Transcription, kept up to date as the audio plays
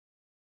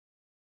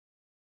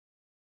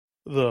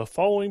The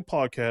following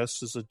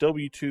podcast is a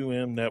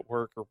W2M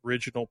Network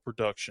original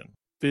production.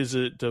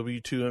 Visit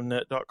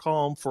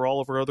W2Mnet.com for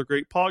all of our other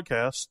great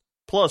podcasts,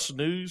 plus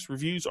news,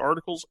 reviews,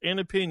 articles, and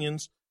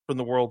opinions from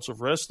the worlds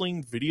of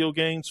wrestling, video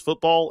games,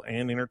 football,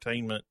 and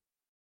entertainment.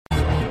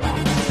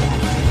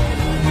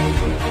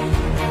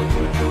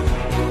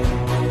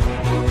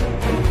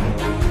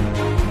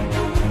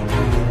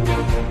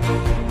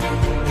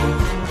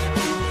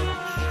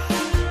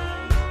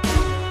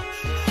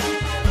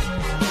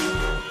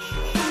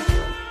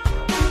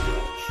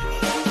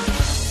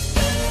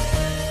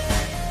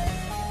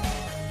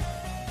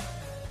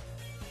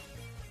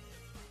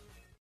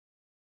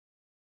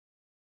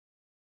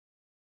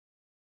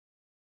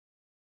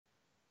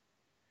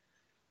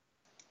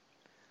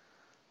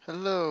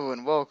 Hello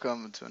and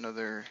welcome to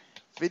another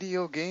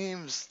Video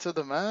Games to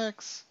the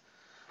Max.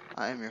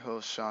 I am your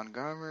host Sean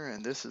Garmer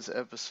and this is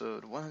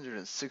episode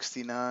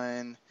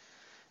 169,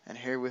 and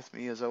here with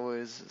me as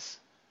always is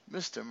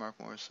Mr. Marc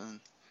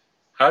Morrison.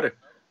 Howdy.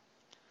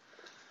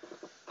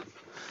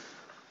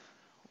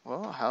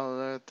 Well, how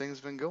have things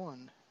been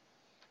going?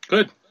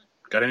 Good.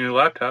 Got a new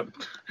laptop.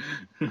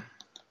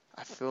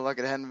 I feel like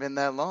it hadn't been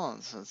that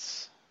long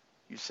since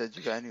you said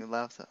you got a new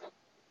laptop.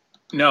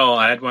 No,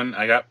 I had one.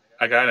 I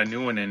got a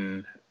new one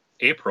in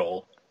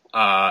April,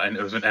 and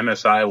it was an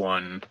MSI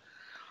one.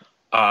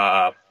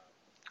 I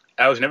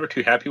was never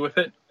too happy with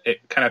it.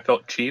 It kind of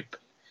felt cheap.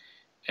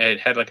 It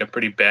had like a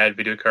pretty bad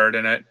video card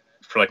in it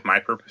for like my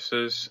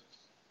purposes,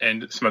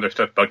 and some other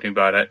stuff bugged me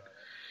about it.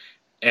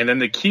 And then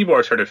the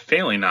keyboard started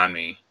failing on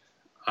me.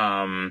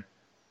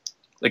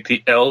 Like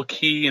the L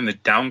key and the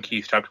down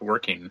key stopped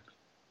working.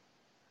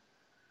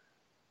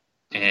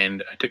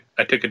 And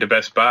I took it to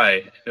Best Buy.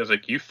 And it was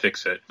like, you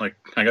fix it. Like,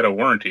 I got a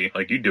warranty.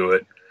 Like, you do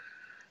it.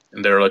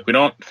 And they were like, we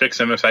don't fix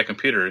MSI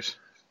computers.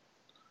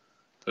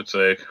 So it's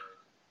like,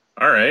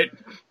 all right.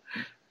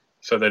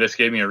 So they just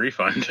gave me a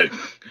refund.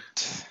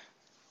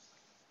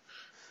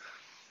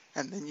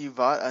 And then you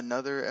bought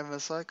another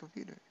MSI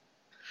computer?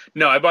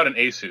 No, I bought an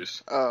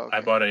Asus. Oh, okay. I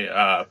bought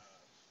a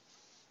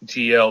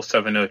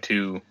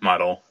GL702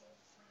 model,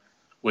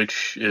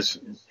 which is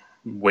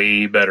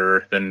way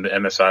better than the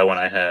MSI one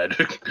I had.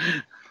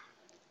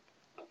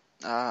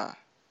 So,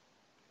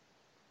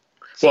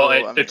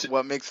 well,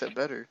 what makes it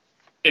better?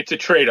 It's a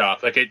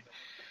trade-off. Like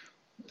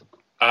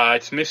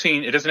it's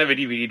missing. It doesn't have a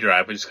DVD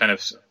drive, which is kind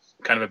of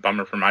a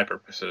bummer for my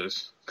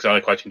purposes because I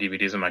like watching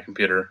DVDs on my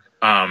computer.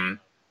 And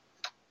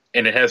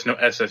it has no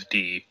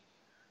SSD,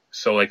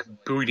 so like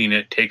booting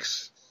it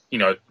takes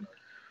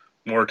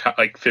more time,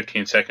 like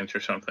 15 seconds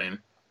or something.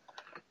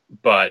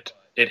 But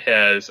it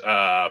has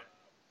a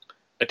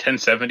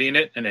 1070 in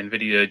it, an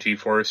NVIDIA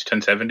GeForce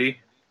 1070.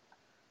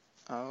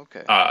 Oh,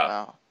 okay.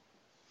 Wow.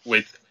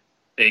 With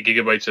 8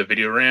 gigabytes of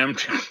video RAM.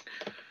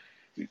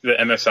 The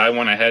MSI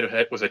one I had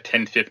was a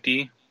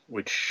 1050,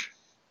 which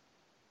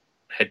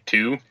had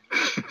 2.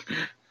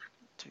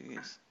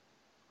 Jeez.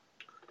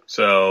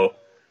 So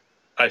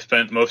I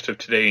spent most of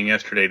today and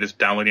yesterday just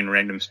downloading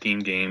random Steam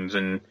games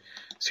and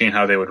seeing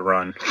how they would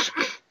run.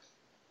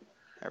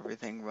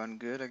 Everything run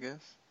good, I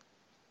guess?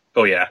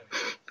 Oh, yeah.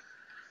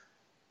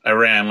 I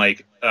ran,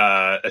 like,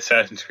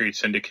 Assassin's Creed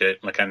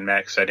Syndicate, like, on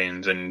max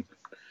settings, and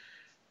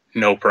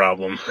no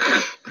problem.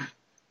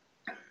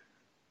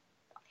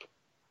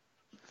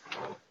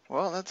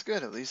 Well, that's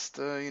good. At least,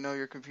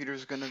 your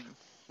computer's going to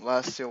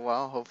last you a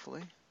while,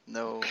 hopefully.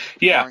 No,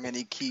 Yeah. barring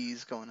any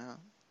keys going out.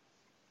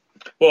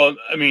 Well,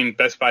 I mean,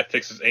 Best Buy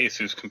fixes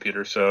Asus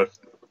computer, so if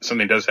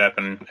something does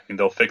happen, I mean,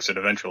 they'll fix it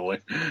eventually.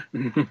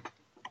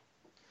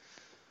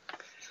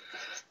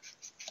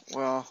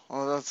 Well,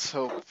 let's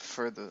hope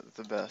for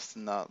the best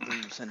and not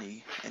lose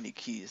any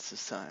keys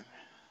this time.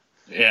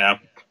 Yeah.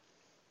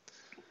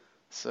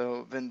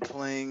 So, been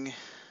playing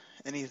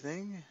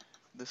anything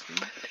this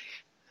week?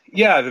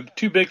 Yeah, the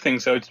two big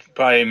things I would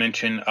probably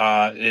mention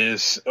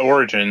is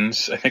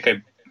Origins. I think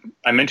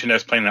I mentioned I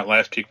was playing that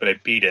last week, but I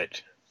beat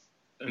it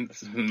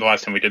the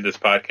last time we did this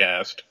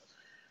podcast.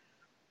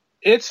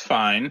 It's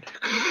fine.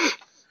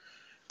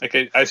 Like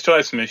I still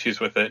have some issues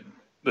with it.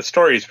 The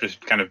story is just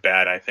kind of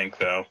bad, I think,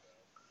 though.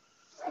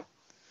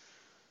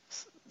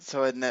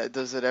 So,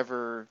 does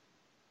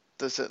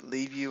it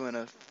leave you in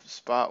a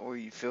spot where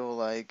you feel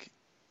like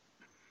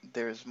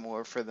there's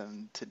more for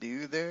them to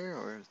do there,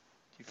 or do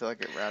you feel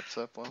like it wraps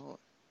up well?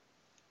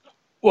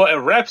 Well,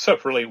 it wraps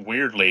up really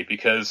weirdly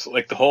because,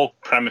 like, the whole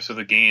premise of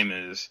the game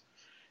is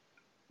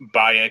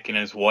Bayek and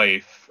his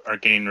wife are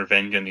getting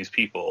revenge on these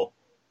people.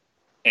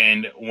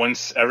 And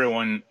once all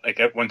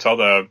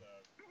the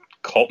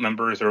cult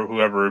members or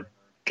whoever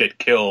get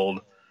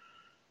killed,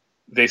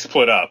 they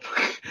split up.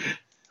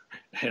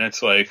 And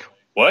it's like,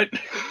 what?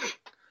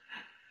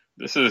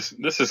 This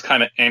is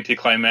kind of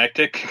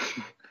anticlimactic.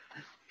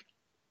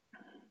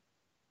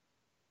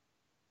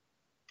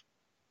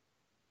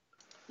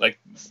 Like,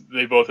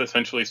 they both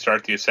essentially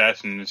start the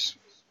Assassin's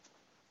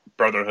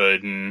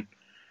Brotherhood, and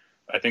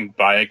I think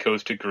Bayek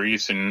goes to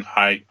Greece, and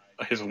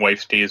his wife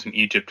stays in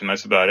Egypt, and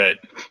that's about it.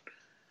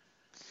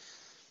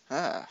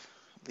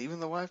 Leaving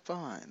the wife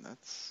behind.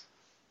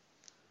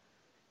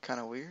 kind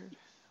of weird,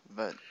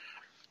 but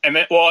And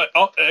then,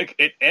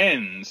 it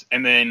ends,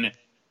 and then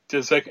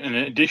there's like an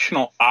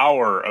additional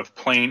hour of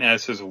playing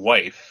as his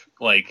wife.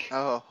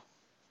 oh,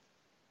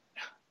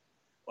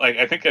 Like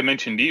I think I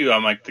mentioned to you,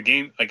 I'm like the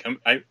game, like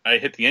I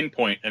hit the end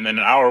point, and then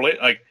an hour later,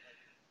 like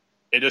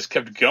it just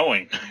kept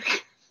going,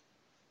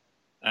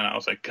 and I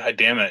was like, God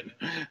damn it!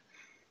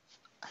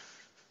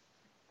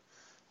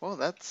 well,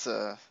 that's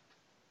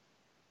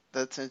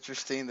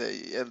interesting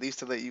that at least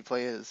to let you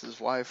play as his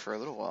wife for a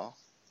little while.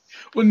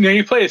 Well, no,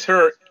 you play as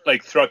her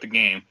like throughout the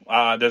game.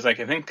 There's like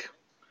I think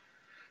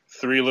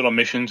 3 little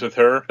missions with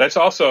her. That's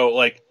also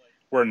like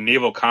where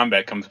naval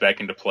combat comes back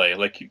into play.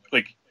 Like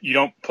you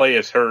don't play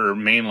as her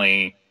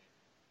mainly.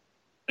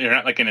 You're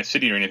not like in a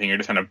city or anything. You're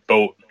just on a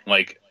boat,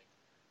 like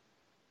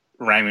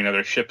ramming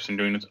other ships and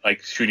doing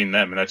like shooting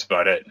them, and that's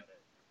about it.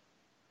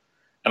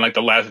 And like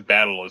the last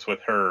battle is with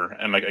her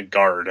and like a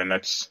guard, and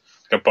that's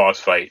like a boss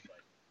fight.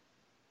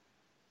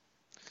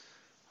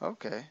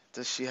 Okay.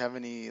 Does she have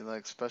any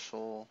like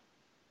special?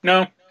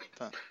 No,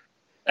 Th-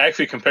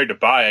 actually, compared to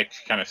Bayek,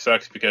 she kind of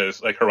sucks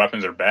because like her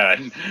weapons are bad.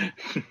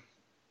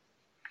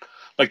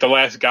 Like the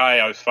last guy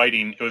I was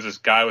fighting, it was this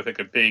guy with like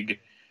a big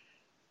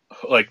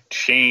like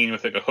chain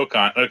with like a hook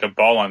on, like a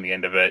ball on the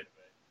end of it,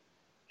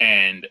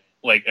 and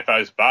like if I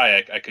was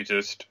Bayek,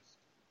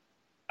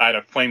 I had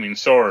a flaming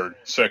sword,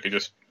 so I could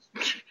just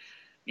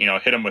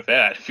hit him with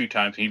that a few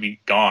times and he'd be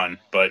gone.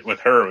 But with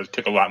her, it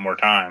took a lot more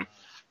time.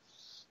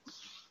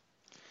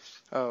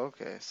 Oh,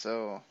 okay.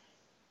 So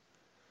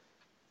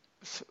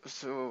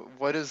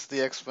what is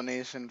the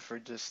explanation for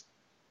just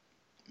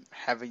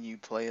having you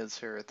play as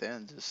her at the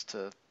end, just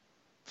to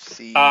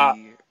Uh,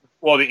 see?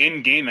 well, the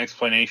in-game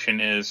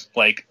explanation is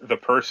like the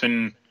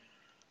person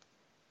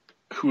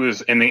who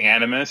is in the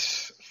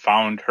Animus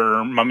found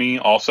her mummy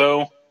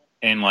also,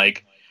 and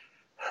like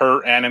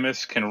her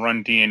Animus can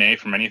run DNA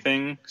from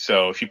anything,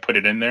 so she put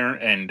it in there,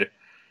 and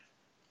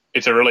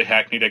it's a really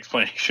hackneyed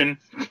explanation,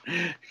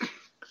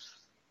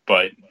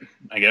 but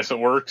I guess it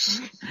works.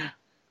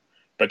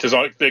 But there's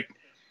all,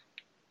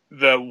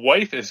 the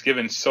wife is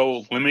given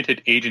so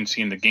limited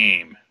agency in the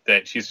game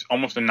that she's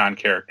almost a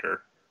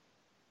non-character.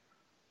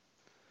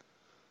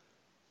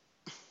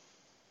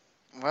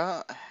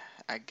 Well,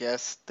 I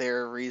guess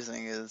their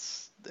reasoning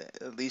is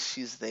that at least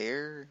she's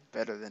there,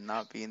 better than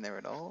not being there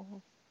at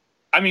all.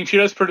 I mean, she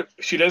does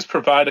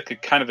provide like a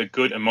kind of a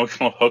good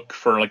emotional hook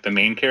for like the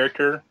main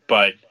character,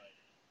 but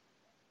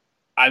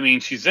I mean,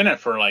 she's in it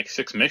for like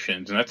 6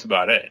 missions, and that's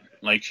about it.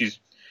 Like she's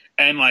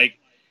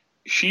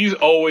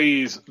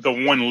always the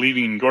one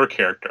leaving your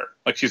character.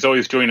 Like she's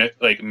always doing it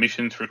like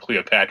missions for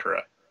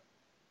Cleopatra.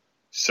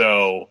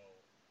 So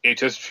it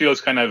just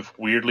feels kind of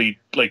weirdly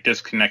like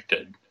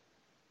disconnected.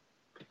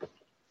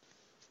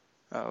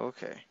 Oh,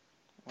 okay.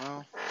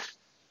 Well,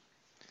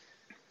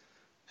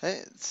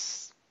 hey,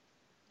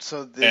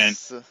 so And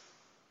this,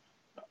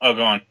 oh,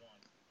 go on.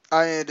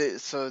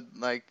 so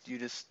like you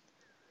just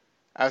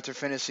after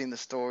finishing the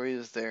story,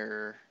 is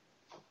there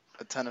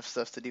a ton of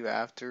stuff to do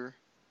after?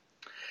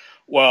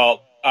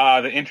 Well,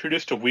 they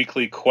introduced a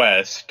weekly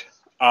quest.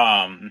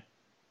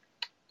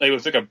 Like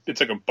it's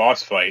like a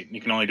boss fight. You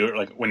can only do it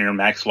like when you're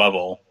max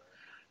level,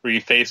 where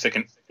you face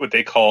like what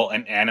they call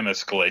an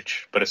animus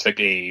glitch, but it's like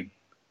a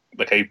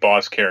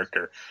boss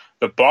character.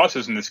 The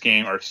bosses in this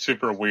game are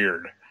super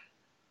weird.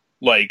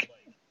 Like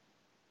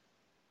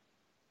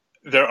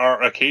there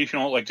are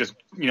occasional like just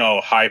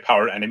high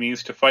powered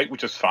enemies to fight,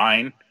 which is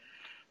fine.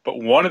 But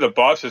one of the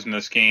bosses in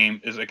this game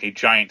is like a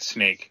giant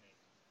snake,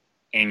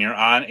 and you're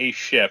on a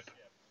ship,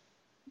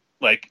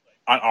 like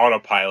on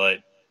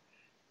autopilot,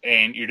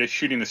 and you're just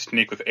shooting the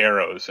snake with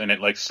arrows, and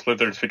it like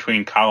slithers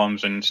between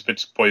columns and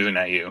spits poison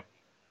at you.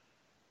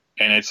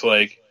 And it's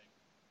like,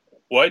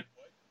 what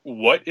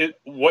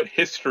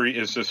history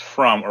is this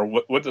from, or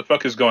what the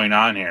fuck is going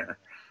on here?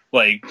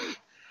 Like,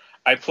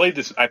 I played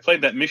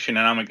that mission,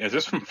 and I'm like, is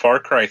this from Far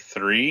Cry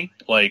 3?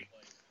 Like,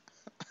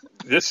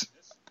 this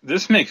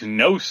makes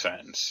no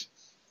sense.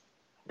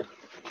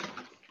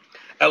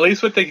 At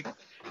least with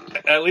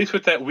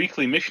that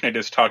weekly mission I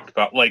just talked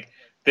about, like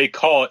they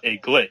call it a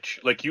glitch.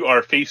 Like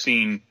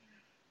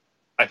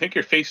I think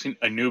you're facing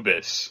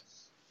Anubis,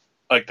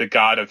 like the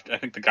god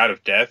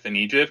of death in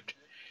Egypt.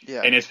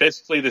 Yeah. And it's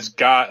basically this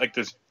guy, like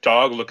this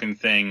dog-looking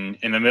thing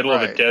in the middle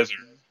of a Right. desert,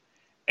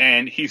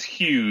 and he's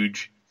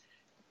huge,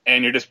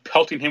 and you're just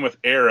pelting him with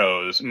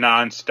arrows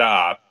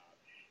nonstop,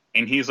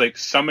 and he's like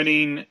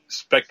summoning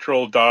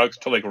spectral dogs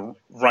to like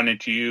run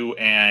into you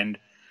and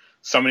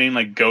summoning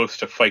like ghosts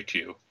to fight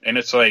you, and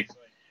it's like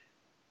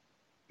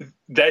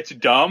that's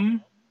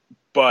dumb,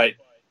 but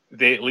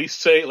they at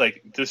least say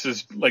like this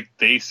is like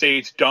they say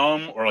it's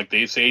dumb or like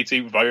they say it's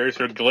a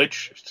virus or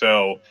glitch,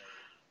 so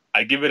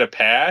I give it a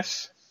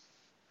pass.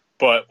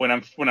 But when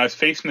I was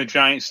facing the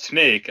giant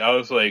snake, I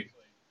was like,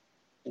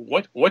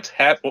 what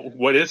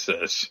is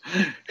this?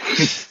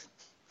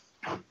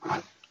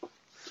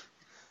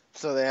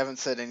 So they haven't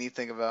said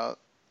anything about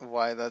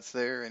why that's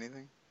there or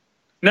anything?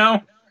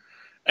 No.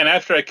 And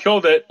after I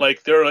killed it,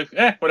 like they were like,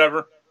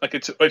 whatever. Like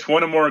it's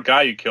one more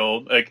guy you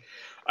killed. Like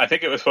I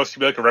think it was supposed to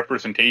be like a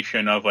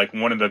representation of like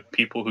one of the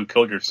people who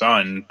killed your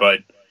son, but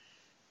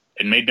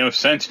it made no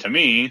sense to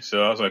me.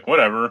 So I was like,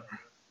 whatever.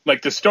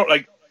 Like the story,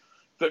 like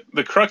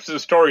the crux of the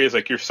story is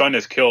like your son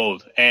is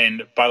killed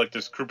and by like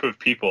this group of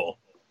people,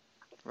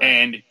 Right.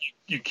 and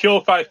you kill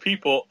 5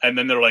 people, and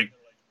then they're like,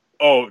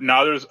 oh,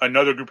 now there's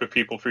another group of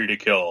people for you to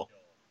kill,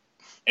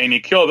 and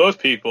you kill those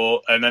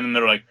people, and then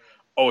they're like,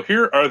 oh,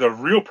 here are the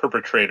real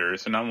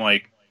perpetrators, and I'm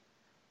like,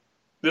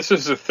 this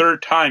is the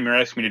 3rd time you're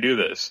asking me to do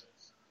this.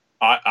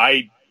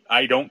 I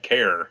don't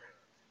care.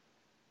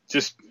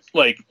 Just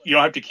like, you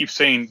don't have to keep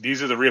saying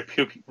these are the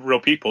real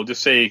people.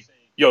 Just say,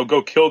 yo,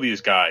 go kill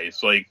these guys.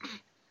 Like,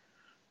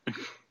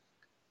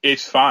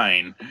 it's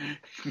fine.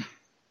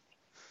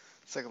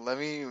 It's like, let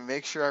me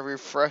make sure I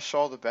refresh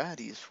all the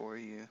baddies for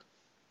you.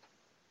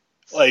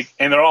 Like,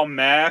 and they're all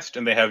masked,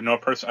 and they have no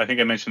I think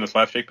I mentioned this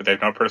last week, but they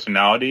have no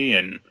personality,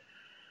 and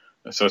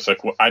so it's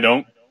like, well, I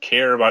don't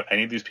care about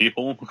any of these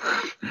people.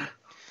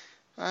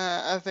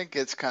 I think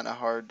it's kind of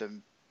hard to.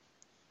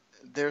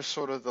 They're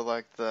sort of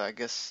I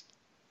guess,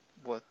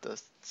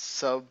 the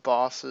sub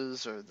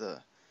bosses or the.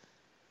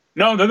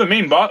 No, they're the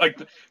main boss. Like,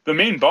 the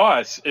main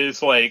boss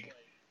is like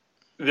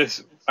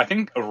this, I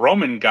think, a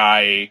Roman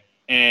guy,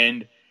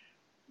 and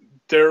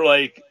they're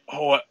like,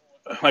 oh,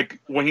 like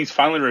when he's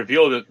finally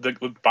revealed, the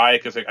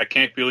Bayek is like, I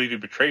can't believe you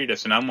betrayed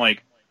us, and I'm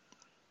like,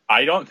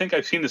 I don't think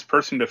I've seen this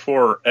person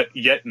before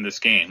yet in this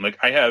game. Like,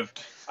 I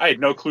had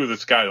no clue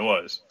this guy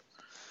was.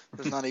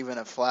 There's not even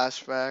a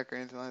flashback or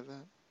anything like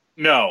that.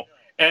 No,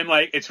 and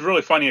like it's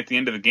really funny at the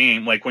end of the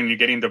game, like when you're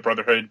getting the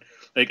Brotherhood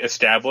like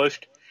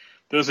established.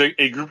 There's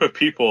a group of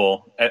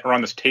people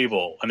around this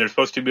table, and they're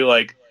supposed to be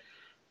like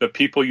the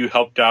people you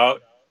helped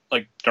out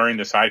like during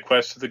the side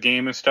quests of the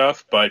game and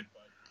stuff. But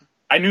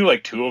I knew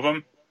like 2 of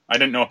them. I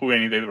didn't know who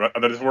any of the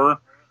others were.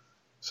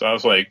 So I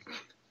was like,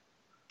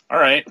 all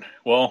right,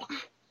 well,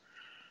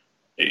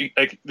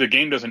 like the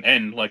game doesn't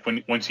end. Like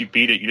once you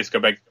beat it, you just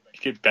get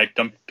back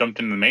dumped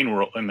in the main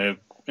world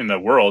in the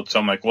world. So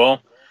I'm like,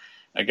 well,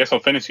 I guess I'll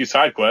finish these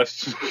side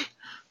quests.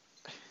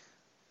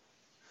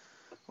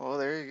 Well,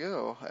 there you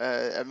go.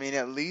 I mean,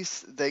 at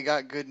least they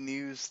got good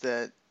news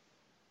that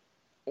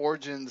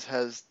Origins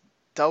has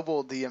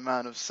doubled the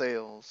amount of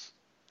sales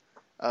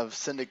of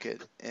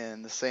Syndicate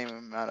in the same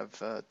amount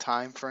of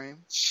time frame.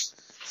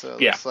 So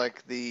it looks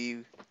like the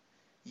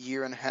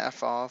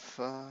year-and-a-half off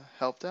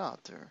helped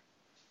out there.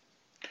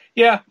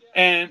 Yeah,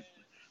 and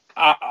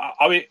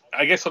I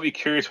guess I'll be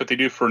curious what they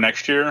do for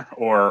next year,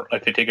 or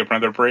if they take up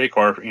another break,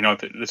 or if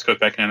this goes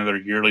back in another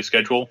yearly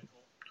schedule.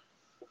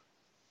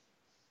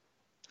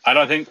 I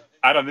don't think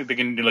they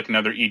can do like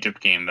another Egypt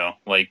game though.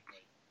 Like,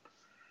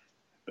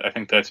 I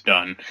think that's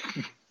done.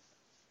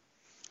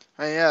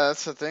 Yeah,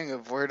 that's the thing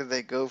of where do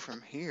they go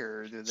from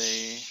here? Do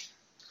they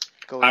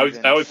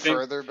go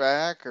further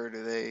back, or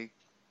do they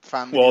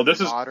finally do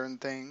the modern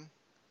thing?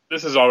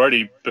 This is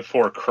already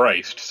before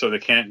Christ, so they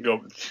can't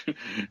go.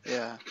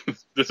 Yeah.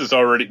 This is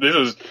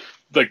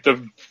like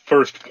the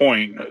first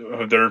point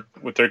of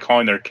what they're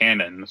calling their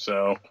canon.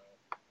 So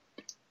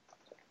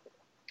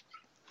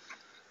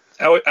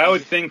I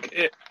would think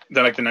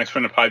that like the next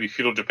one would probably be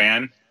feudal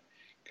Japan,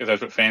 because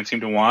that's what fans seem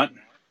to want.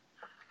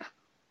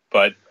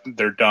 But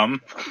they're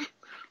dumb.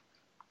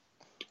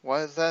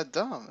 Why is that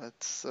dumb?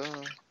 It's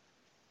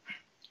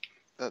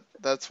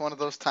that's one of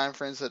those time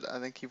frames that I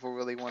think people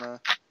really want to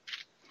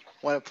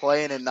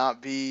play in, and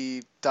not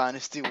be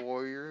Dynasty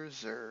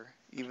Warriors or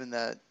even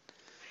that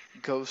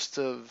Ghost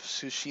of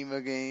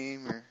Tsushima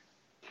game. Or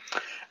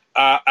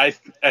I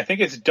think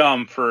it's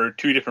dumb for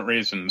 2 different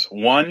reasons.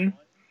 One,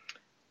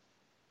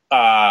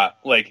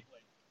 like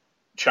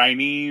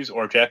Chinese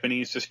or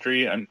Japanese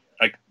history, and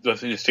like let's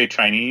just say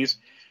Chinese.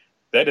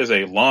 That is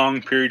a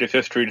long period of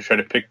history to try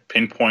to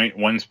pinpoint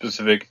one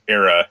specific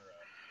era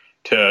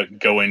to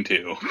go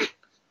into.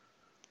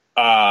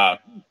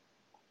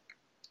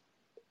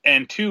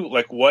 And 2,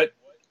 like, what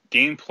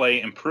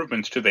gameplay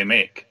improvements do they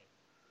make?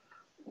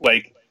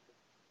 Like,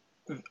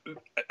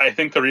 I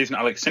think the reason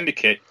I like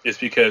Syndicate is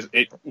because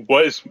it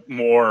was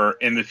more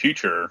in the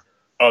future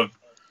of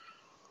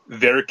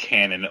their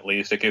canon, at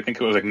least. Like, I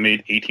think it was like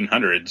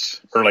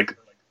mid-1800s, or like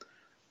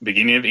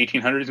beginning of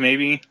 1800s,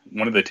 maybe?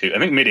 One of the two. I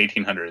think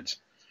mid-1800s.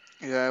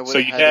 Yeah, it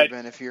would have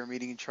been if you were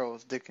meeting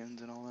Charles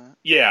Dickens and all that.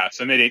 Yeah,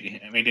 so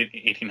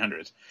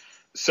mid-1800s.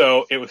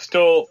 So it was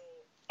still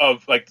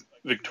of, like,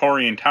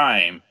 Victorian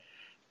time,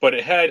 but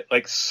it had,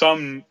 like,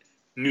 some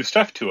new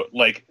stuff to it,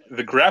 like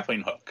the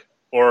grappling hook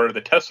or the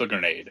Tesla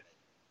grenade.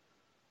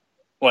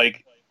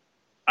 Like,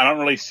 I don't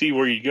really see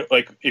where you go,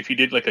 like, if you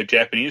did, like, a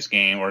Japanese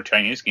game or a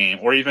Chinese game,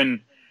 or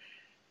even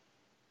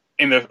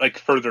in the, like,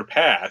 further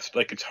past,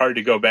 like, it's hard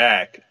to go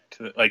back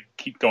to, like,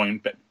 keep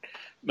going,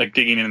 like,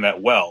 digging into that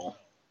well.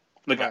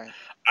 Like, right.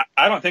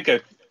 I don't think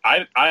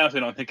I honestly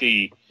don't think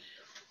a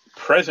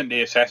present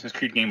day Assassin's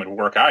Creed game would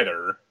work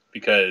either,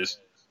 because,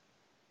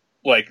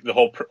 like, the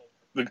whole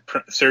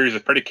series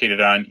is predicated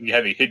on you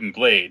have a hidden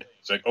blade.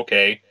 It's like,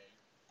 okay,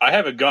 I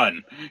have a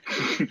gun.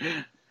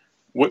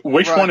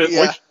 Which of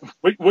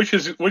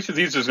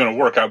these is going to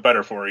work out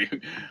better for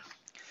you?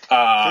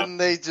 Couldn't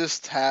they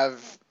just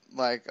have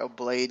like a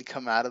blade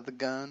come out of the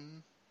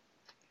gun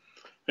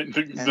and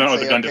say, gun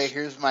okay, just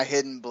here's my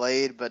hidden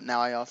blade, but now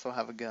I also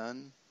have a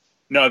gun?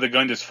 no, the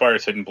gun just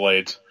fires hidden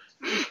blades.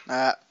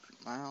 Well,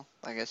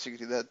 I guess you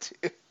could do that too.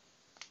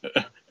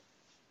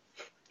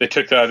 They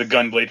took the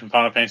gun blade from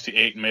Final Fantasy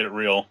VIII and made it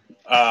real.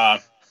 No,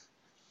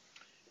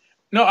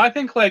 I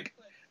think like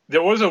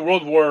there was a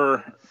World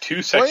War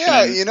II section. Well,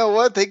 yeah, you know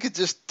what? They could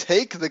just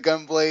take the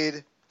gun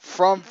blade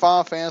from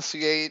Final Fantasy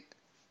VIII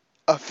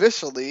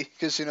officially,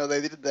 because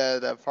they did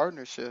that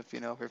partnership,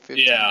 for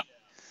 15. Yeah.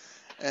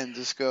 And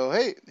just go,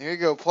 hey, here you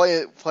go,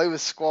 play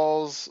with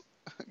Squall's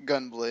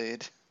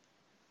gunblade.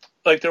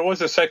 Like there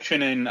was a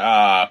section in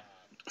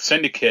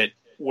Syndicate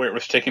where it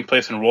was taking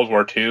place in World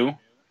War II.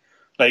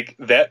 Like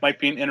that might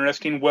be an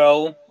interesting.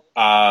 World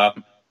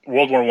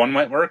War I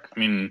might work. I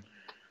mean,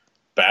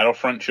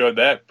 Battlefront showed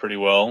that pretty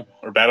well,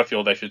 or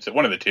Battlefield, I should say,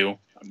 one of the two.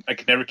 I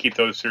can never keep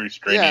those series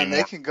straight anymore. And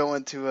they can go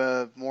into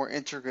a more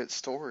intricate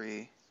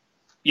story.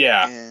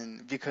 Yeah.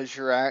 And because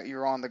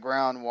you're on the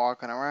ground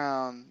walking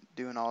around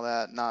doing all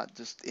that, not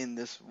just in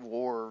this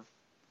war.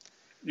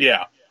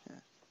 Yeah.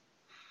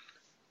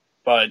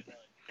 But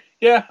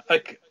yeah,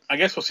 like I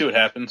guess we'll see what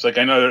happens. Like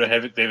I know they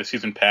have a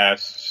season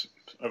pass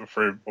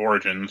for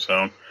Origin,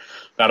 so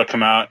that'll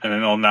come out and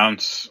then they'll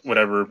announce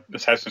whatever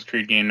Assassin's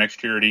Creed game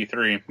next year at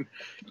E3.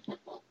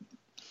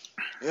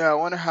 Yeah, I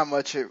wonder how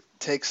much it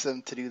takes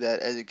them to do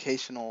that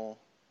educational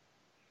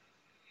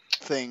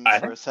thing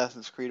for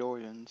Assassin's Creed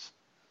Origins.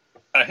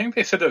 I think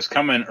they said that was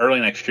coming early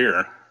next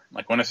year.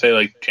 Like, want to say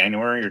like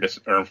January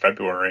or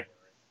February.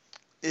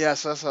 Yeah,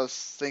 so that's what I was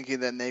thinking,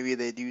 that maybe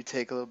they do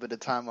take a little bit of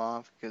time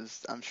off,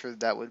 because I'm sure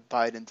that would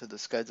bite into the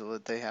schedule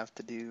that they have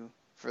to do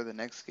for the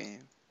next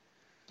game.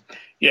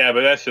 Yeah,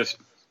 but that's just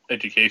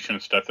education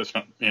stuff. That's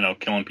not,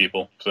 killing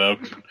people. So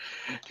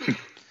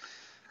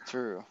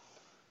True.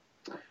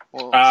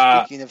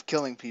 Well, speaking of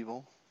killing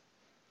people.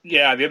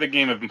 Yeah, the other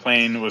game I've been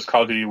playing was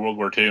Call of Duty World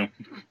War II.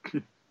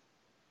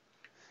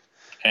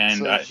 And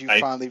so did you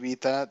finally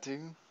beat that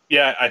too?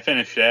 Yeah, I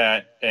finished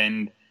that,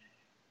 and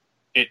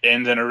it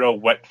ends in a real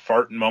wet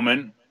fart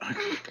moment.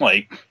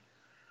 Like,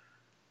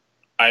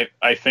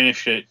 I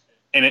finished it,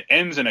 and it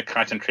ends in a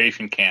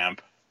concentration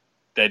camp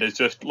that is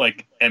just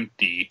like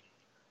empty.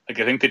 Like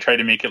I think they tried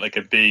to make it like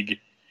a big,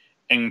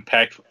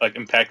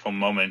 impactful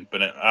moment,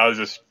 but I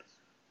was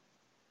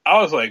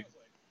like,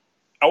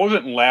 I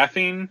wasn't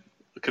laughing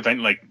because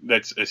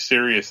that's a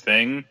serious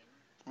thing,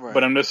 right.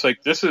 But I'm just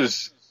like, this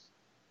is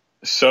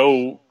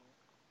so.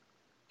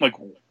 Like,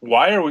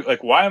 why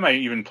am I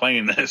even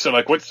playing this? So,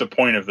 like, what's the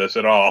point of this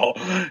at all?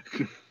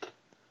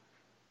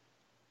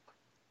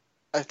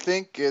 I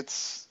think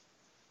it's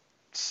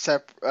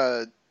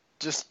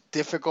just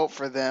difficult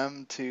for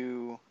them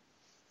to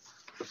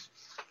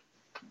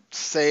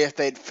say if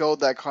they'd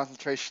filled that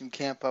concentration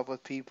camp up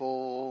with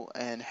people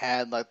and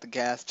had, like, the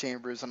gas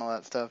chambers and all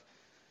that stuff.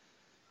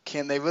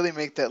 Can they really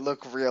make that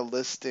look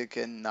realistic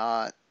and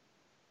not...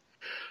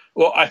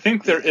 Well, I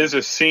think there is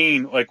a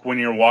scene, like, when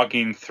you're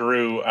walking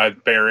through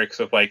barracks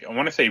of, like, I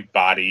want to say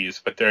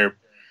bodies, but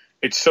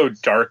it's so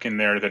dark in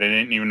there that I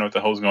didn't even know what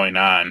the hell's going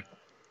on.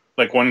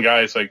 Like, one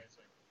guy's like,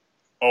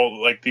 oh,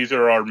 like, these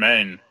are our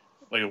men,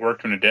 like,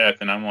 worked them to death,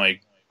 and I'm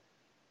like,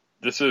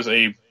 this is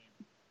a,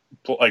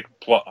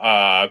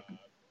 block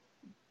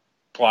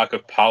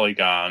of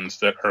polygons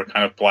that are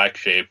kind of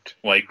black-shaped,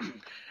 like,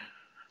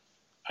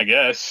 I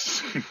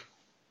guess.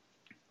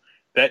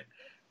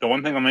 The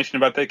one thing I'll mention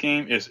about that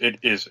game is it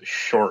is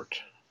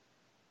short,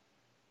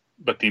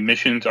 but the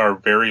missions are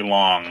very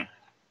long.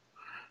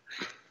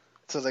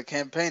 So the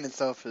campaign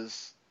itself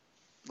is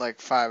like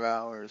 5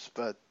 hours,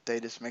 but they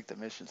just make the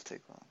missions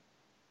take long.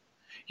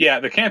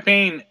 Yeah, the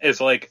campaign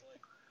is like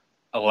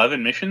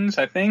 11 missions,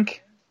 I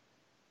think,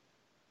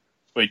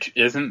 which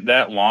isn't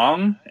that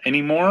long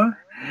anymore.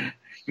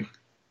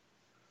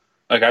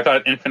 Like, I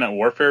thought Infinite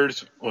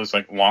Warfare's was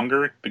like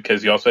longer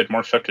because you also had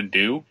more stuff to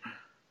do.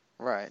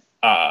 Right.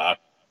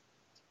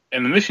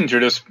 And the missions are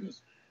just,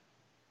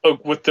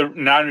 with the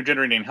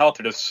non-regenerating health,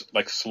 are just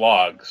like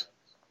slogs.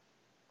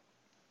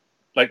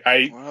 Like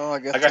I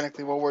guess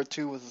technically World War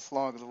II was a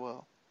slog as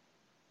well.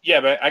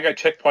 Yeah, but I got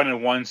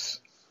checkpointed once.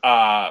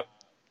 I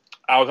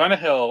was on a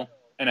hill,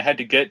 and I had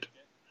to get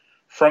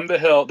from the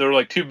hill. There were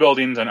like two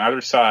buildings on either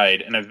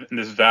side in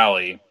this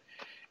valley,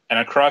 and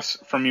across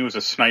from me was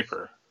a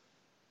sniper.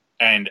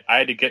 And I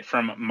had to get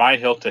from my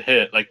hill to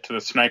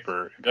the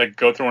sniper, like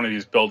go through one of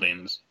these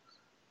buildings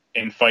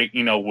and fight,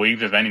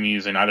 waves of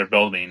enemies in either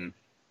building.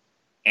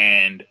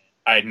 And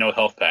I had no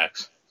health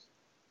packs.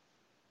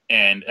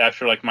 And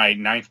after like my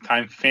 9th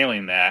time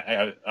failing that,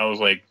 I was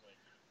like,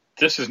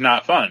 this is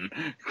not fun.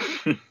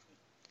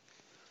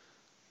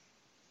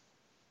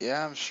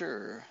 Yeah, I'm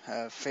sure.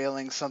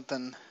 Failing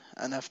something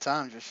enough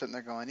times, you're sitting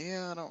there going,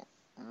 yeah, I don't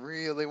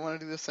really want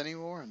to do this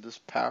anymore. I'm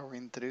just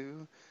powering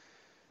through.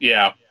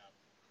 Yeah.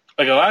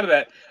 Like a lot of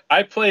that,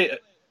 I play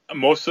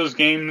most of those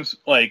games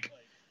like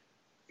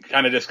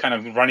kind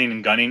of running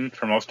and gunning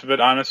for most of it,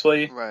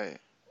 honestly. Right.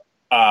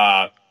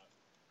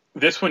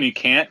 This one you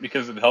can't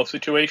because of the health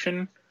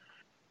situation.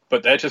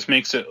 but that just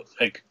makes it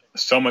like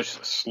so much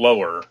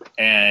slower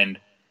and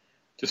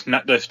just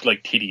not just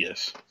like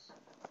tedious.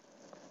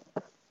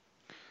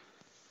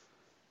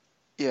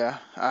 Yeah,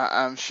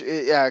 I'm sure.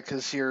 Yeah,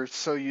 because you're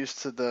so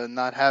used to the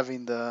not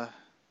having the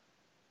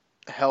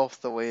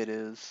health the way it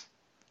is.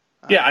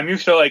 Yeah, I'm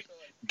used to like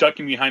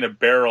ducking behind a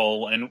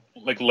barrel and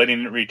like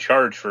letting it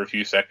recharge for a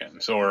few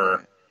seconds,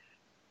 or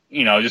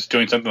Right. just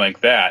doing something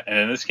like that. And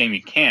in this game,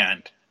 you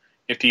can't.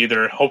 You have to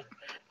either hope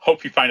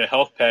you find a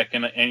health pack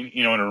in a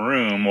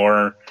room,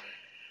 or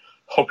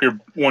hope your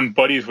one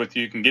buddy's with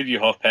you can give you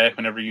a health pack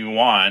whenever you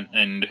want.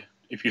 And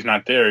if he's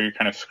not there, you're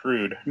kind of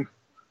screwed.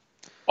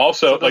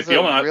 Also, So like does the it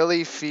only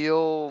really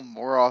feel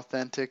more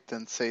authentic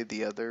than, say,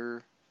 the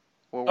other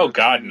World oh War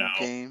god, II no,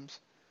 games?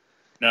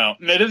 no,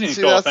 it doesn't even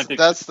See, feel that's authentic.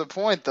 that's the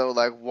point, though.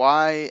 Like,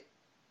 why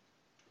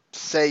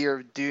say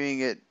you're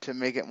doing it to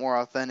make it more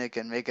authentic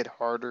and make it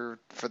harder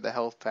for the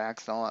health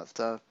packs and all that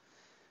stuff,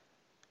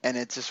 and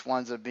it just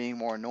winds up being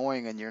more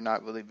annoying, and you're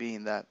not really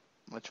being that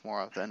much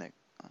more authentic.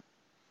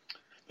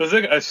 There's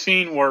like a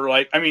scene where,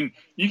 like, I mean,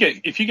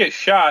 if you get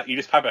shot, you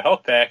just pop a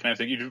health pack, and it's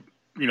like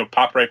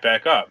pop right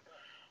back up.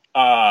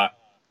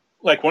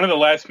 Like one of the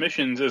last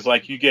missions is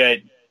like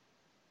I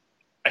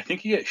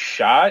think you get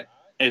shot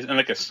in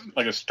like a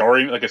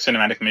story, like a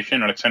cinematic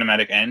mission or like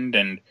cinematic end,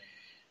 and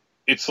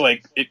it's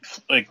like it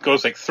like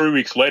goes like 3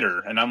 weeks later,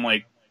 and I'm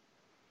like,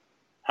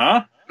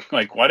 huh?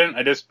 Like, why didn't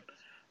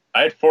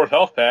I had 4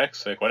 health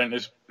packs? Like, why didn't I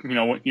just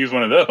use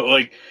one of those?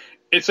 Like,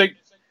 it's like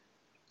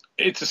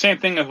it's the same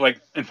thing as like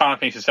in Final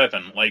Fantasy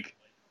VII. Like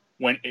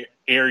when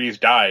Ares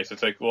dies,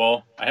 it's like,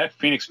 well, I have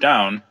Phoenix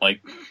down.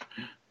 Like,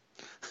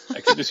 I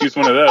could just use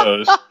one of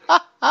those.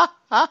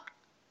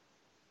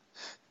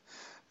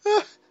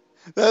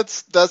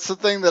 That's the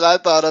thing that I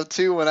thought of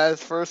too when I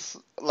was first,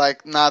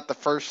 like, not the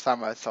first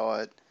time I saw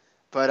it,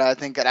 but I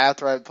think that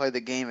after I played the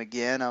game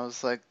again, I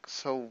was like,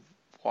 so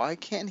why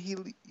can't he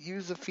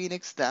use a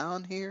Phoenix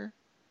down here?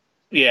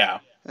 Yeah.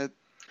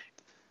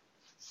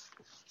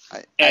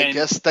 I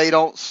guess they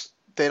don't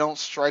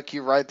strike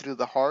you right through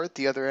the heart.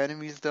 The other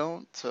enemies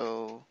don't,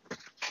 so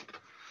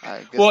I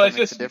guess that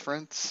makes a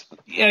difference.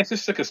 Yeah, it's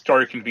just like a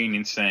story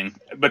convenience thing.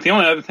 But the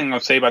only other thing I'll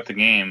say about the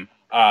game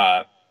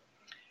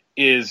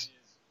is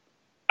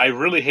I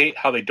really hate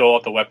how they dole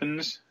out the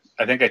weapons.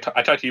 I think I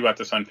talked to you about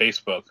this on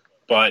Facebook,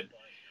 but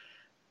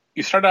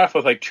you start off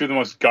with like 2 of the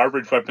most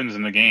garbage weapons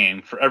in the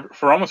game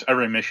for almost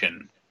every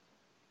mission.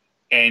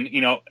 And,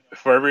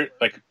 for every,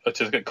 like, let's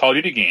just get Call of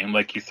Duty game,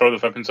 like, you throw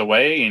those weapons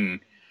away and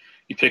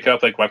you pick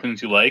up, like,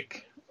 weapons you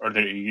like or that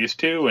you're used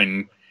to,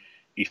 and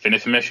you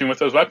finish the mission with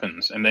those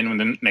weapons. And then when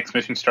the next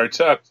mission starts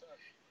up,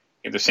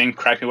 you have the same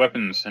crappy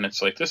weapons, and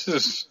it's like, this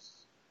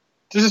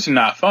is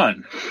not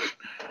fun.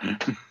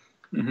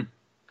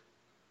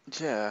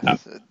 Yeah.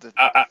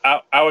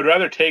 I would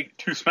rather take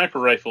 2 sniper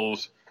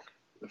rifles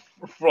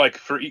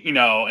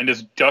and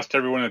just dust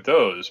everyone with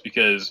those,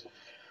 because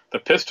the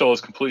pistol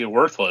is completely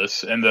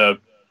worthless, and the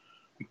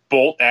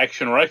bolt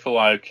action rifle,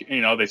 like,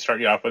 they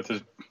start you off with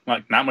is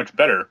like not much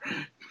better.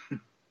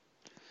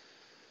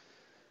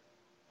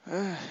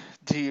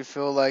 Do you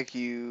feel like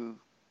you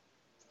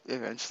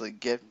eventually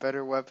get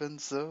better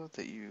weapons though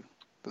that you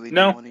really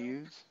don't want to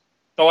use?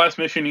 The last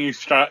mission you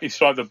still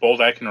have the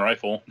bolt action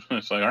rifle.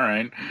 It's like, all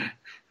right.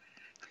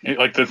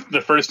 Like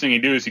the first thing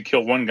you do is you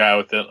kill one guy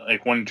with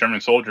one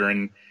German soldier,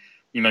 and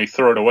you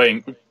throw it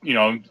away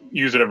and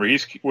use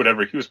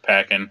whatever he was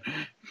packing.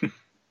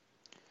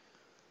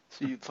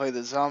 So you play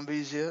the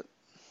zombies yet?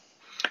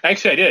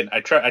 Actually, I did. I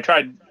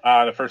tried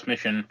the first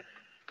mission.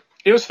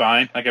 It was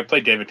fine. Like, I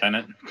played David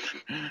Tennant.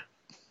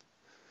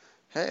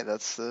 Hey,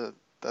 that's the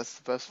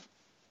best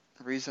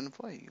reason to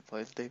play. You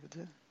play as David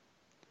Tennant.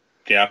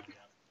 Yeah.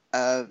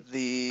 I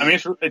mean,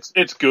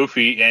 it's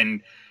goofy,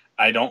 and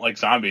I don't like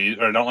zombies,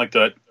 or I don't like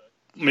the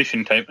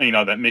mission type.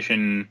 That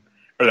mission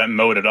or that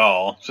mode at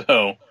all.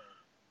 So.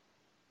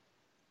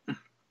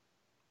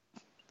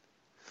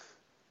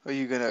 Are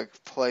you gonna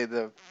play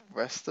the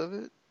rest of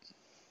it?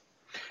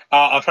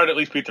 I'll try to at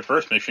least beat the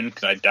first mission,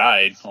 because I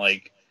died.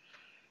 Like,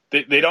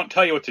 they don't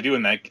tell you what to do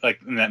in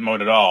that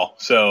mode at all.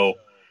 So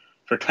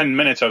for 10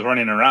 minutes I was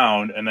running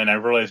around, and then I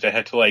realized I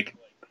had to like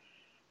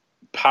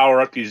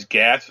power up these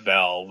gas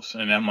valves,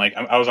 and I'm like,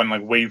 I was on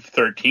like wave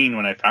 13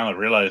 when I finally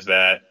realized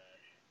that.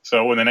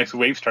 So when the next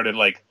wave started,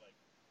 like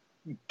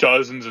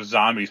dozens of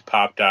zombies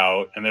popped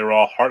out, and they were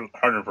all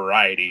harder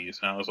varieties,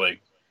 and I was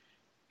like,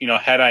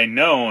 had I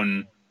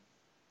known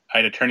I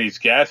had to turn these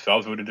gas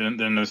valves, would have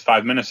done this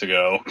 5 minutes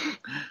ago.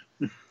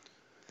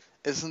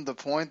 Isn't the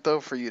point though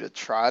for you to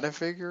try to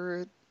figure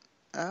it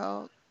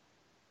out?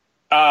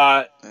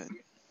 Not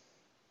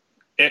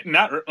in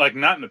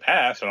the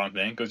past. I don't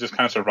think it was just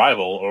kind of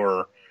survival,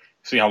 or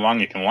see how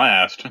long it can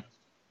last.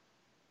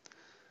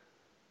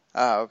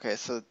 Okay.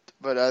 So,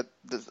 but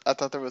I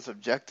thought there was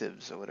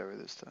objectives or whatever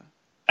this time.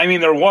 I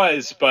mean, there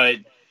was, but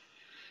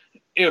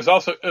it was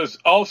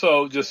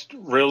also just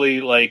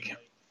really like.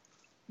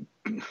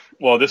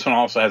 Well, this one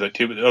also has it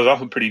too, but it was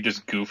also pretty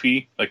just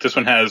goofy. Like, this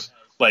one has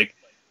like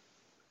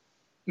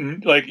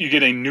like you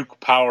get a nuke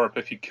power up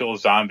if you kill a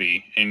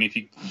zombie, and if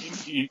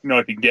if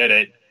you get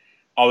it,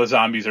 all the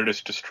zombies are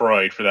just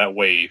destroyed for that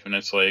wave, and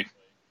it's like,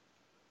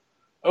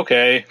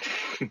 okay.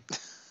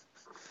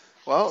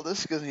 Well,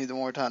 this gives me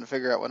more time to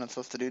figure out what I'm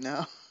supposed to do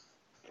now.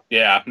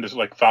 Yeah, I'm just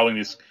like following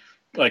these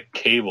like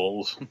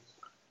cables,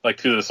 like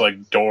to this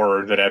like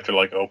door that I have to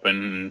like open.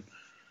 And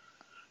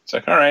it's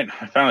like, all right,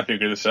 I finally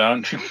figured this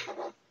out. You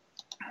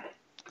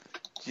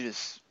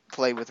just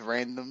play with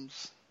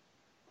randoms.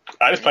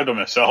 I just played by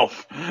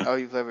myself. Oh,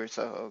 you play by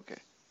yourself? Okay.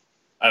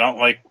 I don't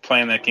like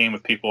playing that game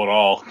with people at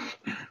all.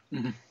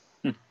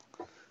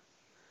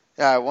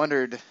 Yeah, I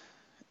wondered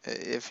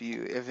if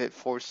it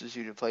forces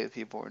you to play with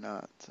people or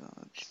not. So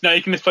No,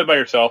 you can just play by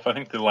yourself. I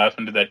think the last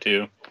one did that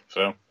too.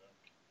 So,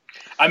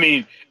 I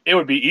mean, it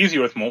would be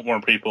easier with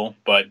more people,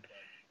 but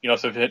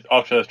so it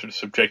also has to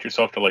subject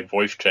yourself to like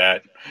voice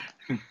chat.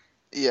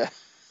 yeah,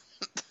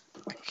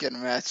 I can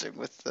imagine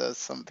with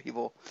some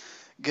people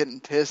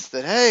getting pissed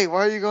that, hey,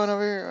 why are you going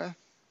over here?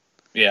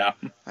 Yeah.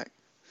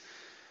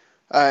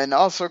 And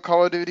also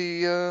Call of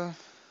Duty World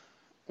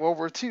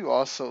War II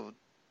also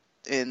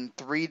in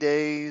 3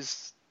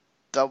 days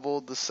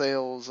doubled the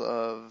sales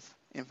of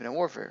Infinite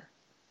Warfare.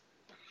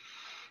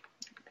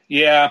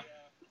 Yeah,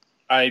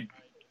 I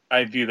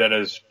view that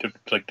as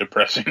like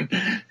depressing.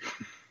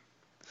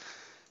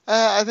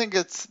 I think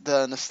it's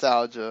the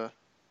nostalgia.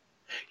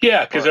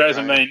 Yeah, because there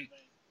hasn't right.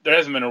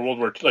 been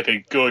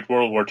a good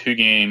World War II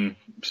game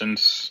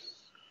since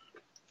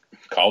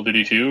Call of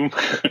Duty 2.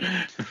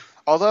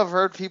 Although I've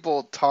heard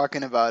people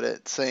talking about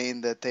it,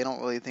 saying that they don't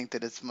really think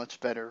that it's much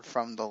better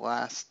from the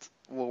last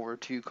World War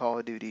II Call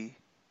of Duty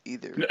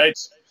either.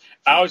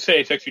 I would say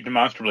it's actually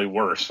demonstrably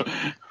worse.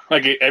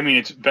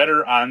 It's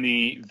better on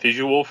the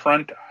visual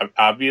front,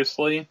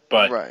 obviously,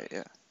 but right,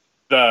 yeah.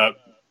 The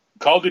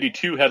Call of Duty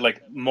 2 had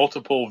like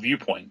multiple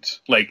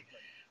viewpoints. Like,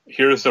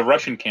 here's the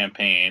Russian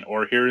campaign,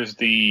 or here's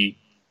I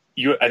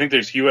think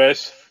there's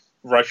U.S.,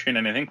 Russian,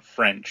 and I think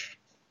French.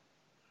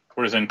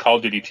 Whereas in Call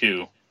of Duty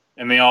 2,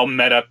 and they all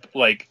met up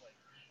like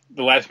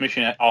the last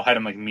mission all had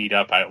them like meet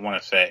up. I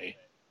want to say.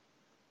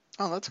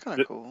 Oh, that's kind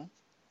of cool.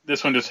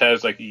 This one just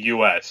has like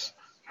U.S.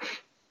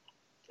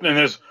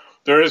 And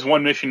there is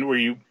one mission where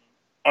you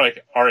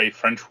are a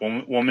French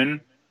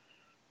woman,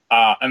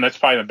 and that's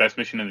probably the best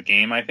mission in the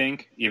game, I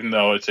think. Even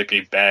though it's like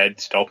a bad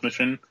stealth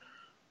mission,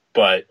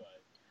 but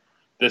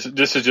this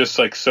is just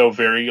like so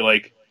very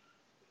like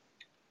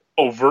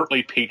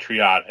overtly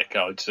patriotic,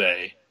 I would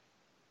say.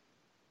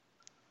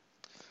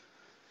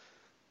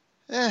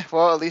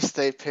 Well, at least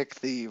they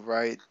picked the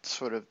right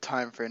sort of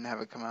time frame to have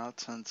it come out,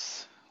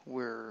 since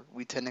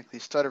we technically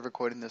started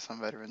recording this on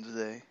Veterans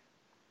Day.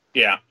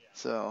 Yeah.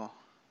 So,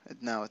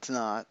 no, it's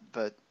not,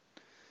 but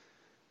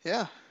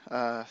yeah,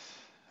 I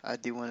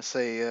do want to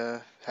say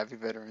Happy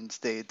Veterans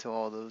Day to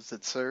all those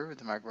that served,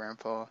 to my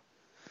grandpa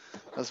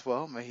as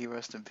well. May he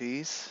rest in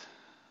peace.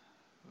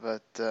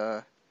 But,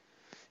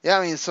 yeah,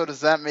 I mean, so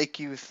does that make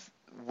you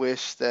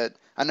wish that...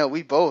 I know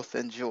we both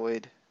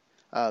enjoyed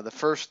the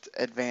first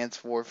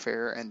Advanced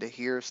Warfare, and to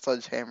hear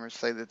Sledgehammer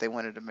say that they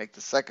wanted to make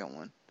the second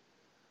one.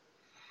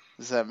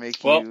 Does that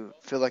make you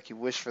feel like you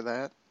wish for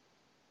that?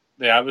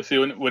 They obviously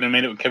wouldn't have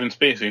made it with Kevin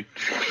Spacey.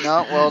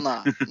 No, well,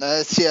 not.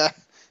 Yeah.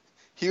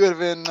 He would have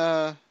been,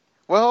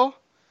 well,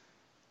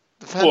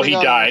 he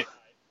died.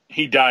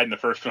 He died in the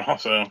first one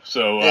also,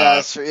 so... Yeah,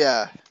 that's true,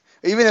 yeah.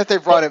 Even if they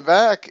brought him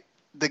back,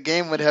 the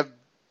game would have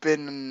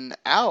been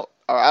out.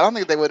 Or I don't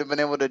think they would have been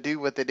able to do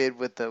what they did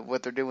with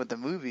what they're doing with the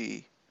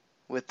movie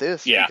with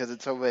this, because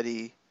it's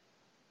already...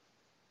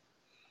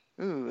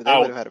 Ooh, they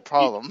would have had a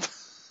problem.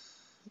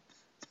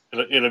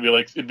 It'd be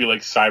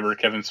like cyber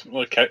Kevin,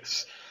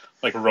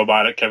 like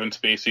robotic Kevin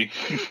Spacey.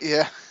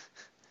 Yeah.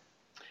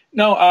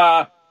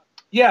 No,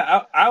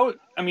 yeah, I would.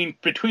 I mean,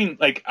 between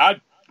like, I'd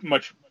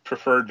much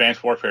prefer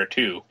Advanced Warfare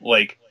 2.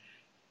 Like,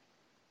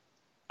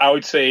 I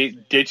would say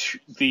ditch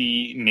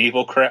the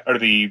naval crap or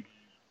the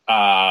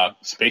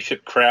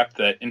spaceship crap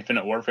that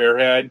Infinite Warfare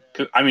had.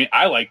 'Cause, I mean,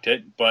 I liked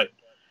it, but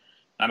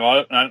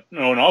not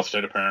no one else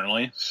did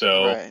apparently.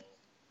 So,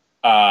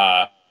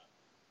 right.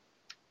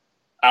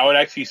 I would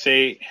actually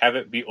say have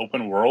it be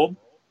open world,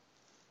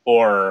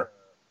 or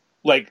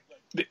like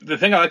the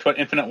thing I liked about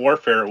Infinite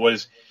Warfare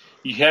was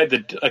you had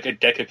a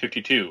deck of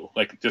 52,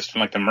 like just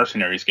from like the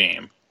Mercenaries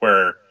game,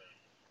 where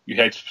you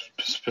had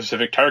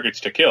specific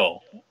targets to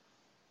kill,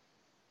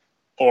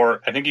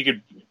 or I think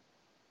you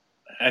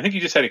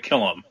just had to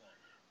kill them.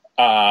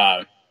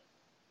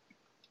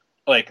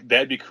 Like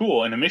that'd be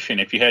cool in a mission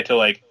if you had to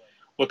like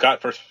look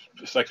out for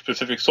like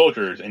specific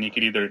soldiers, and you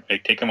could either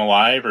like take them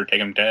alive or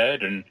take them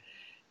dead and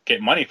get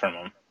money from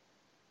them.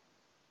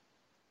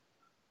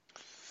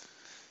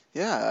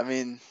 Yeah, I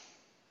mean,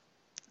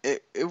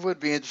 it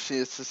would be interesting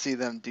to see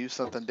them do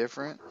something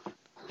different,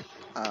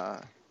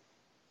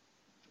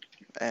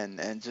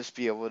 and just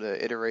be able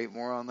to iterate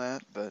more on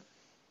that. But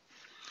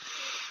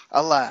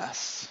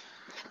alas,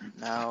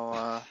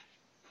 now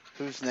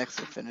who's next?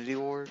 Infinity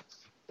Ward.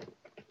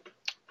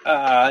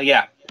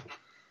 Yeah.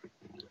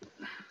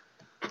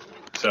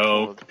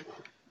 So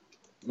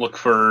look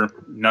for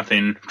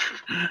nothing.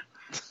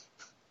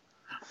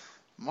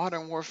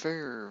 Modern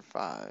Warfare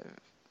 5.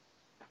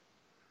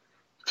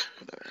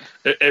 Whatever.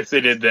 If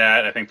they did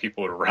that, I think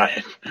people would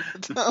riot.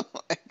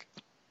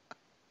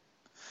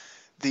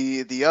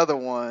 The other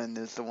one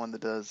is the one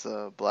that does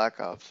Black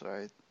Ops,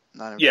 right?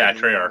 Not Yeah,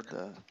 Infinity Ward.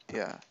 Treyarch.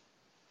 Yeah.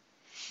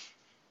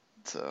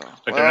 So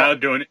Like they're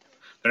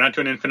not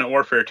doing Infinite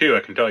Warfare 2,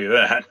 I can tell you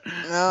that.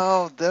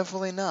 No,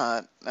 definitely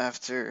not.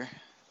 After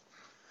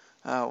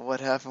what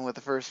happened with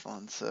the first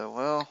one, so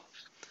well.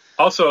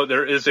 Also,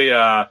 there is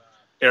a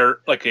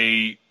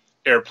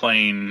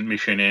airplane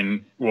mission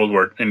in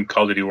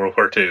Call of Duty World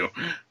War II.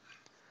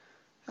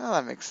 Oh,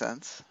 that makes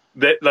sense.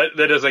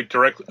 That is like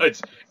directly.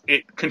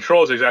 It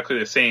controls exactly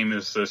the same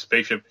as the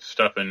spaceship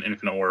stuff in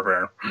Infinite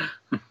Warfare.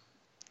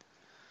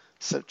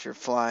 Except you're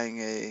flying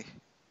a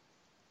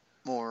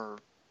more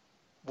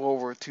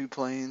World War II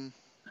plane.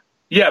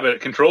 Yeah, but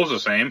it controls the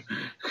same.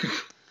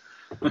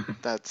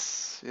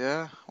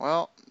 Yeah.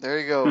 Well, there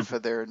you go for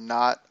their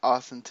not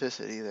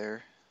authenticity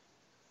there.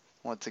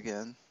 Once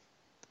again.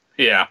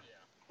 Yeah.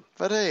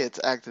 But hey, it's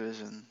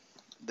Activision.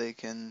 They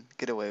can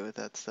get away with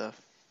that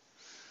stuff.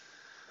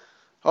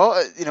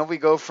 Well, we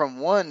go from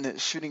one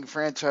shooting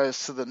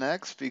franchise to the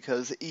next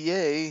because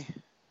EA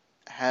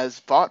has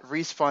bought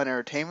Respawn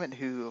Entertainment,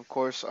 who, of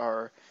course,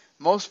 are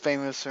most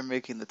famous for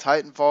making the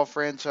Titanfall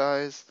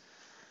franchise.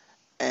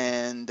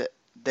 And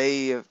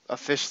they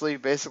officially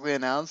basically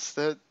announced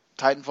that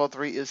Titanfall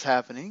 3 is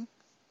happening.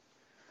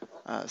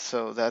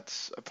 So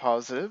that's a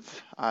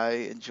positive. I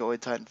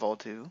enjoyed Titanfall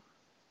 2.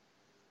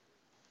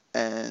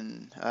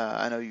 And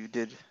I know you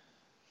did.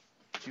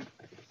 Did you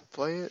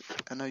play it?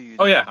 I know you.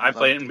 Oh yeah, I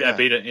played it. I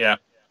beat it. Yeah.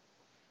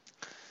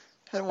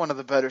 Had one of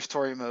the better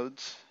story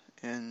modes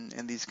in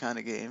these kind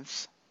of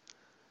games.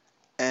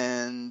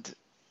 And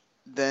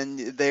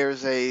then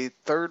there's a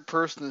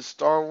third-person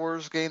Star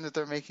Wars game that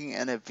they're making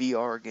and a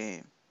VR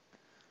game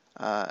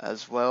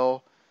as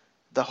well.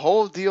 The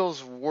whole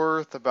deal's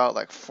worth about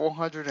like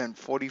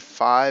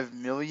 $445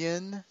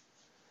 million,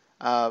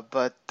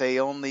 but they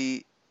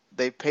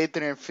paid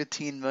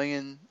 $315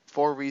 million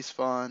for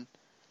Respawn.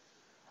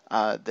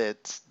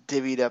 That's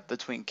divvied up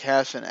between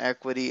cash and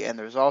equity, and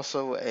there's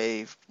also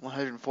a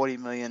 $140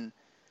 million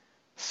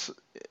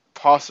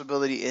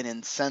possibility in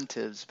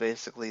incentives,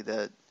 basically,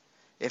 that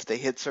if they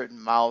hit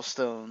certain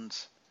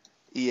milestones,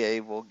 EA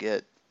will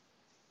get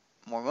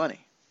more money.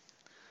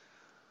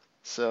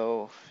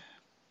 So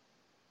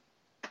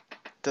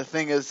the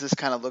thing is, this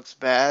kind of looks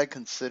bad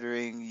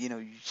considering,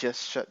 you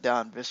just shut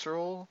down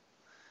Visceral.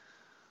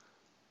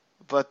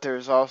 But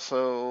there's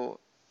also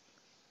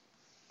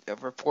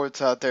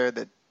reports out there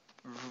that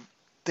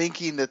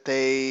thinking that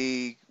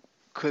they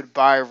could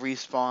buy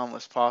Respawn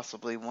was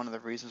possibly one of the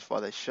reasons why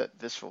they shut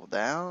Visceral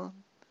down.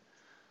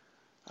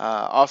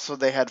 Also,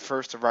 they had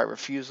first of right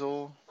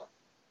refusal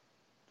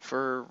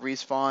for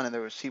Respawn, and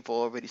there was people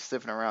already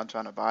sniffing around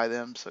trying to buy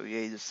them. So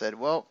EA just said,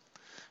 well,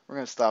 we're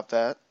going to stop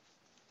that,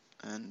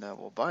 and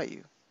we'll buy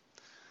you.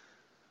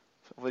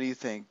 So what do you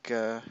think?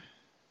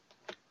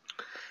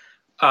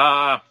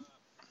 I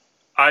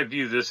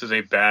view this as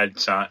a bad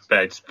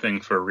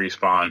thing for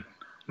Respawn.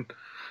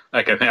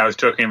 Like, I think I was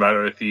talking about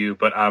it with you,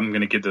 but I'm going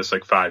to give this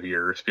like 5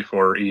 years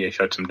before EA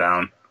shuts them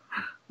down.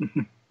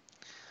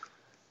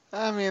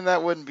 I mean,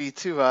 that wouldn't be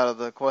too out of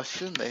the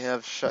question. They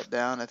have shut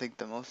down, I think,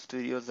 the most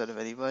studios out of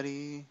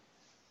anybody.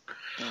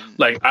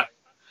 Like,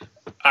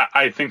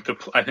 I think the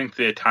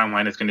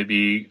timeline is going to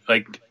be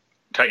like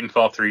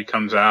Titanfall 3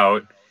 comes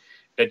out,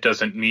 it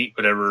doesn't meet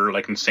whatever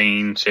like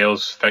insane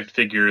sales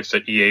figures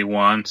that EA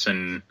wants,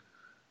 and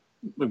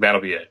that'll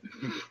be it.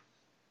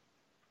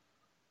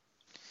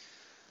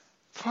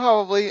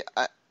 Probably.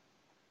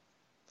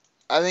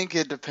 I think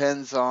it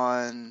depends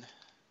on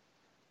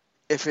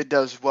if it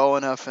does well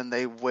enough and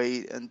they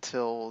wait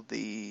until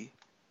the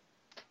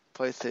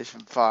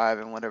PlayStation 5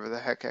 and whatever the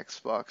heck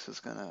Xbox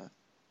is going to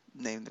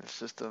name their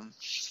system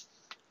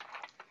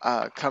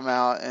come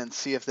out and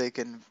see if they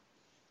can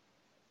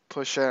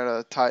push out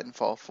a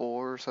Titanfall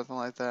 4 or something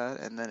like that.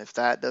 And then if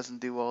that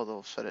doesn't do well,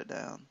 they'll shut it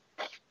down.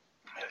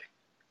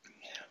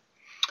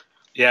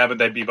 Yeah, but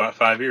that'd be about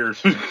 5 years.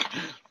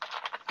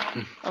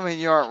 I mean,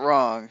 you aren't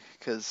wrong,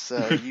 because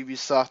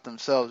Ubisoft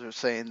themselves are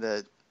saying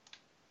that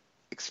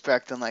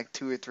expect in like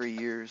 2 or 3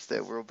 years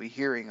that we'll be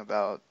hearing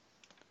about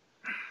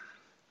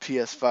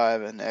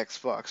PS5 and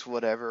Xbox,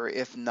 whatever,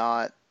 if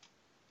not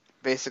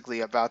basically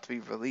about to be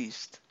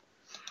released.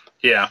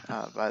 Yeah.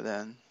 By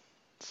then.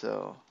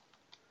 So,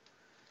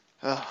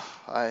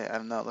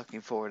 I'm not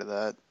looking forward to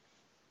that.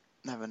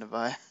 Having to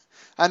buy.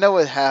 I know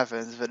it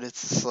happens, but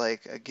it's just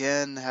like,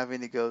 again,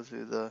 having to go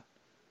through the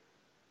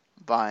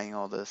buying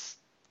all this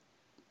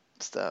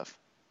stuff.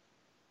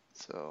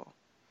 So,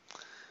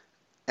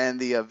 and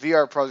the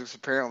VR project's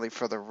apparently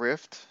for the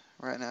Rift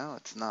right now.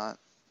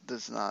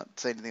 Does not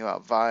say anything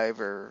about Vive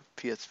or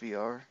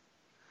PSVR.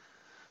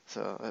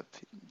 So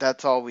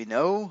that's all we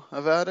know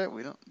about it.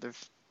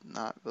 There's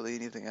not really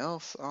anything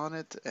else on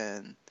it,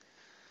 and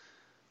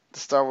the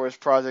Star Wars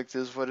project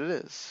is what it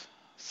is.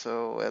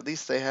 So at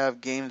least they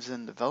have games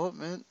in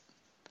development.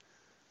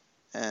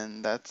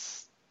 and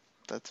that's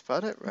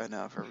about it right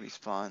now for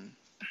Respawn.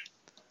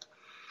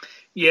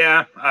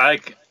 Yeah, I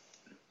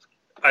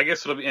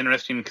guess it'll be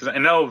interesting because I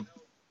know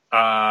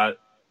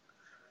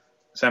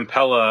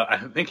Zampella. I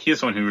think he's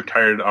the one who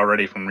retired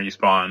already from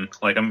Respawn.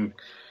 Like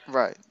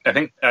Right. I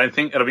think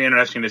it'll be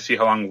interesting to see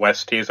how long Wes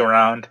stays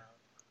around.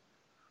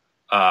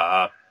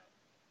 Because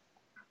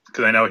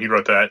I know he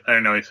wrote that. I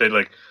know he said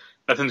like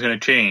nothing's going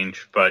to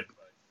change, but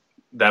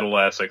that'll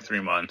last like 3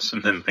 months,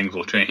 and then things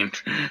will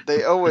change.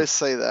 They always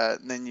say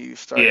that, and then you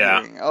start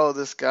hearing, oh,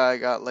 this guy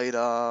got laid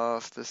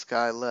off, this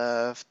guy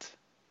left,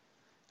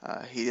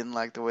 he didn't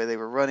like the way they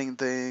were running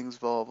things,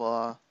 blah,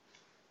 blah.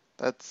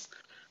 That's,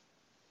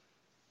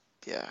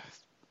 yeah.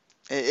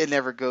 It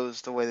never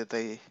goes the way that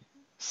they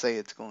say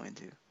it's going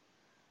to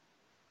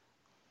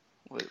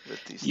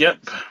with these things.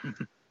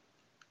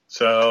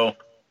 So,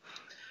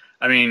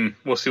 I mean,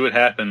 we'll see what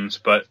happens,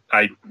 but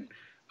I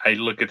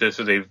look at this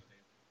as a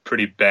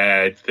pretty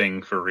bad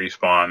thing for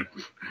Respawn.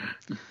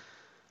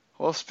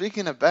 Well,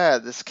 speaking of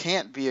bad, this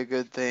can't be a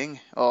good thing.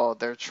 Oh,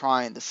 they're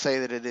trying to say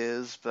that it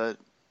is, but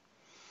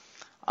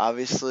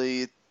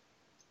obviously,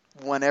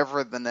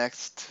 whenever the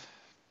next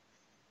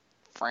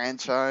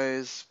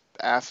franchise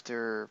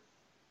after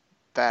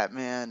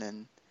Batman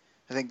and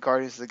I think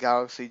Guardians of the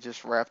Galaxy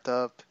just wrapped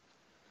up,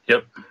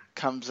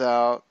 comes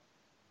out,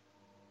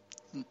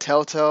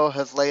 Telltale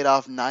has laid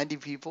off 90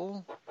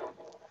 people,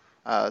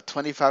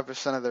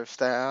 25% of their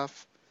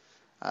staff.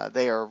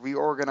 They are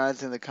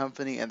reorganizing the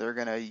company, and they're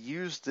going to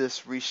use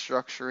this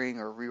restructuring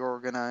or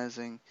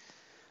reorganizing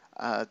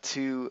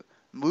to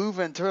move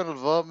internal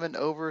development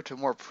over to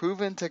more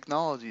proven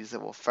technologies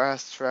that will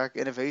fast-track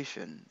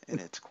innovation in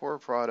its core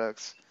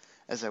products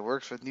as it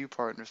works with new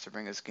partners to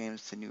bring its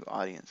games to new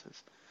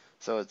audiences.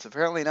 So it's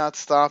apparently not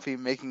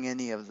stopping making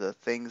any of the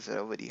things that it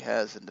already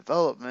has in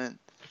development,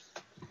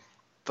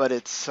 but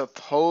it's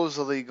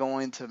supposedly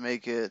going to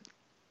make it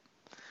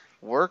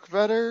work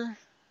better.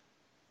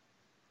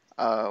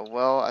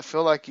 Well, I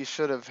feel like you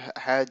should have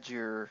had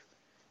your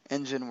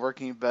engine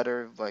working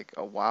better like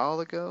a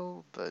while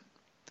ago, but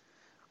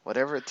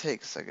whatever it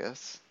takes, I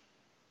guess.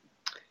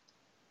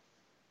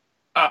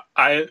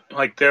 I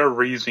like their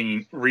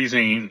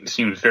reasoning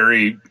seems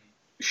very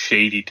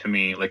shady to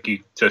me. Like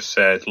you just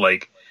said,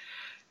 like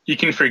you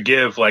can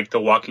forgive like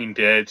The Walking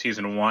Dead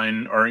season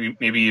 1, or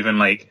maybe even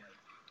like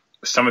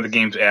some of the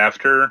games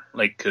after,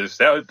 like because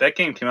that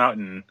game came out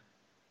in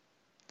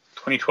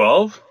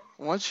 2012.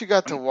 Once you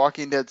got to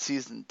Walking Dead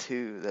season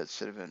 2, that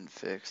should have been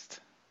fixed.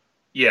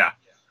 Yeah,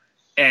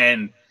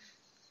 and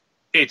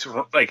it's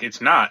like it's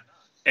not,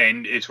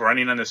 and it's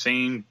running on the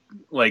same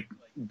like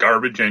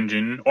garbage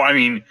engine. Well, I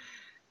mean,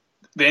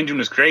 the engine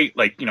was great,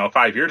 like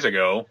 5 years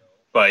ago,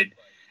 but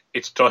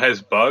it still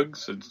has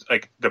bugs. It's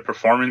like the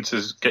performance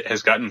has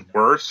gotten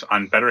worse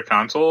on better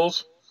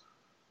consoles,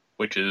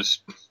 which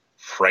is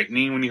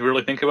frightening when you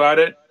really think about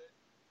it.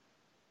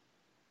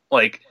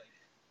 Like,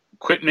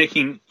 quit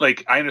making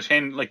like I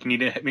understand like you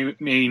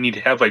need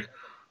to have like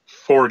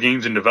 4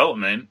 games in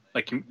development.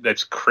 Like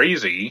that's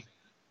crazy,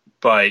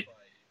 but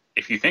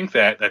if you think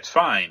that, that's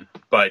fine.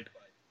 But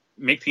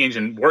make the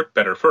engine work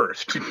better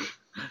first.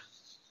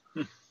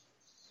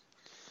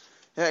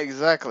 Yeah,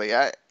 exactly.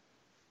 I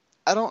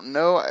don't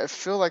know. I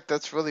feel like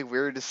that's really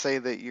weird to say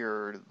that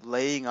you're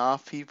laying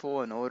off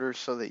people in order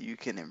so that you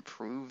can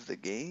improve the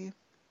game.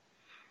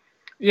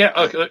 Yeah,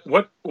 like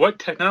what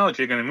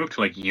technology are you going to move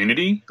to? Like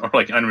Unity or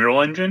like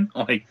Unreal Engine?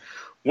 Like,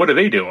 what are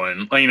they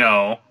doing?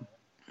 No,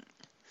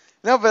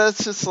 but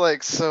it's just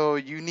like, so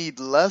you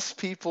need less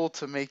people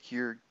to make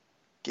your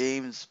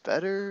games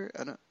better?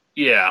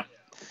 Yeah.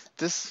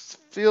 This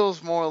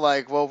feels more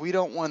like, well, we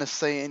don't want to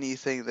say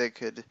anything that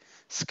could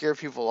scare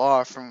people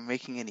off from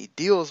making any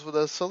deals with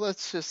us, so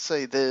let's just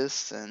say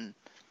this, and,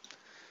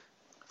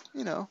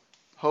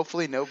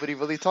 hopefully nobody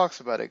really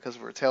talks about it because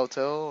we're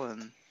Telltale,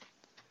 and,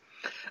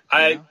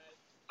 I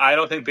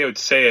don't think they would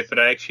say it, but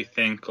I actually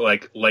think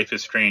like Life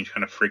is Strange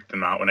kind of freaked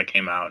them out when it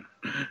came out.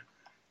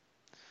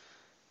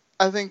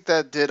 I think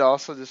that did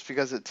also just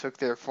because it took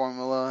their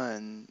formula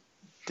and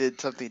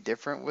did something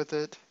different with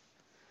it.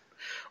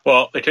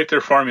 Well, they took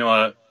their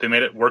formula, they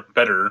made it work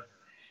better,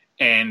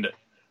 and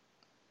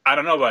I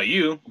don't know about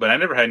you, but I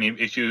never had any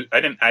issue.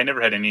 I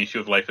never had any issue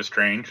with Life is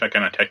Strange, like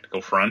on a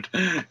technical front.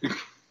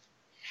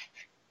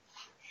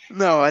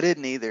 No, I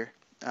didn't either.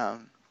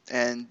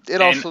 And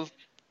also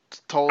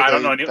told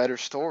a better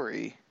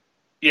story.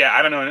 Yeah,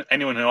 I don't know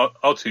anyone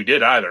else who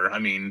did either. I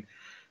mean,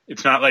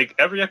 it's not like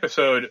every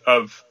episode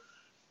of,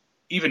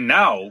 even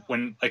now,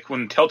 when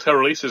Telltale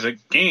releases a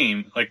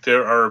game, like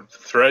there are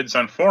threads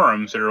on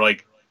forums that are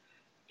like,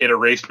 it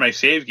erased my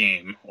save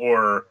game,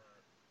 or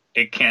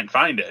it can't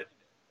find it.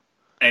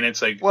 And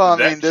it's like,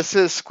 well, I mean, this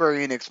is Square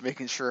Enix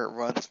making sure it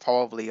runs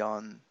probably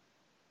on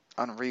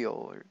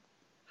Unreal.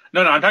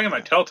 No, I'm talking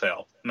about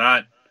Telltale,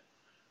 not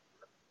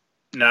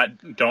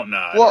Don't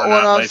Nod.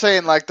 Well, I'm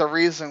saying, like, the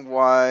reason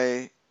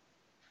why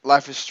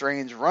Life is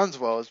Strange runs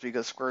well is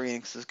because Square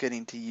Enix is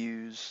getting to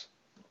use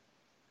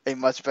a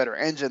much better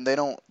engine. They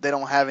don't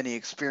have any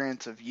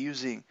experience of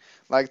using,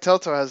 like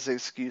Telltale has the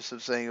excuse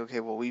of saying, okay,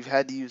 well, we've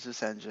had to use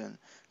this engine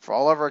for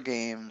all of our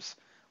games.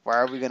 Why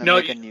are we going to No,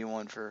 make a new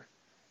one for?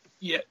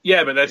 yeah,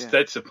 but Yeah,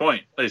 that's the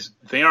point. Is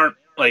they aren't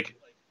like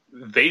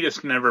they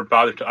just never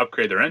bothered to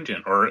upgrade their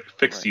engine or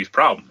fix right. these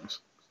problems.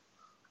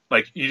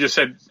 Like you just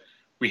said,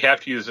 we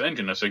have to use the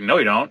engine. It's like no,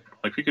 you don't.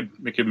 Like we could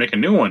make a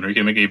new one, or we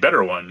could make a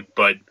better one,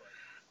 but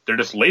they're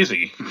just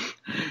lazy.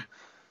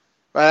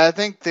 But I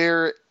think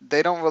they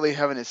don't really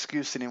have an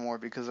excuse anymore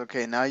because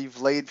okay, now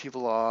you've laid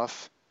people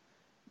off.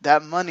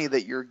 That money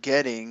that you're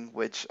getting,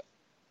 which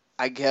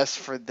I guess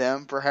for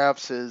them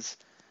perhaps is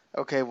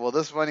okay, well,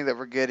 this money that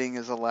we're getting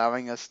is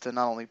allowing us to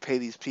not only pay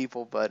these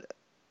people, but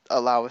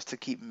allow us to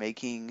keep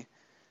making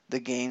the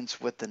games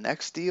with the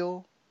next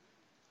deal.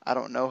 I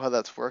don't know how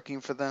that's working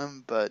for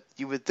them, but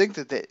you would think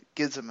that that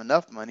gives them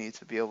enough money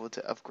to be able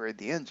to upgrade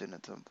the engine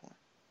at some point.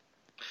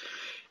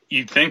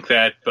 You'd think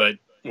that, but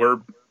we're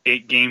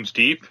 8 games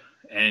deep,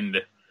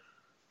 and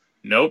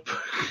nope.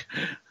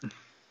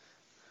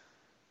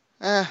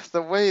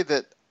 The way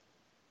that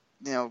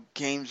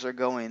games are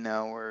going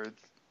now,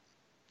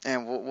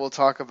 and we'll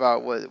talk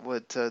about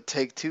what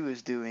Take Two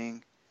is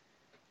doing.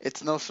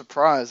 It's no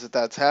surprise that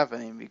that's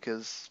happening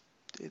because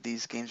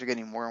these games are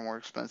getting more and more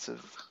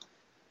expensive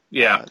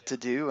Yeah, to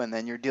do, and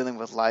then you're dealing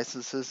with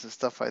licenses and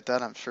stuff like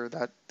that. I'm sure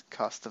that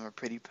cost them a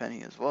pretty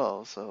penny as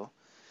well. So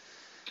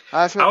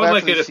I feel I would bad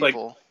like for it these if like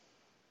people.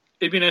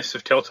 it'd be nice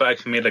if Telltale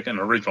actually made like an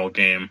original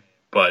game,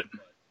 but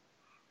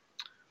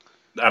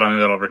I don't think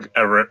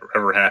that'll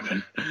ever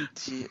happen.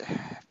 Gee,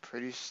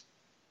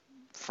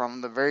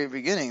 from the very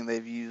beginning,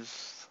 they've used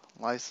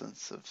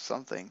license of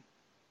something.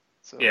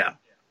 Yeah. So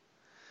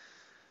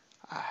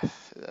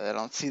I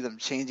don't see them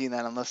changing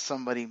that unless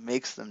somebody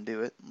makes them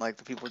do it. Like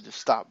the people just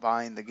stop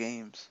buying the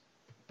games.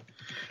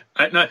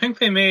 No, I think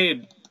they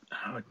made.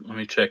 Let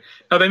me check.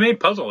 No, they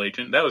made Puzzle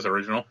Agent. That was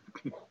original.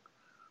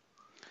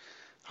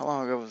 How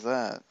long ago was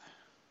that?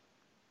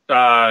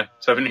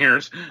 7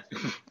 years.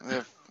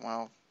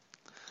 Well,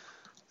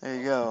 there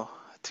you go.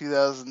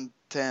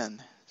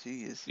 2010.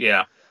 Jeez.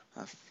 Yeah.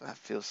 I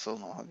feel so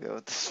long ago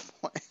at this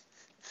point.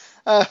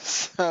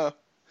 So,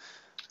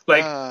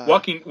 Like uh,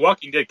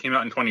 Walking Dead came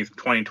out in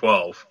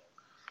 2012.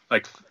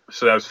 Like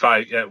so that was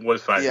five. Yeah, it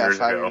was 5 years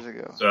 5 years ago.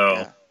 ago. So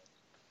Yeah.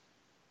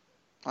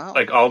 Wow.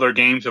 like all their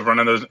games have run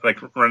on those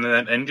running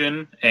that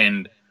engine,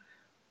 and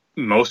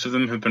most of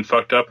them have been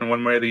fucked up in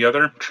one way or the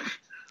other.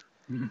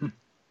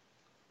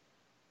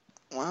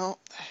 Well,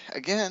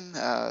 again,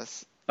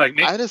 Like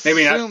I'd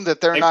maybe not. assume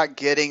that they're Maybe, not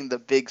getting the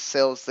big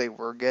sales they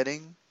were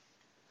getting.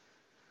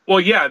 well,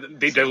 yeah,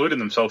 they So, diluted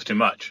themselves too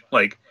much.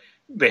 Like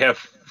they had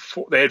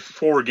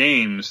 4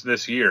 games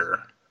this year.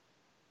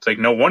 It's like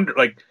no wonder.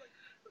 Like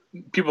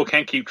people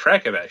can't keep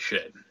track of that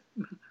shit.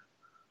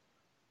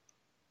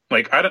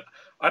 Like I don't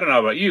know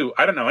about you.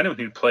 I don't know anyone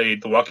who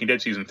played The Walking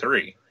Dead season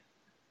 3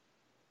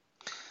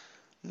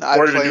 I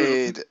or even knew.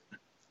 played.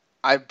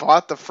 I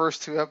bought the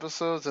first 2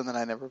 episodes and then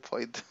I never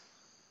played them.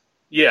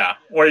 Yeah,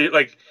 or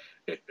like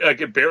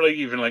it barely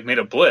even like made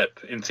a blip.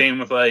 And same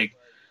with like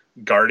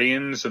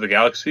Guardians of the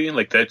Galaxy.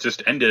 Like that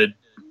just ended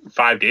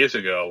 5 days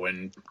ago,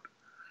 and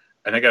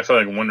I think I saw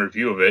like one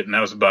review of it, and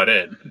that was about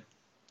it.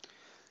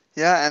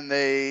 Yeah, and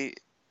they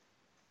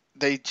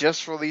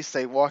just released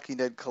a Walking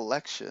Dead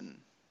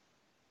collection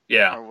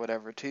Yeah. or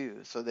whatever too.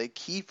 So they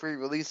keep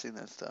re-releasing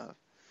this stuff.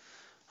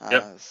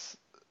 Yep.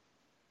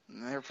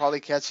 They're probably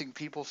catching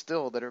people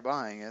still that are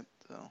buying it.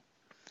 So,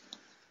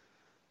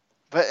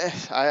 but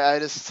I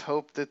just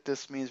hope that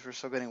this means we're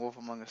still getting Wolf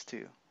Among Us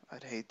 2.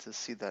 I'd hate to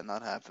see that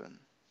not happen.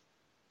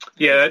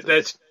 Yeah,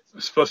 Because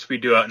that's supposed to be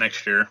due out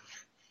next year.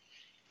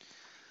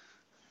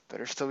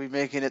 better still be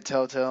making it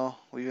Telltale.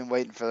 We've been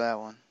waiting for that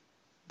one.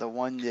 The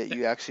one that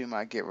you actually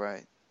might get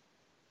right.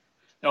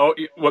 Oh,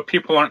 what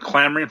people aren't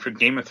clamoring for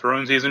Game of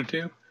Thrones season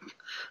 2?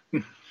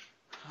 Oh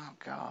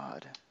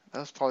God, that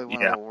was probably one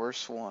of Yeah. the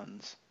worst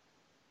ones,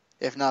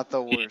 if not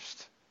the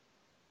worst.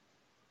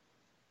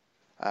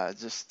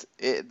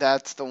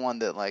 That's the one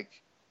that like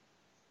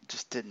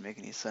just didn't make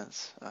any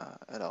sense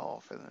at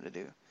all for them to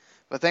do.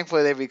 But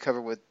thankfully they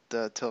recovered with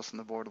Tales from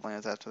the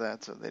Borderlands after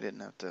that, so they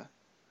didn't have to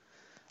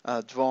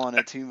dwell on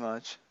it too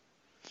much.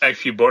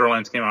 Actually,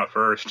 Borderlands came out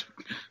first.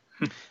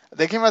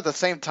 They came out at the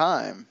same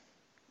time.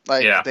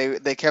 Like Yeah.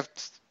 they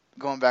kept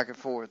going back and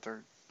forth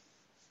or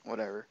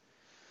whatever.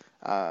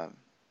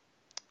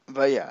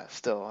 But yeah,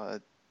 still,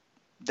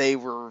 they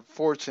were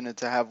fortunate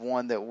to have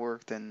one that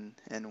worked and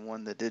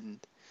one that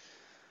didn't.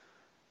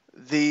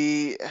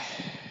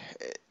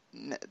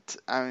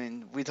 I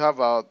mean, we talk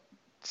about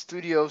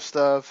studio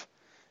stuff.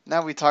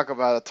 Now we talk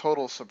about a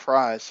total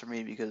surprise for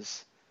me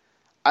because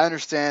I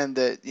understand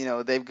that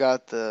they've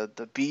got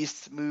the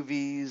Beast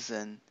movies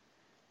and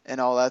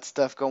all that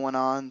stuff going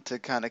on to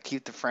kind of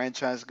keep the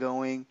franchise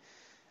going.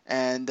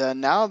 And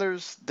now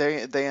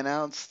they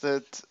announced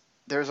that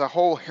there's a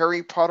whole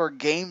Harry Potter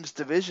games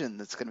division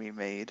that's going to be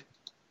made,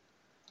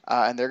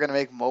 and they're going to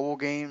make mobile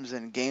games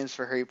and games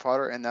for Harry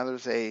Potter. And now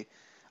there's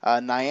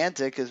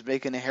Niantic is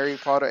making a Harry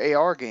Potter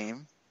AR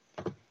game.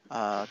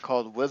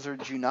 called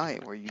Wizards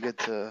Unite, where you get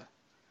to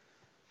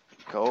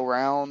go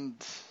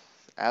around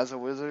as a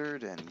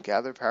wizard and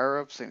gather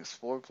power-ups and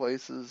explore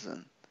places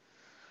and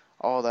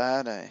all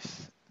that.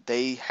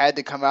 They had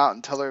to come out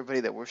and tell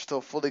everybody that we're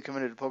still fully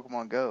committed to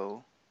Pokemon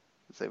Go,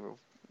 because they were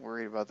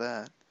worried about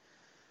that.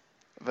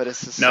 But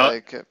it's just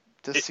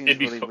this seems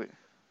really weird.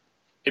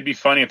 It'd be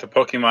funny if the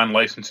Pokemon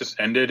license just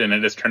ended and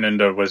it just turned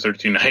into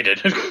Wizards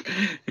United.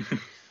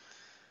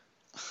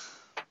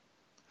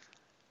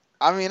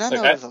 I mean, I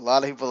know there's a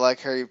lot of people like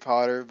Harry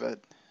Potter, but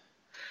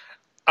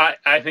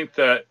I think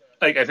that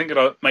I think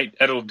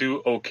it'll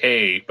do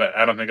okay, but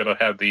I don't think it'll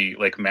have the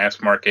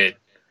mass market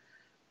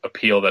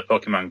appeal that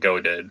Pokemon Go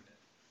did,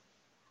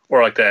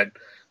 or that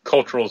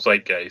cultural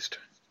zeitgeist.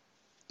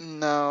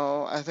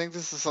 No, I think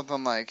this is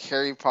something like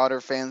Harry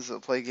Potter fans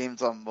that play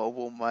games on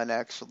mobile might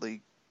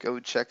actually go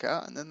check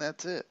out, and then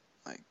that's it.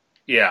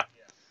 Yeah.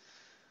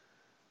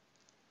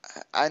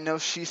 I know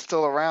she's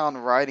still around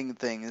writing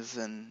things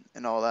and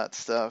all that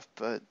stuff,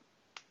 but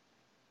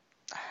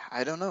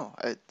I don't know.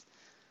 I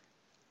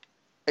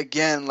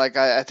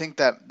think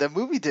that the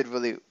movie did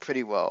really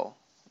pretty well,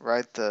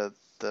 right? The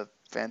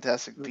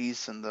Fantastic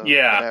Beasts and the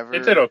whatever.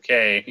 It did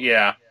okay.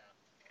 Yeah.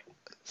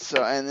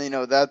 So, and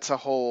that's a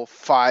whole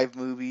 5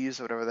 movies,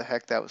 or whatever the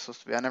heck that was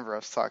supposed to be. I remember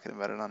us talking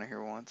about it on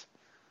here once.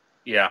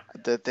 Yeah.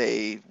 That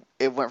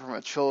it went from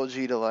a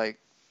trilogy to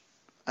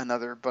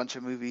another bunch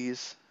of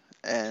movies,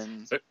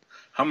 and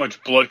how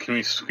much blood can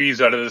we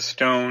squeeze out of the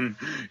stone?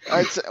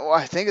 I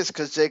think it's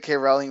because J.K.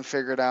 Rowling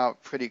figured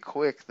out pretty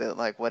quick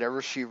that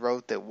whatever she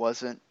wrote that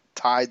wasn't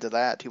tied to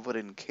that, people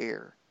didn't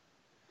care.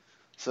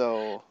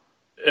 So,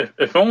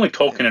 if only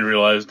Tolkien had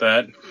realized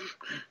that.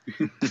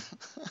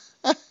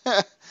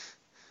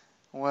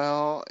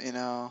 Well,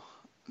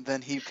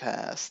 then he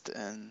passed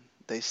and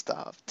they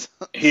stopped.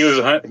 He was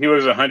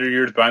 100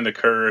 years behind the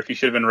curve. He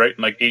should have been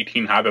writing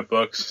 18 Hobbit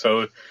books,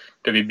 so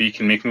WB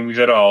can make movies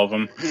out of all of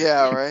them.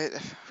 Yeah, right.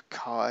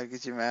 God,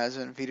 could you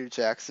imagine Peter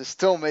Jackson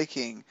still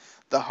making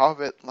The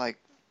Hobbit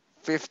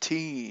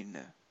 15?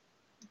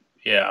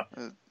 Yeah.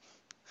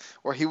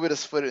 Or he would have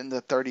split it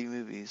into 30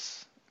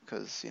 movies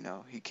because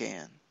he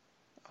can.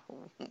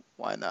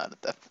 Why not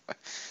at that point?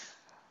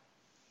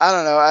 I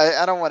don't know.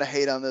 I don't want to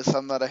hate on this.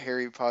 I'm not a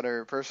Harry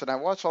Potter person. I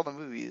watch all the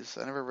movies.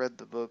 I never read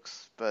the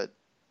books, but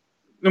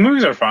the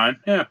movies are fine.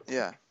 Yeah.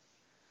 Yeah.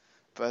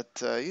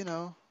 But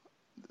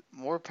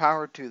more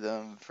power to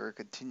them for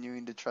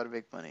continuing to try to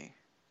make money.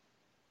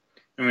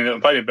 I mean, it'll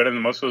probably be better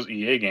than most of those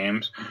EA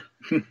games.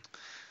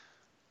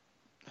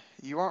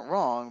 You aren't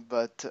wrong,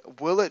 but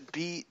will it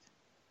beat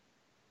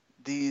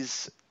the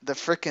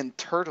frickin'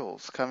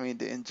 Turtles coming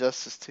to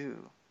Injustice 2?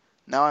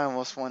 Now I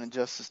almost want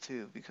Injustice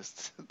 2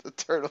 because the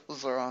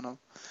Turtles are on them.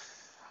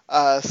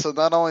 So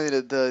not only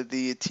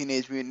the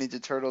Teenage Mutant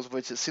Ninja Turtles,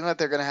 which it seems like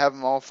they're going to have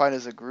them all fight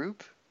as a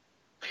group.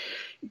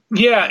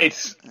 Yeah,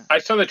 I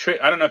saw the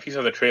I don't know if you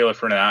saw the trailer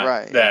for that.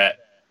 Right. That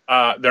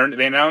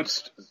they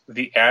announced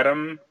the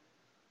Atom,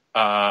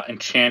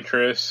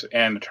 Enchantress,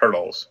 and the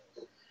Turtles,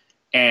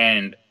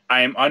 and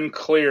I am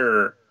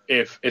unclear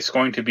if it's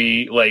going to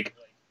be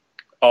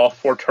all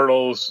 4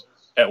 turtles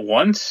at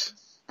once.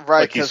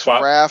 Right, because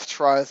Raph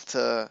tries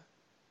to,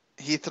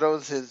 he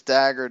throws his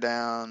dagger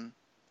down,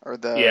 or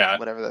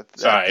whatever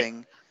that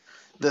thing,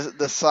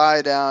 the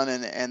sai down,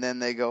 and then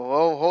they go,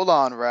 oh, hold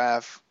on,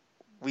 Raph,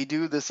 we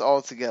do this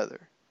all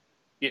together.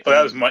 Yeah, well,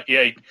 that was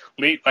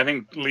I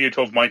think Leo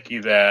told Mikey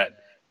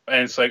that,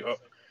 and it's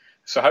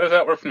so how does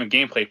that work from a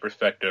gameplay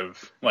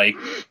perspective?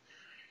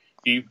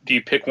 Do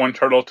you pick one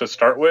turtle to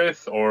start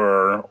with,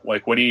 or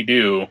what do you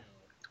do?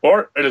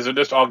 Or is it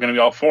just all going to be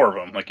all 4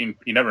 of them?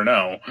 You never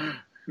know.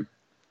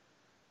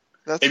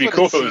 That's It'd be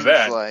cool if it was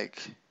that.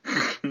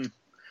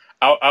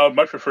 I would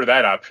much prefer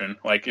that option.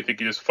 If you could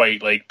just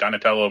fight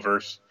Donatello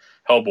versus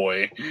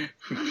Hellboy.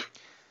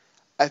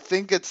 I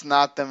think it's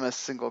not them as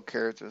single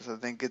characters. I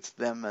think it's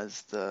them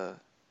as the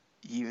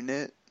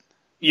unit.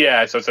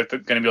 Yeah, so it's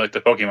going to be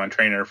the Pokemon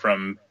trainer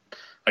from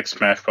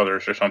Smash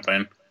Brothers or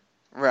something.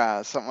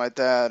 Right, something like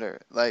that. Or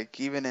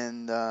even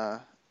in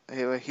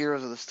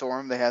Heroes of the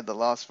Storm, they had the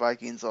Lost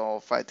Vikings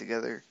all fight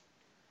together.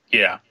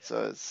 Yeah.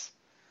 So it's,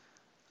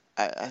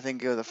 I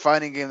think the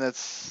fighting game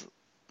that's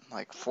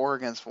 4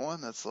 against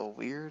 1, that's a little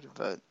weird,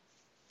 but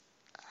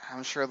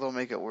I'm sure they'll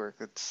make it work.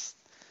 It's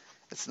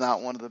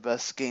not one of the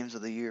best games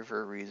of the year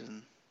for a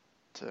reason.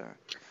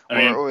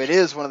 Or it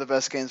is one of the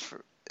best games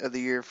of the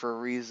year for a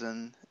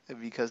reason,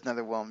 because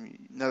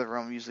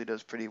NetherRealm usually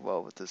does pretty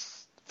well with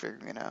this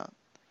figuring it out.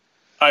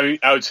 I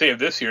would say of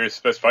this year, it's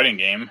the best fighting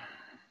game.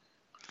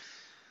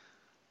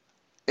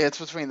 It's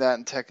between that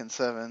and Tekken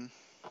 7,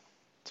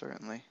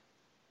 certainly.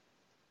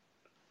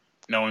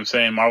 No one's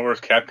saying Marvel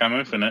vs. Capcom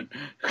Infinite.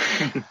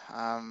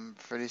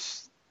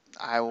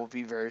 I will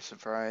be very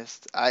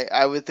surprised.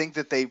 I would think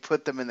that they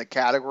put them in the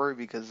category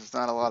because there's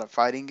not a lot of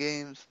fighting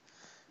games.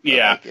 But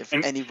yeah. If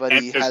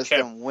anybody has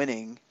them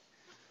winning.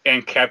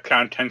 And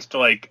Capcom tends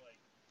to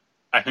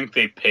I think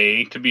they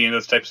pay to be in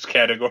those types of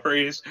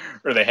categories,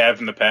 or they have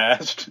in the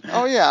past.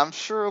 Oh yeah, I'm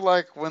sure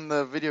when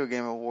the video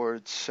game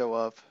awards show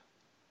up.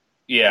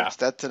 Yeah. which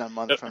that's in a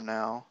month from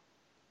now.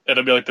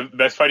 It'll be like the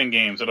best fighting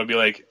games. It'll be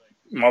like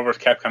Marvel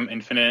vs. Capcom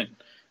Infinite,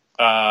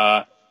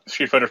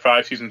 Street Fighter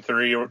 5 Season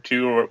 3 or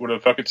 2 or whatever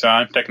the fuck it's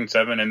on, Tekken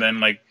 7, and then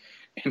like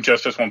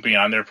Injustice won't be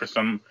on there for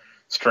some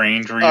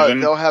strange reason.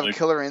 They'll have like,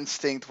 Killer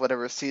Instinct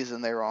whatever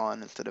season they're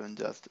on instead of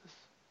Injustice.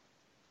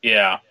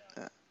 Yeah.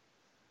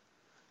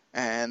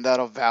 And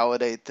that'll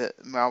validate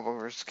that Marvel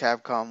vs.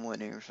 Capcom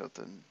winning or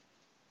something.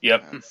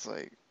 Yep. And it's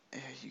like,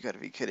 you gotta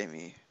be kidding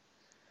me.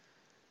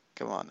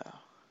 Come on now.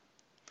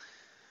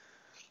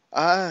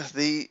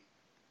 The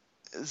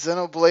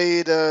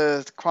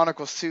Xenoblade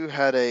Chronicles 2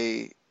 had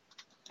a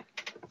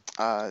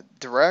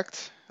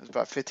direct. It was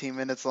about 15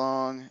 minutes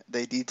long.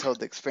 They detailed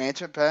the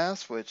expansion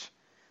pass, which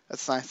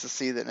that's nice to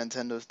see that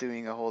Nintendo's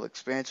doing a whole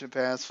expansion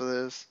pass for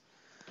this.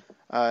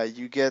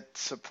 You get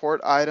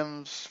support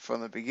items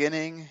from the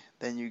beginning.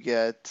 Then you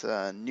get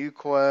new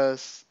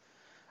quests,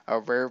 a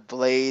rare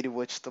blade,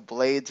 which the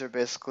blades are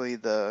basically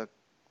the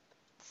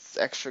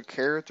extra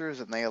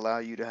characters, and they allow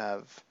you to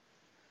have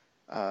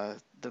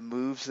the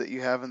moves that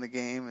you have in the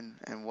game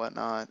and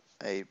whatnot.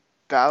 A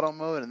battle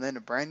mode, and then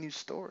a brand new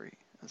story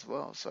as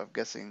well. So I'm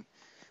guessing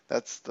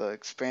that's the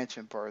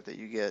expansion part that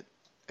you get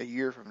a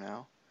year from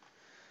now.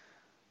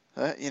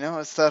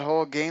 It's that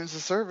whole games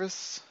of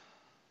service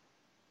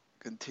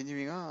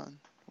continuing on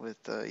with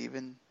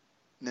even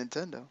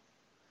Nintendo.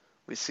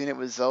 We've seen it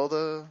with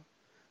Zelda.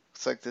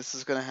 Looks like this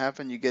is going to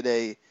happen. You get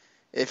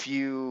if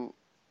you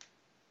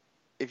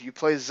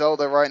play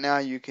Zelda right now,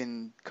 you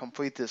can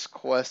complete this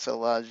quest that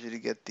allows you to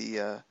get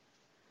the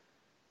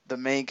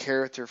main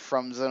character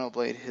from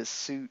Xenoblade, his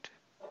suit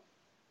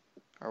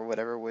or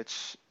whatever,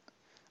 which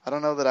I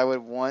don't know that I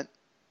would want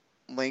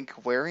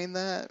Link wearing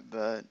that,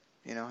 but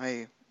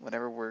hey,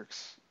 whatever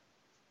works.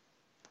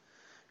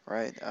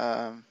 Right?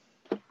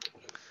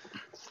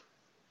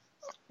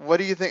 What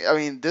do you think? I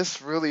mean,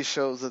 this really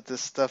shows that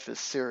this stuff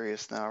is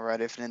serious now, right?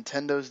 If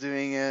Nintendo's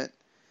doing it,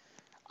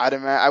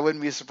 I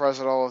wouldn't be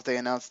surprised at all if they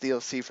announced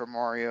DLC for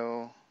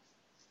Mario.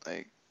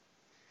 Like,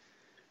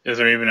 Is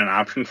there even an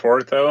option for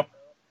it though?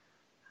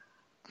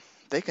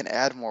 They can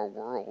add more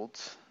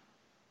worlds,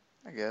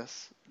 I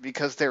guess,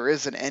 because there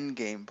is an end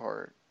game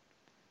part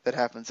that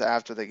happens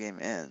after the game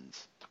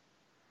ends.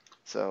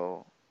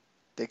 So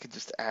they could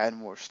just add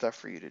more stuff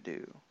for you to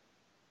do.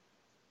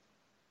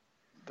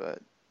 But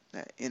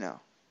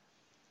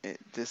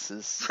this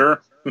is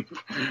Sure.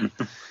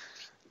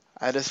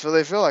 I just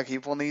really feel like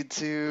people need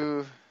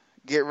to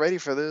get ready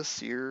for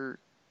this. You're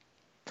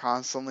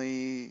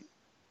constantly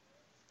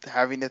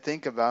having to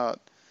think about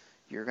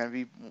they're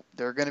going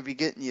to be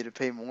getting you to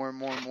pay more and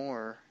more and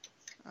more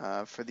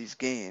for these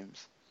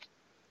games.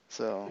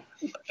 So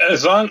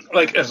as long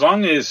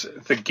as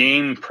the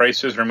game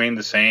prices remain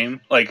the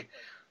same, like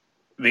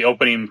the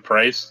opening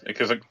price,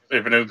 because like,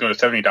 if it is going to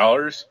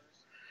 $70,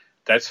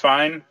 that's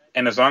fine.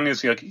 And as long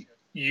as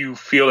you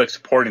feel like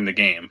supporting the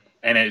game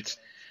and it's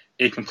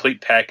a complete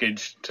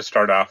package to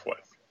start off with,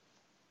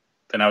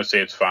 then I would say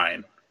it's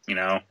fine.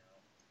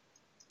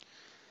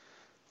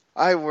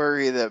 I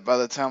worry that by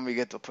the time we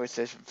get to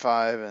PlayStation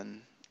 5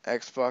 and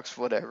Xbox,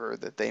 whatever,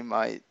 that they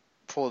might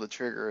pull the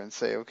trigger and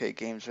say, okay,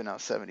 games are now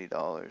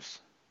 $70.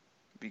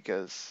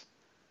 Because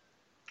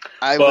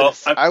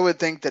I would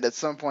think that at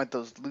some point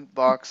those loot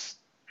box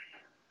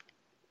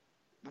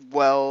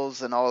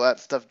wells and all that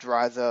stuff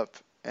dries up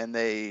and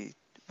they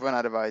run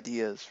out of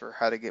ideas for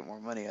how to get more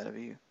money out of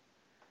you.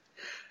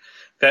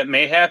 That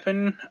may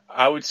happen.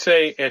 I would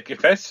say if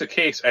that's the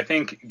case, I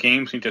think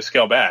games need to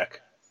scale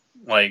back.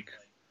 Like,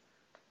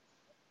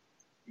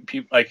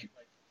 people, the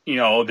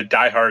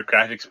diehard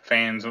graphics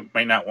fans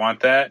might not want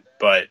that,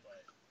 but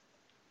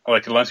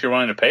unless you're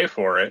willing to pay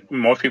for it,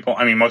 most people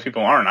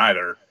aren't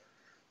either.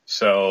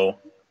 So,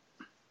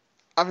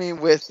 I mean,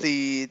 with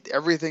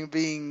everything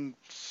being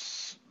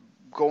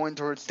going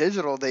towards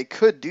digital, they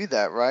could do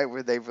that, right?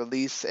 Where they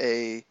release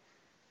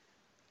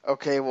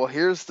okay, well,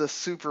 here's the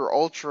super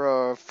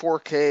ultra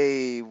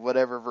 4K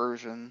whatever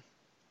version.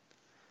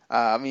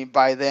 I mean,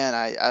 by then,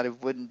 I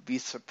wouldn't be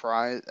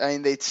surprised. I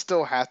mean, they'd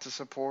still have to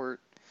support.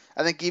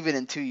 I think even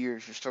in 2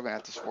 years, you're still going to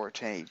have to support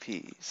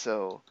 1080p.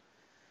 So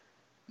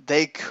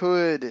they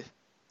could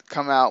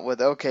come out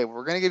with, okay,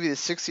 we're going to give you the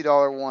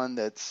 $60 one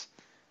that's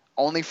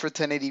only for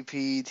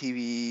 1080p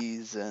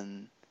TVs,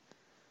 and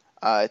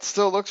it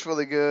still looks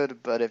really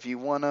good, but if you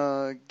want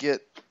to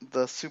get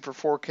the super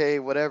 4K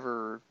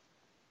whatever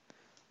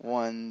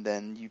one,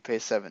 then you pay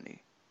 $70.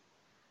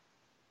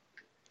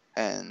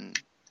 And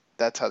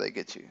that's how they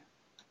get you,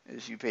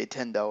 is you pay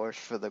 $10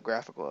 for the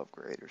graphical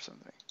upgrade or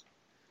something.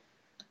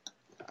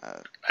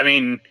 I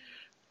mean,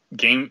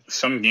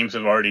 some games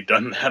have already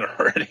done that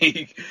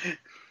already.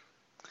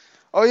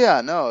 Oh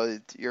yeah, no,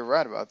 you're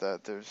right about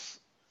that. There's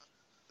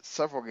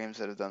several games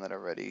that have done that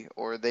already,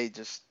 or they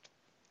just,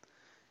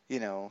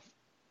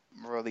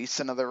 release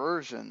another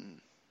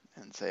version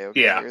and say,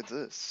 okay, Yeah. here's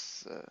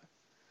this.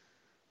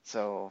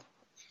 So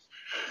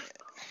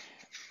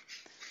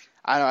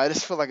I don't know, I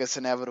just feel like it's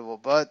inevitable,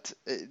 but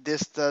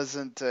this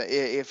doesn't,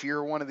 if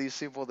you're one of these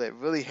people that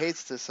really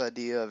hates this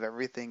idea of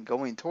everything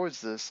going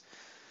towards this,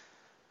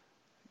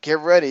 get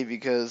ready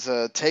because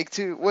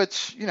Take-Two,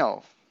 which,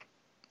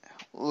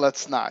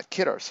 let's not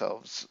kid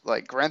ourselves.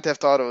 Like, Grand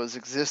Theft Auto is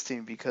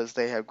existing because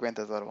they have Grand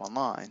Theft Auto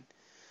Online.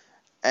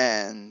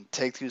 And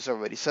Take-Two's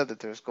already said that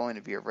there's going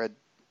to be a Red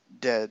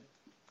Dead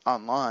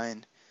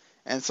Online.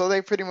 And so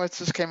they pretty much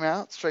just came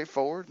out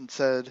straightforward and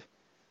said,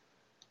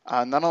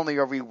 not only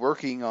are we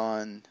working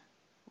on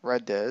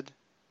Red Dead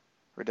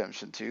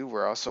Redemption 2,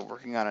 we're also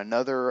working on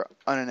another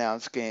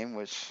unannounced game,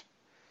 which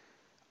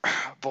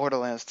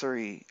Borderlands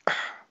 3.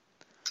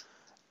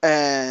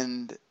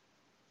 And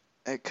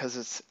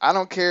because I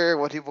don't care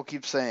what people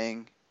keep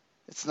saying,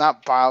 it's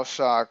not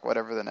BioShock,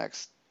 whatever the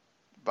next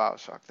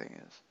BioShock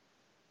thing is.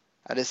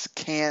 I just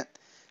can't.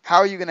 How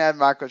are you going to add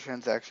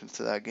microtransactions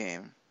to that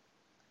game?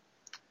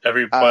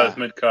 Every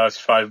plasmid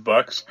costs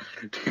 $5.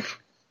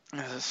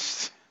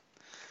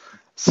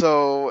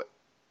 So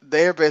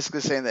they are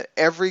basically saying that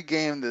every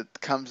game that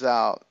comes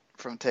out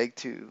from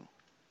Take-Two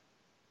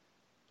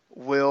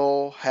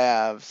will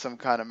have some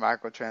kind of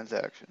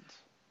microtransactions.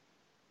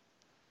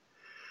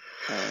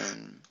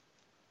 And,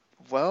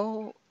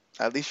 well,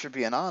 at least you're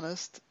being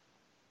honest.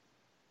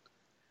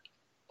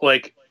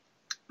 Like,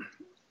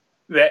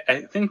 that,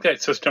 I think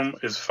that system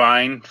is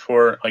fine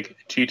for, like,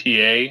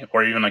 GTA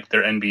or even, like,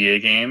 their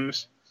NBA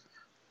games.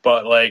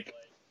 But, like,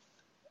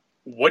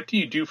 what do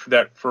you do for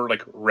that for,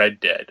 like, Red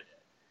Dead?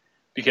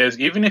 Because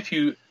even if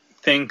you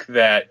think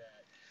that,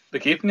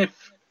 like, even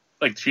if,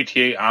 like,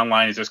 GTA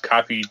Online is just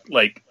copied,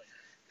 like,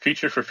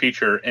 feature for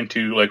feature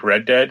into, like,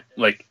 Red Dead,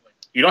 like,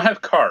 you don't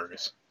have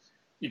cars.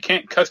 You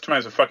can't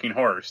customize a fucking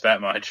horse that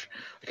much.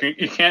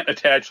 Like, you can't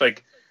attach,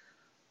 like,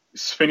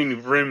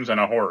 spinning rims on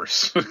a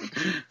horse.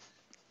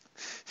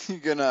 You're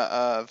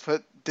gonna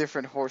put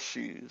different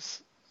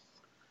horseshoes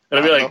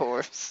It'll on be the like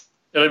horse.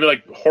 it'll be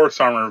like Horse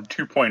Armor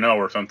 2.0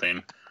 or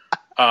something.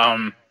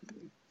 Yeah.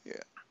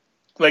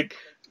 Like,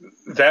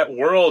 that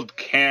world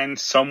can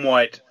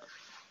somewhat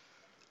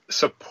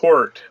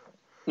support,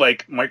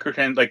 like,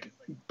 microtrans, like,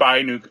 buy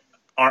a new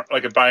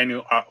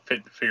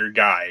outfit for your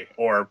guy,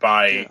 or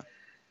buy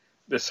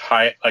this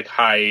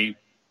high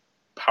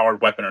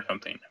powered weapon or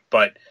something.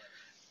 But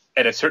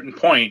at a certain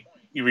point,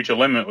 you reach a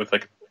limit with,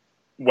 like,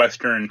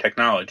 Western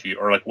technology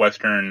or, like,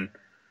 Western,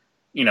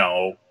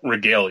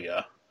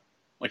 regalia.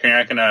 Like, you're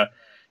not gonna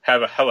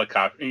have a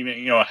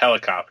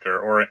helicopter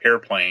or an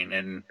airplane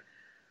in,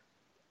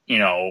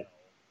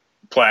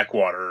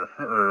 Blackwater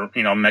or,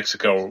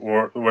 Mexico,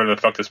 or where the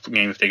fuck this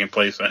game is taking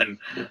place in.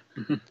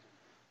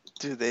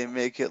 Do they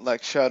make it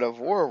like Shadow of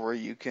War where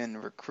you can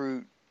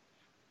recruit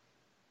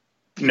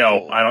people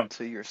No, I don't.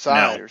 to your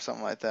side No. or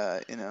something like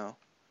that,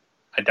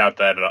 I doubt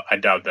that. I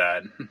doubt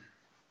that.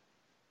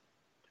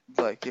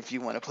 Like, if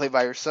you want to play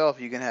by yourself,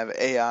 you can have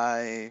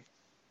AI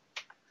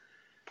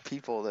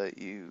people that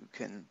you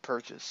can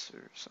purchase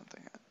or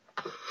something.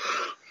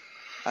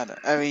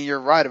 I mean, you're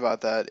right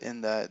about that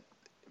in that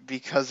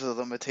because of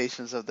the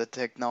limitations of the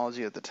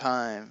technology at the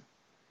time,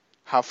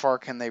 how far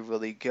can they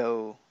really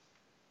go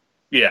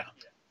Yeah.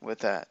 with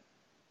that,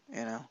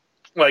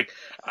 Like,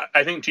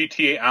 I think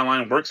GTA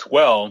Online works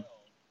well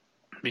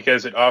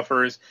because it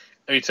offers,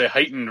 it's a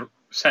heightened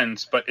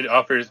sense, but it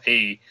offers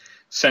a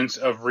sense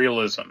of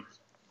realism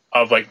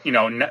of, like,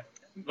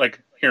 like,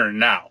 here and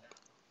now.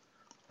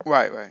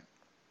 Right.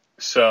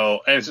 So,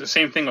 and it's the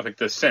same thing with, like,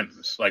 The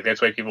Sims. Like,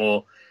 that's why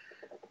people,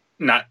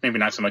 maybe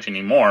not so much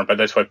anymore, but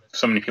that's why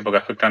so many people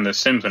got hooked on The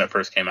Sims when it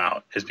first came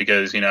out, is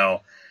because,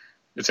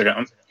 it's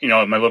like,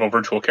 my little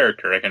virtual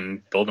character. I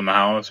can build him a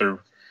house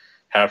or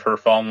have her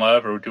fall in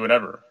love or do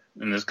whatever.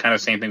 And this kind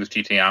of same thing with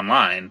GTA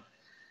Online.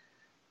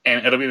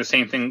 And it'll be the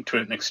same thing to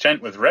an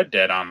extent with Red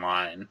Dead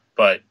Online,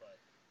 but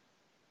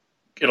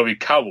it'll be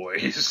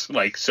cowboys.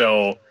 Like,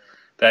 so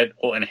that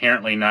will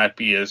inherently not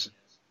be as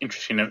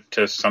interesting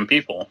to some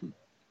people.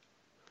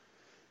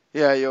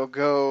 Yeah, you'll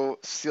go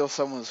steal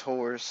someone's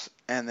horse,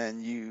 and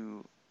then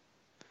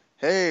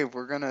hey,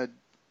 we're gonna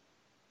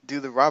do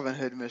the Robin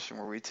Hood mission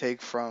where we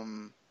take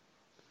from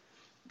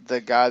the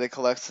guy that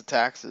collects the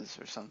taxes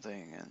or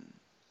something, and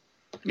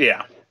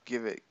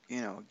give it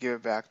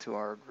back to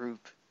our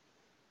group.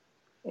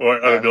 Or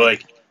it'll be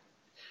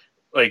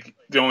like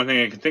the only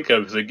thing I can think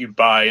of is, like, you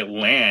buy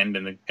land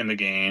in the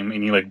game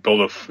and you, like,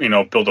 build a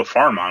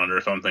farm on it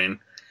or something,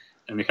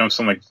 and become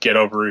some, like, get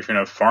over version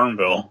of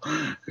Farmville.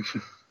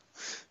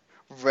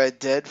 Red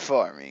Dead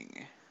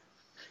farming.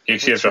 You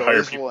actually have to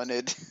hire people.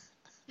 Wanted.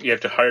 You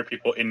have to hire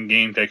people in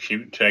game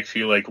to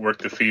actually like work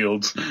the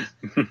fields.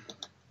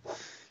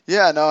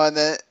 Yeah, no, and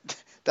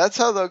that's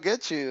how they'll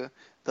get you.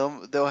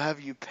 They'll have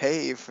you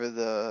pay for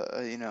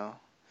the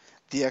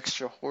the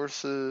extra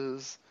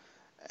horses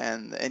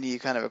and any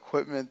kind of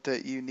equipment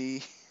that you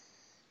need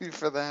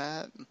for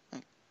that.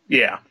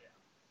 Yeah.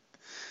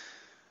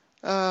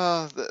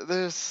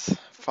 There's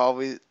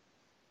probably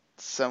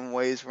some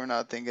ways we're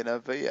not thinking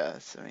of, but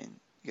yes, I mean,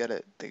 you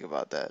gotta think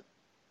about that.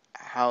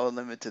 How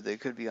limited they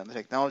could be on the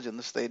technology,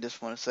 unless they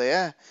just want to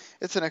say,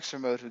 it's an extra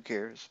mode, who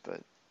cares?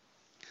 But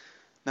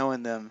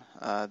knowing them,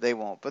 they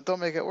won't. But they'll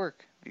make it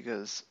work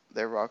because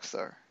they're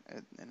Rockstar,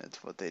 and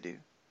it's what they do.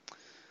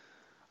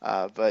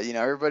 But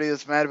everybody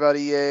that's mad about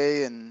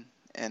EA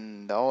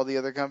and all the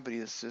other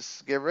companies,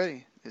 just get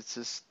ready. It's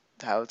just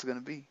how it's going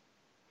to be.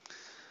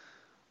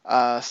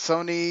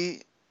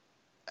 Sony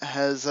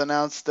has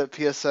announced that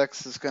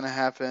PSX is going to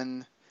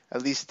happen.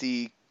 At least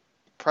the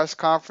press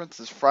conference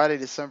is Friday,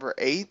 December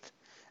 8th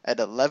at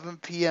 11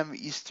 p.m.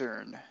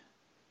 Eastern.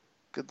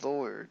 Good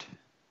Lord.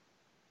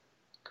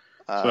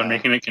 So they're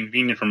making it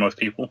convenient for most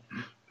people.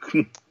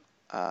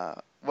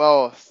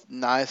 Well,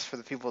 nice for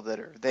the people that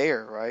are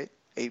there, right?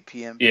 8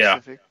 p.m.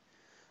 Pacific.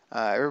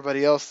 Yeah.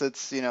 Everybody else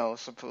that's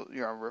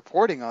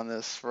reporting on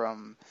this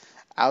from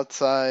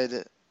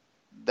outside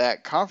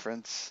that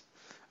conference,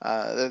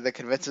 the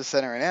convention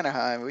center in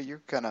Anaheim, well,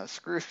 you're kind of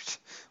screwed.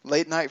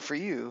 Late night for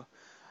you.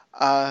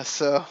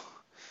 So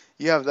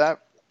you have that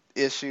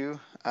issue,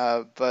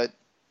 but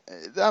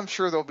I'm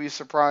sure there'll be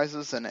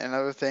surprises and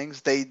other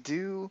things. They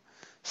do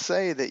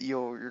say that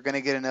you're going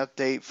to get an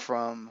update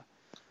from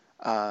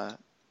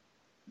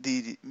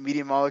the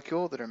Media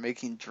Molecule that are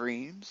making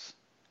Dreams,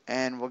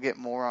 and we'll get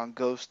more on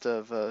Ghost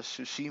of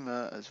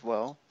Tsushima as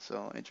well.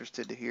 So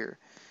interested to hear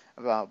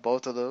about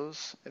both of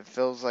those. It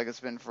feels like it's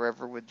been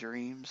forever with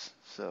Dreams,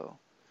 so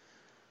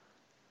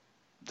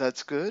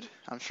that's good.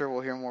 I'm sure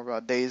we'll hear more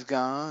about Days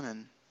Gone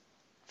and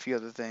a few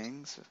other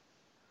things.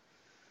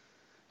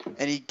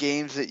 Any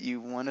games that you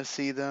want to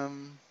see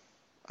them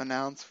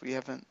announce we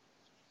haven't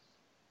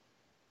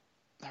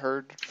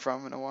heard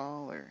from in a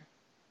while, or?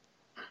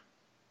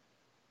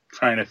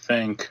 Trying to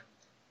think.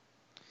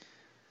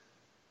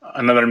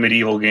 Another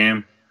medieval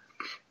game.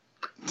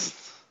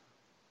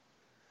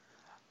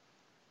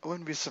 I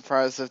wouldn't be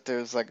surprised if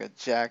there's like a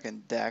Jak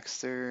and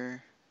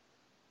Daxter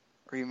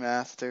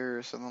remaster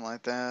or something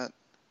like that.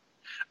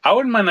 I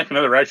wouldn't mind like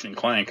another Ratchet and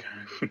Clank.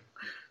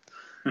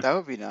 That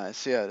would be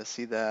nice, yeah, to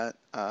see that.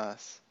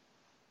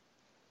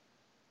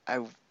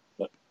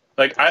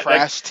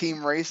 Crash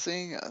Team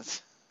Racing.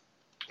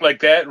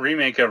 Like that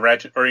remake of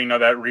Ratchet, or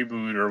that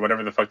reboot, or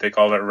whatever the fuck they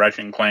called it,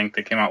 Ratchet and Clank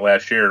that came out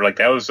last year. Like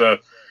that was the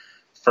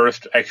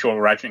first actual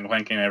Ratchet and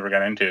Clank game I ever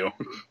got into.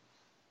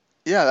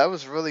 Yeah, that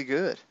was really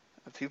good.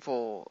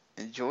 People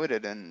enjoyed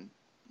it, and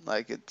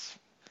like it's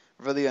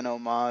really an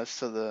homage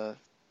to the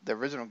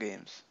original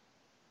games,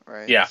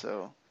 right? Yeah.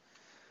 So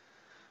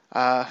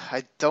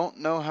I don't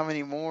know how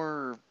many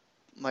more.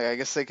 Like I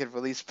guess they could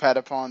release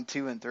Patapon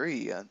 2 and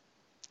 3. I don't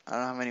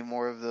know how many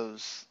more of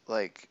those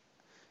like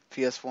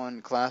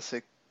PS1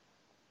 classic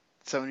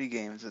Sony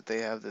games that they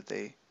have that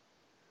they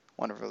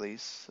want to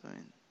release. I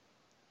mean,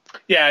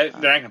 yeah,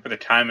 they're not gonna put the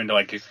time into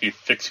like keep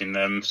fixing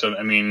them. So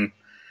I mean,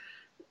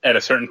 at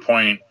a certain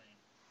point,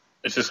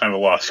 it's just kind of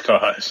a lost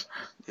cause.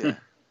 Yeah.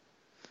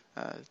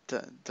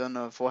 Don't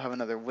know if we'll have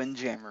another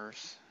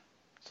Windjammers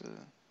to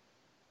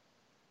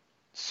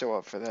show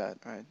up for that,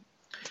 right?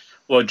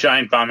 Well,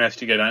 Giant Bomb has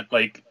to get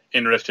like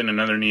interested in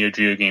another Neo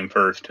Geo game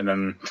first, and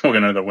then we'll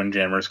get another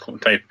Windjammers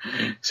type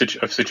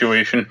of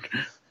situation.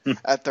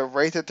 At the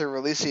rate that they're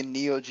releasing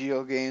Neo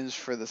Geo games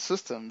for the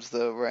systems,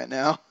 though, right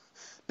now,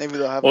 maybe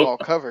they'll have it all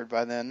covered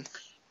by then.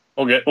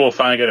 We'll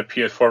finally get a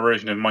PS4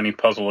 version of Money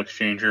Puzzle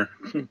Exchanger.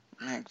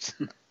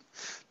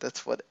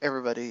 That's what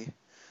everybody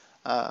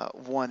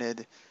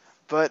wanted.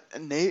 But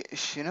Nate,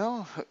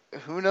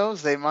 who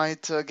knows? They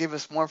might give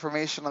us more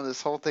information on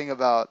this whole thing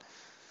about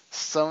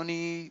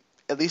Sony,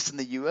 at least in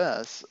the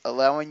U.S.,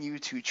 allowing you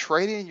to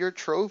trade in your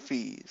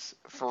trophies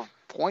for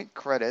point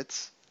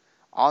credits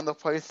on the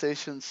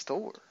PlayStation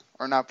Store.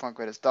 Or not point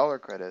credits, dollar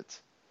credits.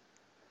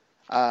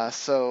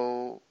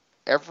 So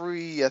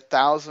every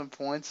 1,000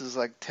 points is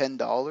like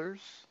 $10.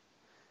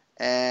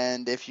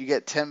 And if you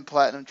get 10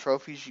 platinum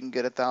trophies, you can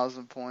get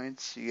 1,000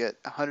 points. You get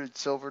 100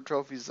 silver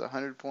trophies,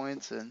 100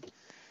 points. And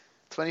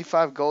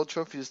 25 gold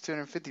trophies,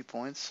 250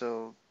 points.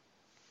 So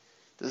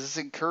does this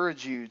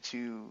encourage you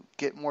to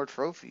get more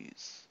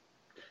trophies?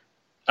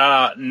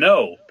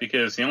 No,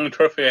 because the only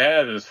trophy I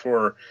have is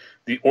for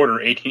the Order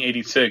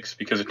 1886,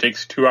 because it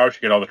takes 2 hours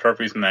to get all the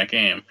trophies in that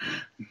game.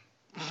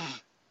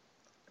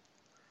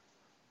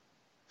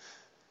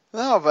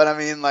 No, but I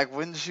mean, like,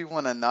 wouldn't you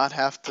want to not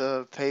have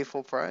to pay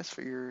full price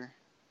for your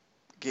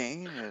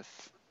game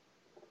if?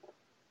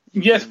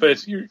 Yes,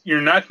 but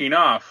you're knocking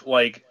off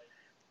like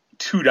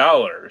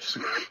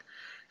 $2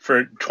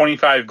 for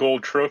 25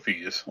 gold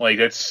trophies. Like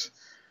that's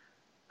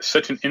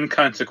such an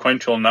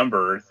inconsequential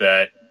number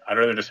that I'd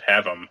rather just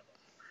have them.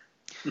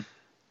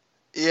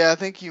 Yeah, I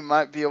think you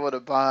might be able to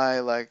buy,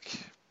 like,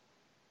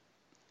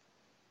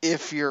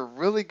 if you're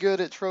really good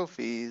at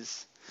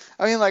trophies.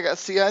 I mean, like,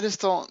 see, I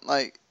just don't,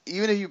 like,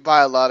 even if you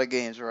buy a lot of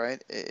games,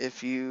 right?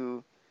 If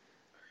you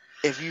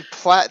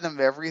platinum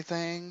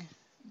everything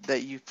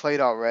that you've played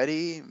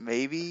already,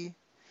 maybe.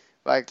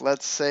 Like,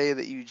 let's say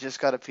that you just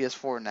got a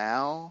PS4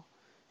 now.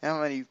 How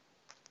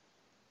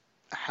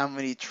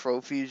many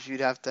trophies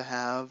you'd have to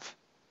have?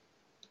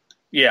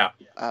 Yeah.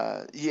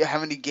 How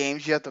many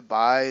games you have to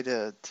buy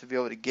to be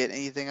able to get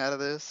anything out of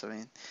this? I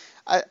mean,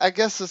 I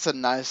guess it's a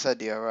nice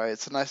idea, right?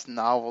 It's a nice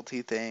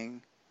novelty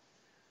thing,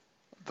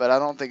 but I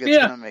don't think it's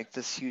gonna make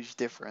this huge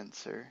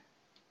difference.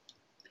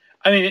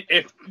 I mean,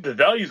 if the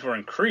values were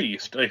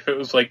increased, if it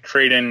was like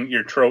trade in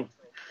your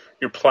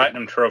your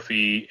platinum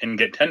trophy and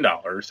get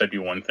 $10. That'd be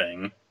one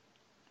thing.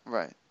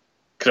 Right.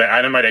 Because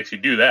I might actually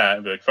do that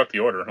and be like, fuck the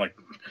order. Like,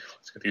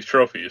 let's get these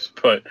trophies,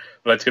 but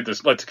let's get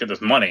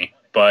this money.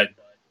 But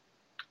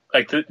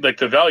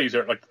the values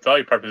are like the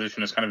value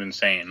proposition is kind of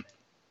insane.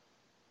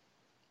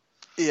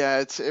 Yeah,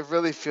 it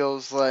really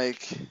feels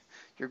like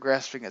you're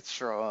grasping at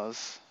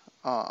straws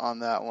on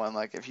that one.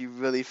 Like, if you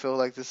really feel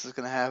like this is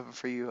going to happen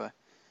for you,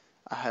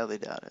 I highly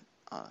doubt it,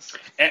 honestly.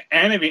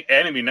 And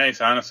it'd be nice,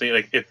 honestly,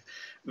 like if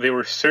they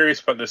were serious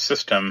about the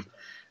system,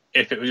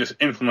 if it was just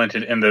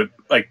implemented in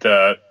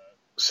the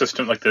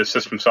system, like the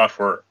system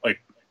software,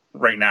 like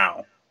right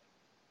now.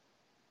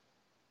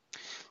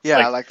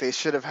 Yeah, like they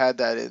should have had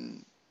that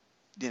in,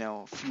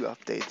 a few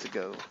updates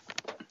ago.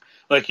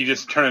 Like you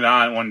just turn it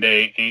on one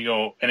day and you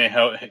go, and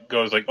it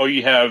goes like, oh,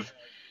 you have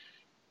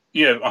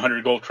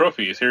 100 gold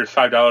trophies. Here's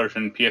 $5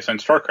 in PSN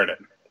store credit.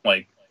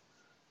 Like,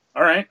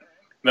 all right,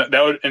 that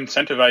would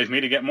incentivize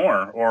me to get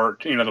more, or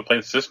to play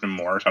the system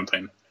more or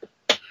something.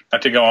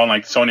 Not to go on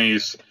like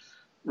Sony's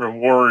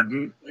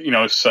reward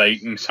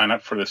site and sign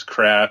up for this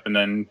crap and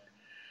then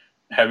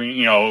having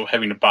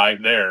to buy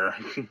it there.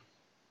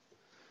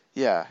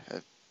 Yeah,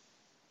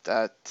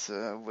 that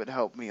would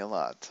help me a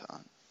lot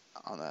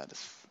on that.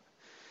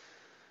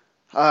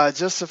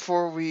 Just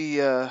before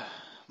we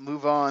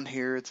move on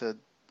here to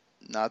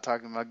not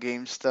talking about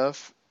game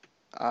stuff,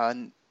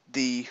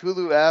 the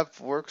Hulu app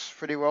works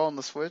pretty well on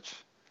the Switch.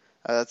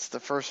 That's the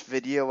first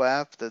video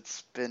app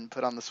that's been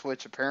put on the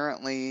Switch.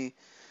 Apparently,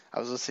 I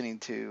was listening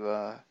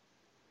to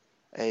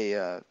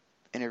a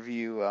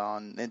interview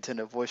on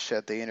Nintendo Voice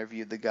Chat. They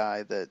interviewed the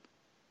guy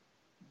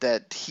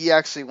that he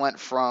actually went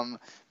from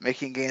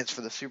making games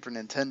for the Super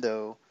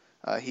Nintendo.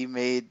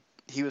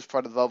 He was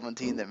part of the development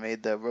team that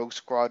made the Rogue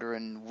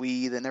Squadron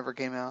Wii that never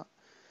came out.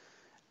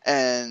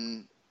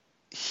 And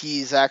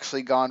he's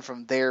actually gone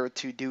from there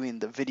to doing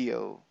the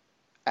video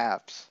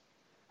apps.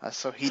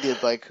 So he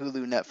did like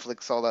Hulu,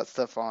 Netflix, all that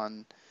stuff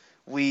on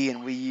Wii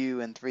and Wii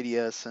U and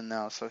 3DS, and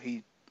now so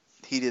he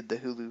did the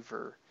Hulu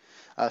for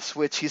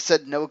Switch. He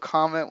said no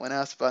comment when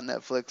asked about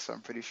Netflix, so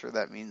I'm pretty sure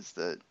that means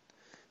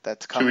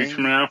that's coming. 2 weeks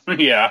from now,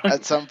 yeah.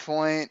 At some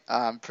point,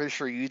 I'm pretty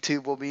sure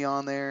YouTube will be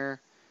on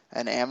there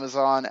and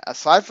Amazon.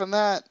 Aside from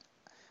that,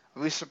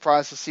 I'll be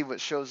surprised to see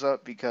what shows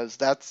up because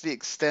that's the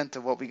extent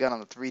of what we got on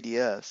the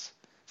 3DS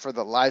for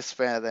the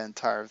lifespan of the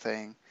entire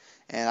thing.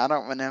 And I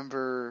don't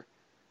remember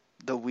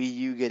the Wii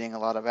U getting a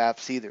lot of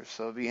apps either,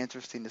 so it'll be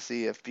interesting to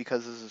see if,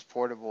 because this is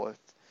portable,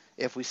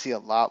 if we see a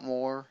lot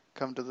more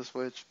come to the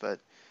Switch.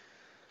 But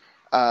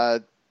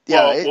it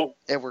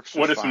works.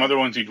 What are fine. some other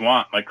ones you'd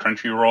want, like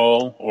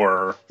Crunchyroll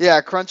or?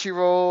 Yeah,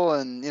 Crunchyroll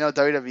and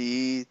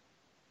WWE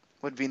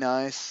would be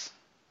nice.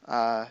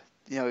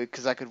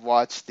 Because I could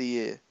watch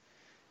the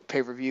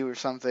pay-per-view or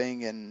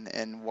something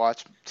and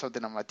watch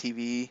something on my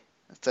TV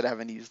instead of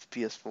having to use the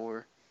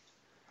PS4,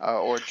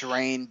 or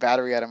drain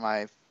battery out of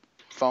my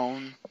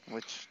phone,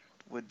 which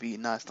would be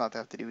nice not to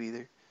have to do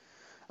either.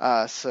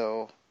 I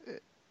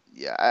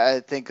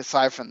think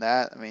aside from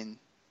that, I mean,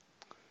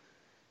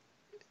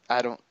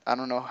 I don't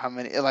know how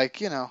many, I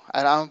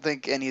don't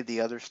think any of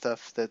the other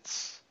stuff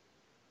that's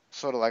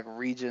sort of like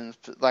regions,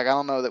 like I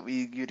don't know that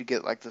you to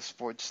get like the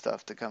sports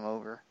stuff to come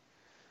over.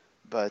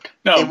 But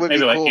it would be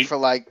cool for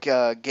like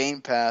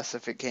Game Pass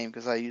if it came,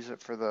 because I use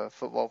it for the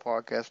football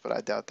podcast, but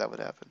I doubt that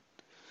would happen.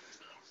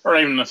 Or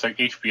even just like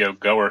HBO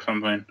Go or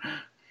something.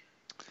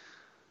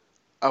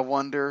 I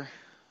wonder.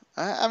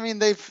 I mean,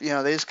 they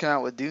just came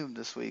out with Doom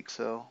this week,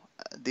 so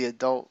the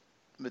adult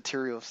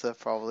material stuff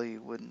probably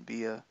wouldn't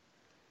be a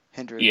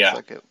hindrance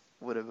like it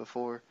would have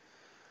before.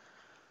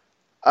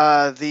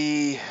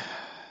 The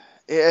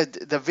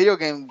video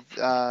game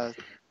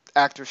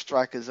actor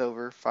strike is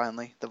over,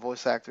 finally. The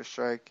voice actor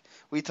strike.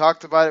 We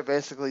talked about it,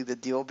 basically the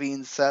deal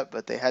being set,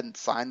 but they hadn't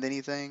signed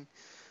anything.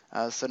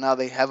 So now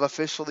they have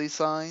officially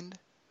signed.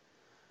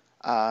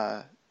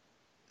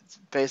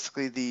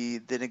 Basically,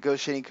 the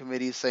negotiating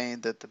committee is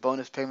saying that the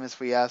bonus payments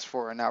we asked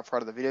for are now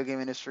part of the video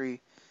game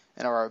industry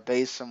and are our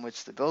base on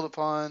which to build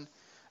upon.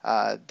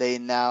 They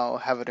now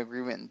have an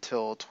agreement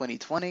until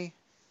 2020.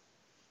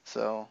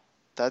 So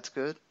that's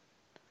good.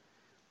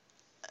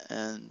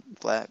 And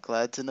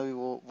glad to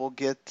know we'll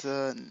get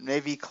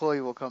maybe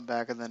Chloe will come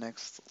back in the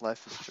next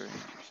Life is Strange.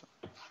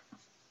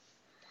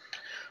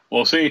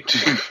 We'll see.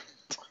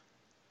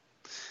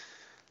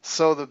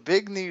 So the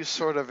big news,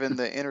 sort of in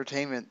the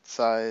entertainment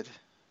side,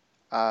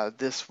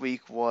 this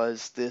week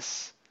was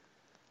this.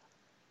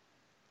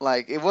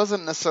 Like, it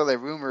wasn't necessarily a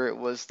rumor. It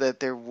was that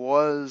there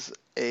was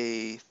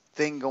a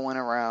thing going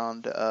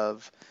around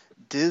of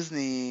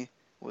Disney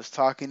was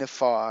talking to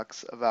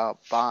Fox about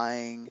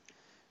buying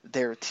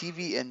their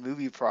TV and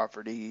movie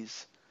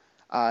properties.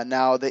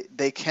 Now,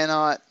 they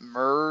cannot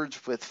merge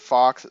with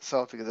Fox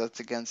itself because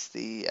that's against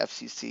the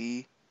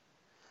FCC.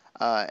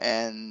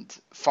 And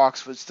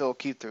Fox would still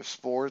keep their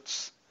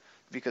sports,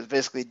 because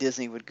basically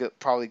Disney would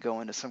probably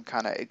go into some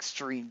kind of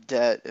extreme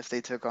debt if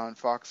they took on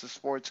Fox's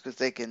sports, because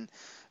they can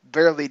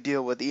barely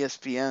deal with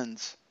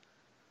ESPN's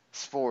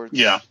sports.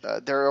 Yeah.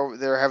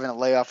 They're having to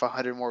lay off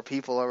 100 more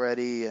people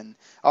already, and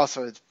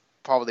also it's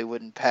probably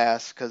wouldn't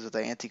pass because of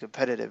the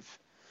anti-competitive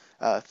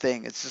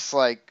thing. It's just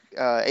like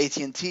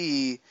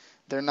AT&T,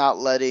 they're not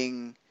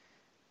letting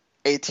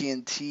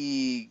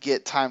AT&T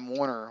get Time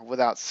Warner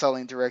without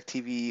selling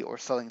DirecTV or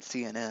selling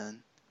CNN.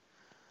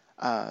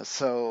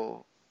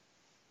 So,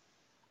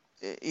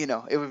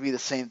 it would be the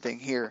same thing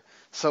here.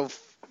 So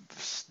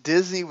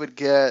Disney would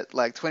get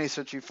like 20th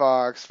Century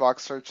Fox,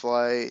 Fox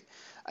Searchlight,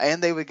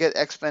 and they would get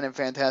X-Men and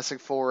Fantastic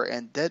Four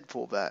and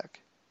Deadpool back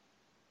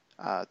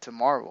to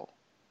Marvel.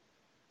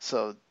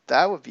 So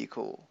that would be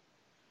cool.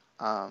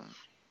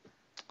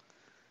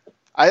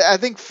 I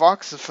think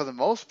Fox has, for the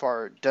most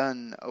part,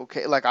 done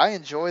okay. Like, I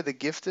enjoy The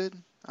Gifted.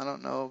 I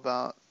don't know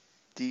about...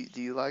 Do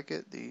you like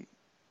it?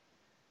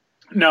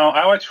 No,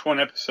 I watched one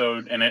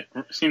episode, and it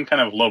seemed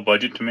kind of low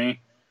budget to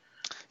me.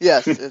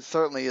 Yes, it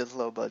certainly is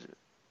low budget.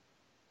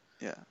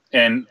 Yeah.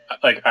 And,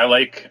 I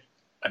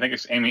think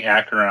it's Amy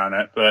Acker on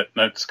it, but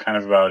that's kind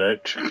of about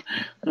it.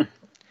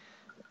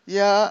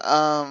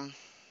 Yeah,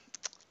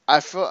 I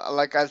feel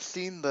like I've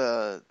seen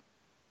the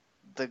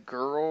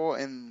girl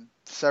in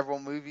several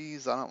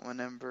movies. I don't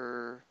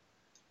remember.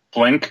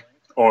 Blink,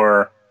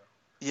 or...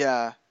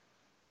 Yeah.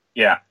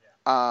 Yeah.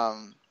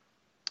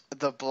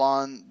 The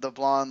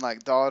blonde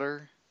like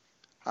daughter.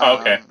 Oh,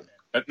 okay.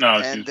 No,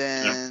 and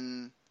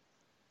then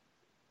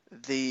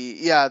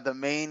the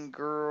main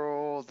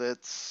girl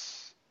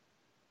that's...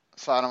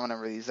 So I don't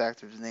remember these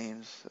actors'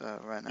 names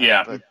right now.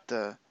 Yeah. But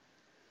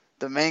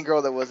the main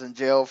girl that was in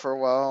jail for a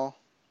while.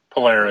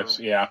 Polaris,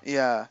 yeah.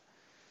 Yeah.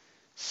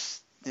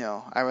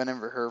 I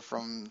remember her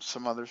from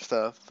some other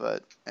stuff,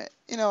 but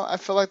I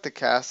feel like the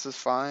cast is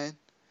fine.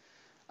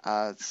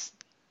 I've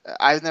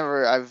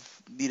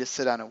need to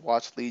sit down and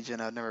watch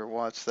Legion. I've never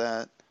watched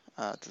that.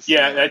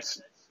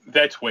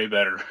 That's way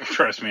better.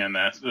 Trust me on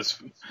that.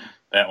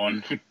 That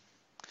one.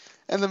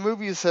 And the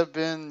movies have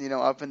been,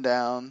 up and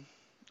down.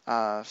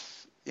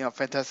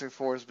 Fantastic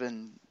Four has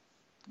been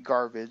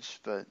garbage,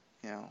 but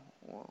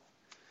well,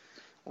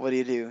 what do?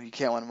 You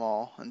can't win them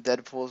all. And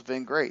Deadpool's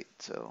been great.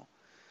 So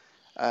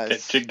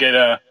to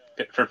get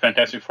for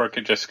Fantastic Four,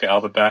 get Jessica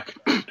Alba back.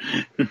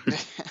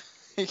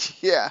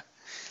 Yeah,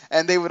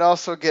 and they would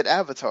also get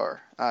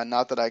Avatar.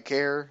 Not that I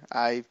care.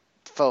 I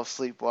fell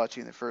asleep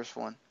watching the first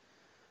one.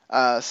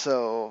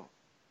 So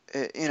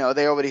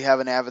they already have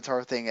an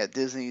Avatar thing at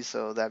Disney,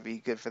 so that'd be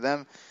good for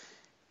them.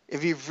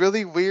 It'd be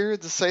really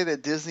weird to say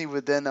that Disney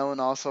would then own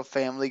also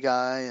Family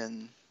Guy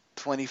and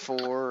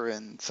 24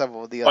 and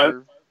several of the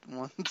other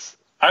ones.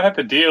 I'd have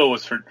to deal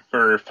with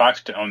for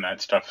Fox to own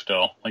that stuff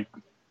still,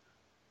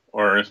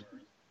 or...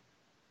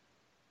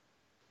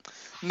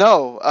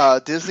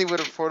 No, Disney would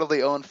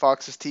reportedly own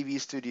Fox's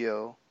TV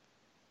studio.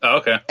 Oh,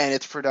 okay. And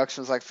its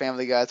productions like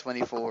Family Guy,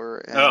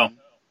 24. And,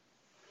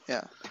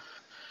 yeah.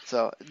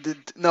 So,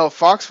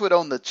 Fox would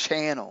own the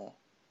channel.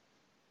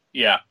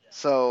 Yeah.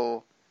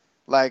 So,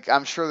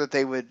 I'm sure that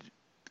they would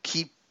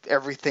keep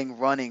everything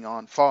running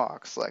on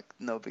Fox,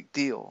 no big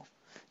deal.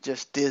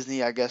 Just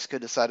Disney, I guess,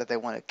 could decide if they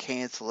want to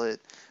cancel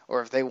it,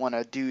 or if they want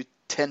to do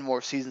 10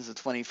 more seasons of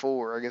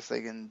 24, I guess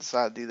they can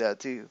decide to do that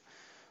too.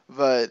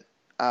 But,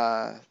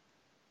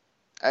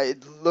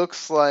 it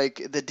looks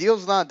like the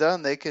deal's not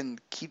done. They can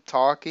keep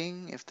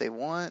talking if they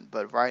want,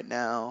 but right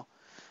now,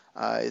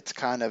 it's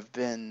kind of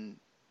been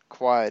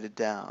quieted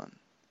down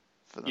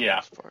for the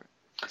most part.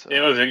 So. It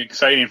was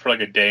exciting for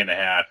a day and a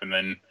half, and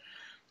then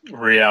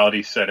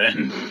reality set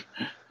in.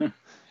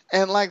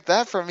 And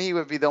that for me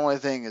would be the only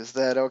thing is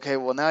that, okay,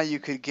 well now you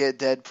could get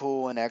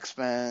Deadpool and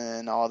X-Men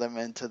and all them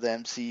into the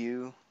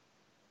MCU.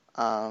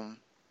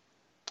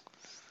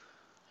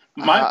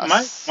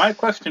 My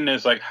question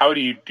is how do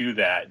you do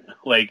that?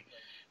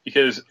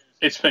 Because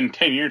it's been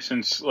 10 years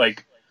since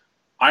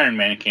Iron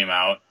Man came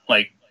out.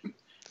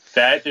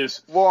 That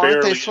is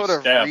aren't they sort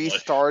of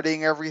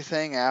restarting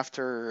everything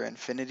after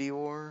Infinity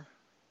War?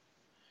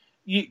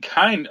 You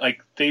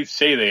they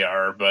say they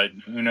are, but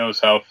who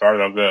knows how far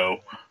they'll go.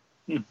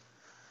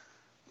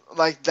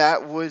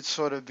 That would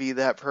sort of be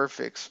that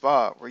perfect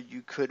spot where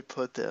you could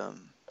put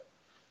them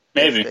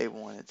maybe if they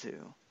wanted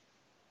to.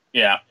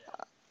 Yeah.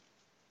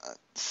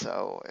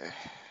 So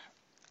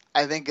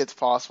I think it's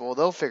possible.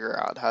 They'll figure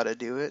out how to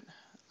do it.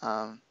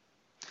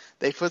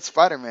 They put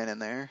Spider-Man in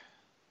there.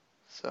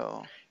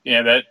 So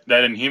yeah,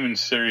 that Inhuman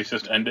series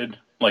just ended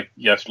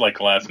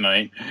last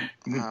night.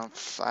 I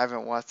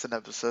haven't watched an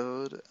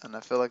episode, and I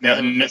feel like I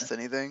haven't missed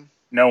anything.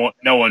 No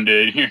one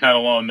did. You're not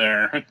alone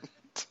there.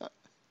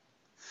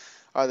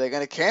 Are they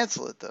going to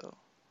cancel it though?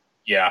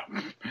 Yeah.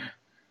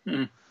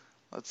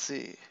 Let's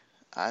see.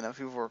 I know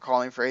people were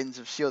calling for Agents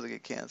of S.H.I.E.L.D. to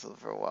get canceled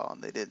for a while,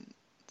 and they didn't.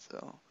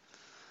 So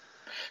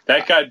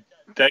that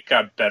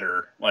got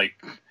better.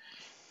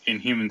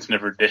 Inhumans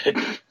never did.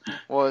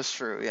 Well, it's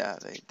true. Yeah,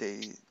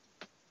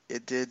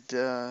 it did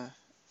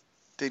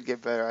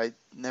get better. I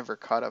never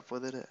caught up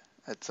with it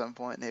at some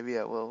point. Maybe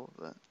I will.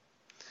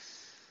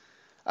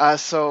 But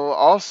so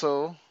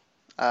also,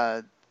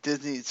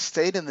 Disney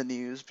stayed in the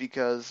news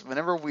because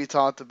whenever we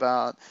talked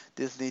about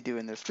Disney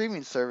doing their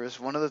streaming service,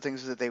 one of the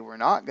things that they were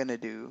not going to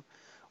do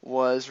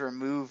was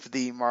remove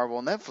the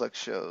Marvel Netflix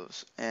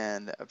shows,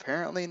 and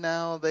apparently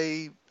now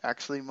they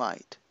actually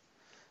might.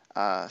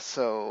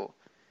 So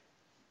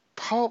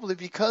probably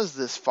because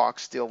this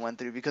Fox deal went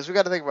through, because we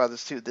got to think about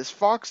this too. This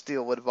Fox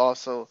deal would have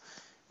also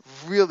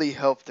really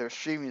helped their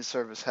streaming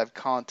service have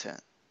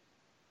content.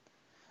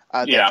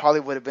 That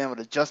probably would have been able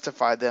to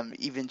justify them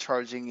even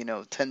charging,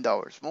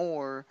 $10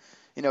 more,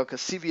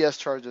 because CBS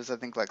charges, I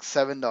think, like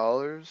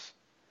 $7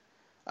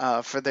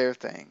 for their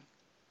thing.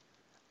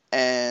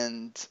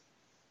 And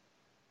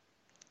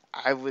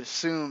I would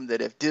assume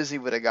that if Disney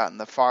would have gotten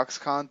the Fox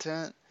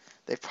content,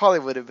 they probably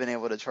would have been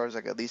able to charge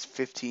like at least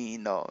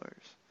 $15.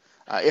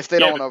 If they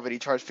don't already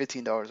charge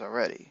 $15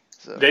 already.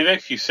 So. They've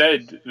actually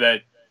said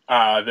that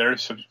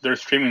their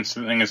streaming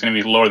thing is going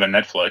to be lower than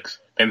Netflix.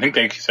 I think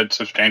they actually said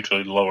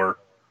substantially lower.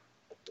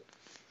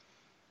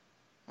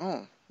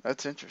 Oh,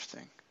 that's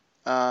interesting.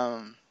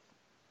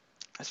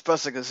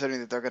 Especially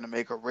considering that they're going to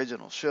make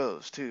original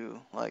shows too.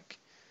 Like,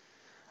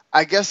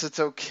 I guess it's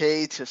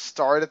okay to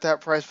start at that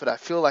price, but I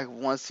feel like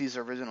once these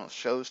original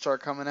shows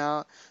start coming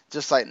out,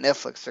 just like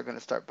Netflix, they're going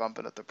to start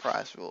bumping up the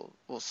price.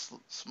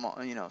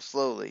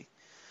 Slowly,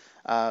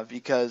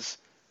 because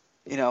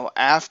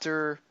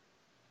after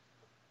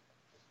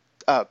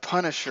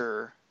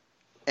Punisher,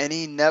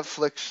 any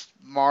Netflix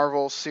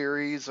Marvel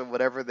series or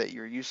whatever that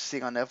you're used to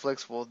seeing on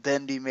Netflix will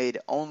then be made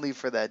only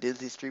for that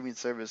Disney streaming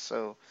service.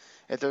 So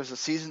if there's a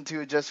season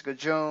 2 of Jessica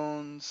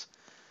Jones,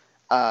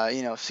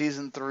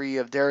 season 3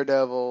 of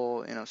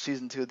Daredevil,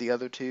 season 2 of the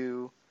other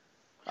two,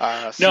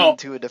 season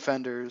 2 of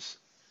Defenders.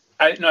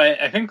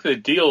 I think the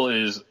deal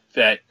is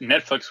that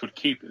Netflix would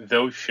keep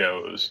those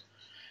shows,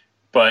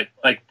 but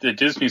like the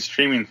Disney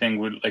streaming thing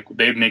would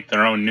they'd make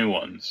their own new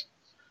ones.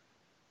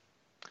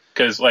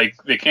 Because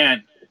they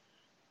can't.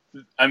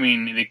 I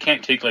mean, they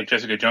can't take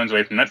Jessica Jones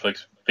away from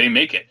Netflix. They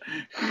make it.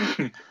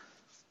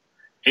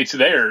 It's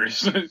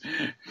theirs.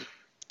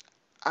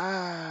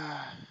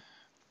 I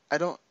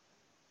don't.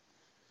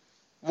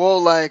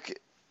 Well,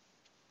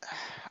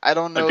 I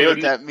don't know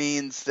that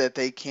means that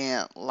they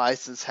can't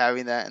license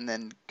having that and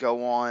then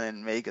go on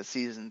and make a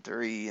season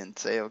 3 and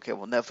say, okay,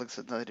 well, Netflix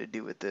has nothing to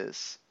do with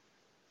this.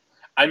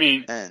 I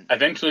mean,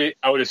 eventually,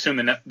 I would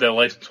assume the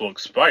license will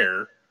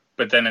expire,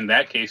 but then in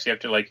that case, you have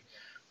to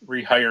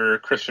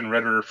rehire Kristen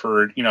Ritter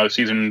for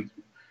season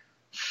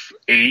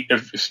 8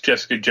 of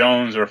Jessica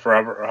Jones or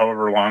forever,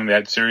 however long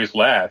that series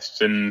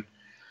lasts, and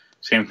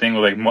same thing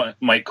with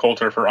Mike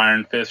Coulter for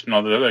Iron Fist and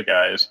all the other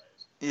guys.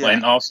 Yeah.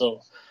 And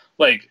also,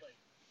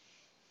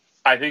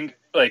 I think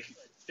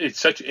it's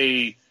such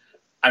a.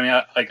 I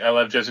mean, I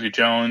love Jessica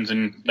Jones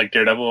and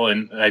Daredevil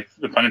and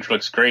the Punisher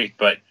looks great,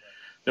 but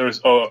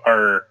those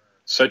are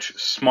such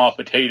small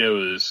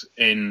potatoes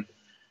in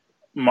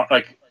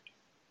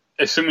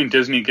assuming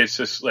Disney gets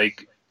this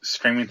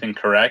streaming thing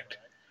correct,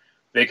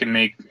 they can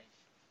make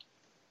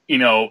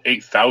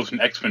 8,000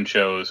 X-Men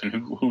shows, and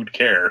who'd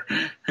care?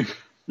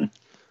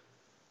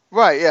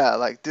 Right?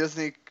 Yeah,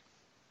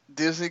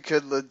 Disney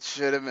could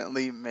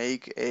legitimately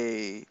make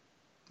a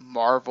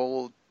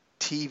Marvel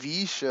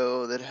TV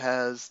show that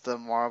has the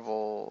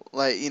Marvel,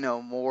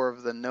 more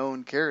of the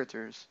known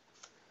characters.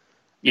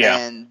 Yeah.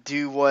 And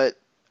do what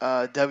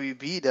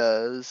WB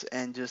does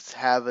and just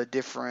have a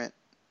TV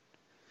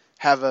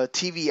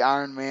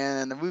Iron Man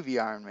and a movie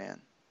Iron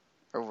Man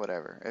or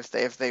whatever.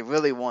 If they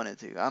really wanted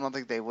to. I don't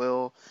think they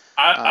will.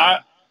 I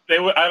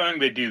don't think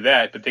they do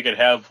that, but they could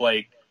have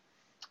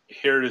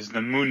here is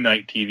the Moon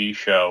Knight TV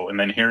show, and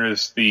then here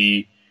is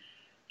the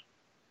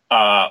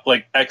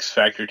X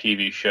Factor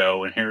TV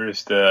show, and here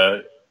is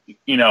the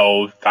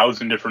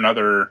 1,000 different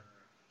other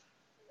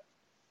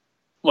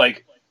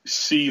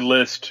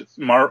C-list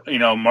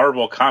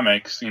Marvel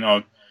comics.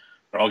 They're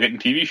all getting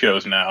TV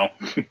shows now.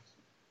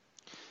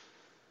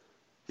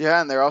 Yeah,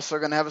 and they're also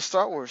going to have a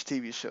Star Wars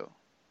TV show,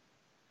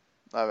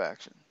 live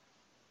action.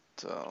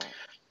 So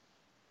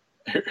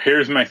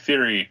here's my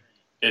theory.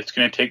 It's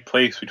going to take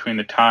place between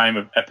the time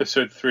of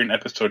Episode 3 and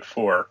Episode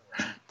 4.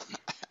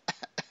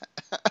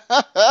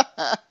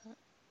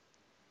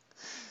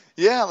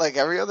 Yeah, like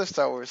every other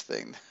Star Wars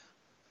thing.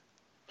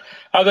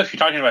 I was actually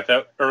talking about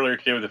that earlier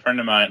today with a friend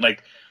of mine.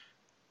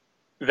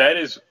 That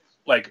is,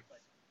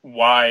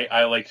 why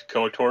I liked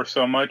KOTOR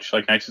so much,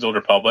 Knights of the Old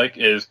Republic,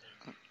 is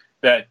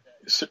that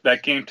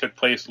game took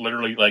place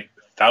literally,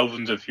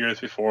 thousands of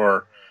years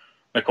before,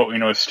 what we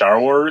know as Star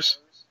Wars.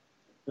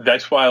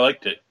 That's why I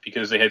liked it,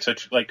 because they had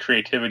such,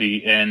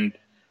 creativity, and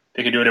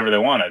they could do whatever they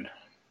wanted.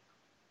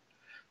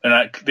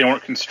 They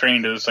weren't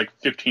constrained to this,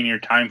 15-year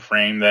time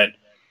frame that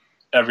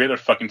every other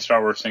fucking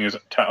Star Wars thing is,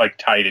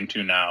 tied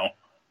into now.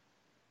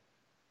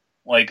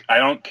 I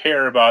don't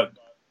care about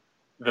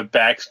the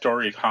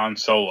backstory of Han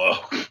Solo.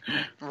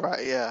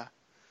 Right, yeah.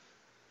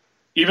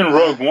 Even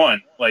Rogue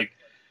One,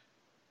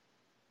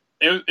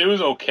 it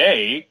was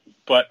okay,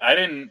 but I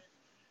didn't,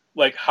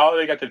 how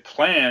they got the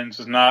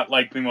plans is not,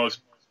 the most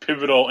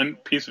pivotal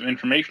piece of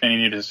information I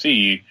needed to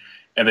see,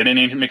 and they didn't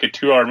need to make a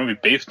 2-hour movie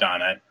based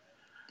on it.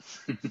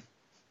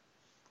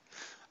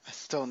 I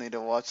still need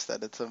to watch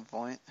that at some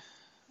point.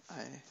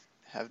 I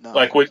have not.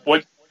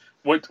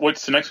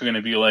 what's the next one going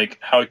to be? Like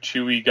how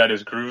Chewie got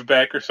his groove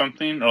back or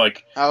something, or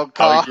like Oh how he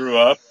God, grew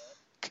up?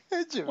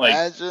 could you Like,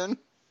 imagine?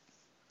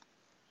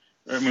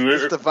 I mean,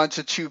 Just a bunch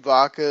of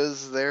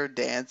Chewbacca's there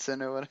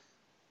dancing or whatever.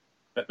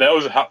 that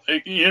was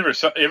you ever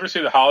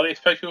see the holiday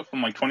special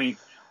from like 30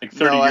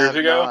 No, I years have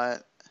ago?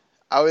 not.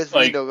 I always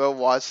mean Like to go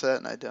watch that,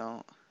 and I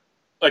don't.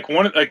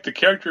 the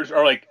characters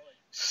are like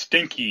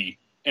Stinky,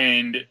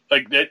 and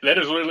like that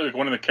is literally like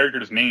one of the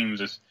characters'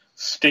 names is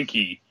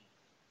Stinky.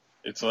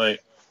 It's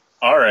like,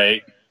 all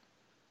right.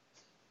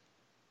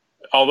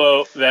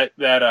 Although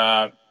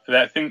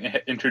that thing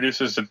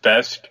introduces the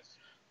best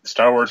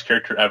Star Wars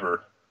character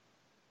ever.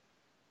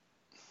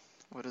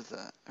 What is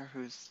that? Or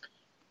who's?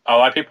 A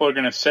lot of people are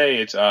gonna say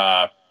it's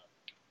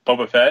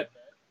Boba Fett.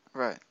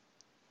 Right.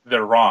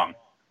 They're wrong.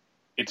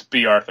 It's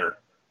B. Arthur.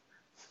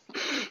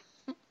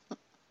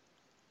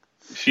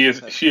 She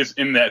is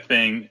in that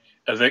thing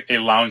as a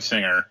lounge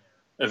singer,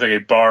 as like a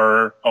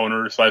bar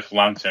owner /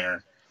 lounge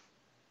singer,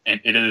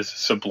 and it is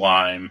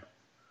sublime.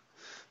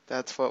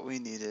 That's what we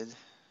needed.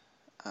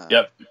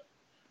 Yep.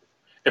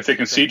 If they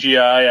can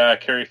CGI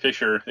Carrie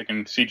Fisher, they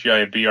can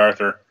CGI B.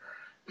 Arthur.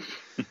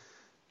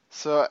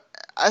 So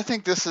I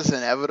think this is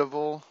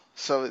inevitable.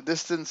 So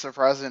this didn't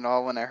surprise me at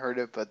all when I heard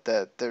it, but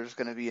that there's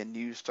going to be a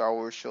new Star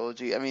Wars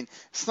trilogy. I mean,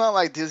 it's not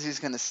like Disney's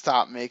going to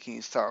stop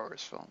making Star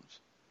Wars films,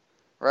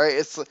 right?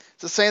 It's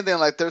the same thing.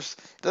 Like it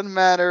doesn't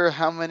matter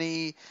how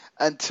many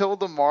until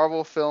the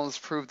Marvel films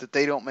prove that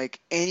they don't make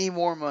any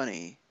more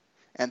money,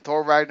 and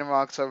Thor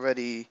Ragnarok's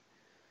already,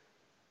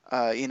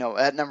 at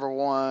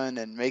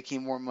 #1 and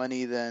making more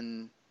money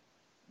than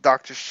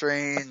Doctor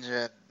Strange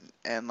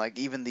and like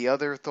even the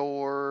other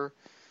Thor.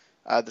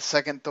 The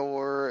second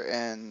Thor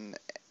and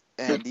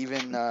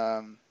even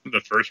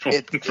The first one,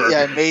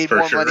 it made for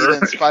more money sure.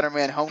 than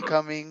Spider-Man: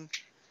 Homecoming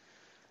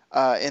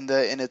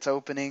in its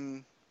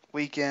opening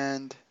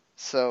weekend.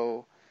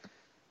 So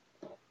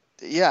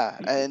yeah,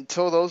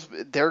 until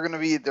they're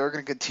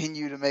gonna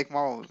continue to make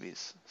Marvel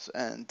movies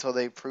until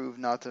they prove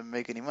not to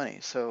make any money.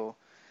 So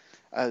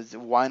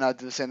why not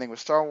do the same thing with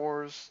Star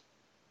Wars?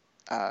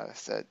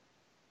 That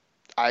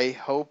I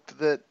hope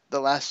that The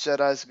Last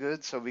Jedi is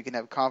good, so we can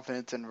have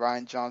confidence in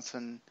Rian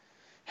Johnson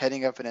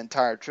heading up an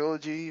entire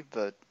trilogy,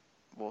 but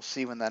we'll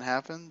see when that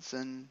happens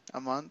in a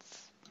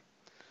month.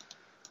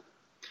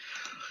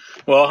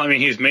 Well, I mean,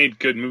 he's made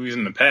good movies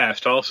in the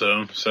past,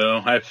 also, so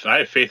I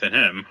have faith in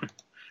him.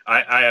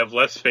 I have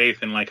less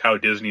faith in like how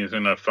Disney is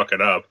gonna fuck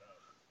it up,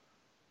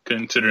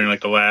 considering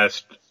like the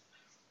last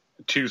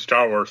 2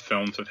 Star Wars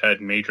films have had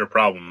major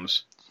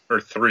problems,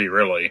 or 3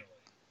 really.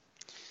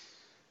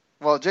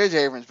 Well,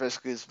 J.J. Abrams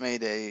basically has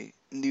made a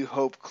New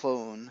Hope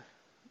clone,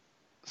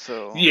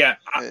 so Yeah,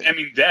 I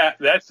mean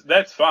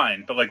that's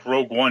fine, but like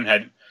Rogue One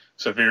had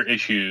severe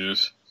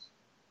issues,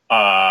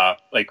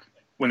 like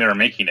when they were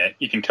making it,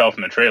 you can tell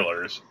from the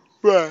trailers.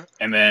 Right.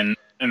 And then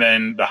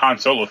the Han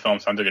Solo film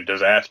sounds like a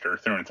disaster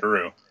through and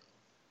through.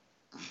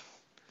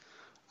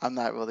 I'm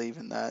not really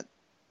even that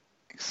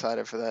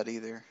excited for that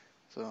either.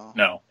 So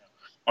No,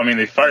 I mean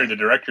they fired the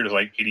directors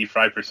like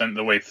 85% of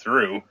the way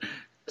through.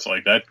 It's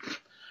like that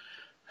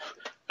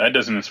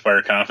doesn't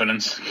inspire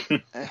confidence.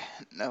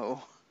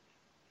 no,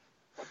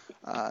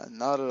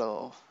 not at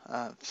all.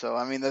 So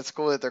I mean that's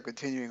cool that they're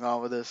continuing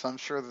on with this. I'm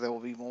sure that there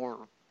will be more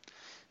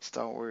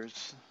Star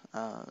Wars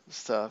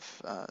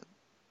stuff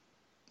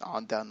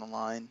on down the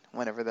line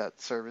whenever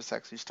that service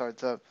actually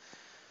starts up.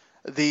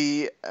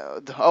 We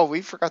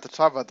forgot to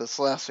talk about this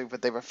last week,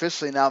 but they've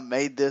officially now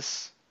made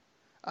this.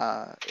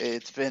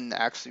 It's been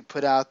actually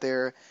put out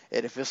there.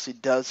 It officially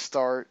does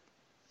start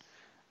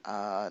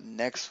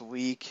next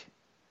week.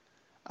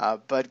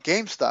 But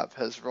GameStop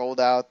has rolled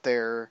out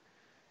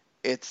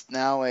it's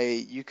now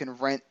you can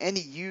rent any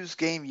used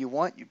game you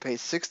want. You pay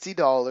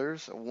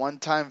 $60, a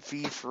one-time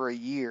fee for a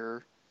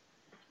year,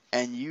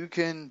 and you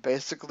can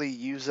basically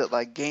use it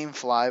like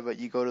GameFly, but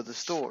you go to the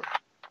store.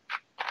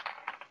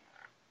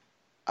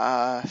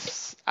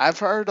 I've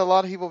heard a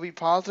lot of people be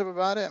positive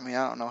about it. I mean,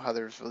 I don't know how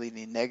there's really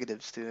any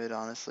negatives to it.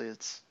 Honestly,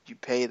 you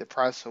pay the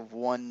price of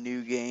one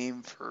new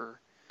game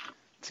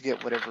to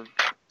get whatever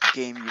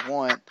game you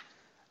want.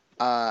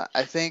 I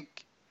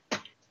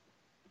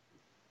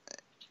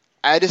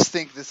just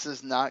think this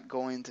is not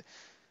going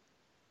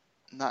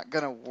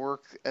to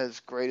work as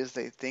great as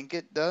they think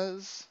it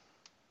does.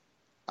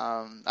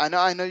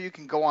 I know you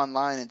can go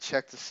online and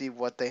check to see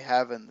what they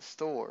have in the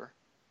store,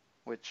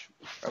 which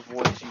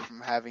avoids you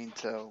from having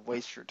to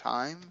waste your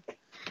time.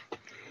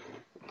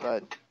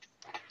 But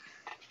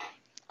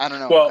I don't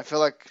know. Well, I feel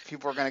like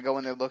people are going to go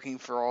in there looking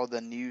for all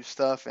the new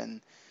stuff,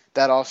 and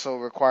that also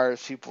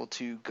requires people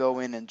to go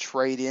in and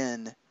trade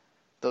in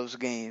those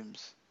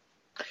games.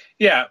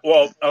 yeah,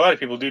 well, a lot of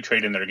people do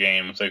trade in their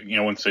games. Like,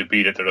 once they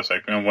beat it, they're just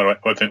like,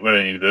 what do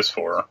I need this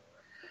for?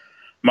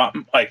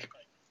 Like,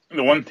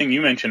 the one thing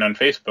you mentioned on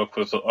Facebook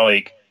was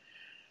like,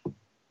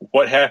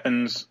 what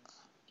happens,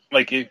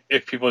 like,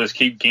 if people just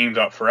keep games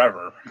out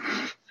forever?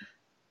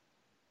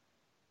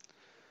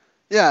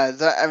 Yeah,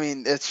 I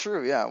mean, it's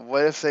true. Yeah,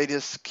 what if they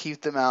just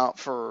keep them out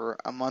for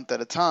a month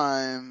at a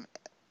time,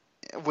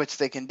 which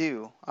they can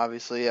do,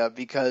 obviously,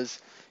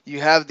 because you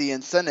have the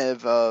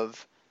incentive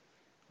of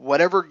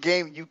whatever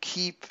game you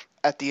keep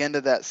at the end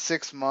of that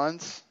 6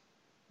 months,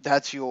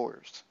 that's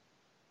yours.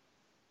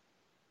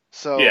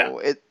 So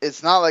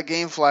it's not like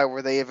GameFly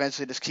where they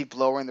eventually just keep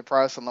lowering the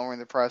price and lowering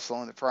the price,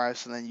 lowering the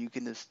price, and then you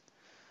can just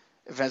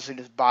eventually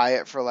just buy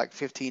it for like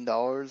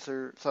 $15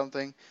 or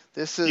something.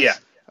 This is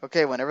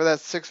okay. Whenever that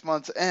 6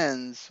 months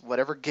ends,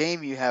 whatever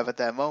game you have at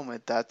that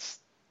moment, that's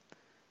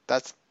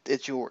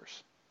it's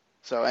yours.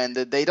 So, and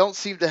they don't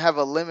seem to have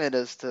a limit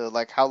as to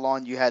like how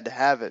long you had to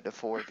have it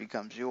before it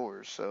becomes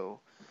yours.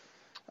 So,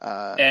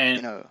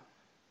 and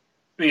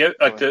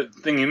the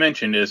thing you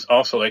mentioned is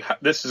also like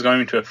this is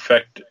going to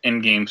affect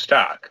in-game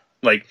stock.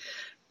 Like,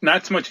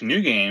 not so much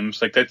new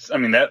games. Like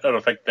that'll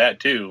affect that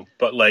too.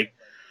 But like,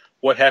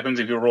 what happens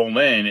if you roll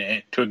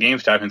in to a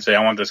GameStop and say,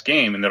 "I want this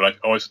game," and they're like,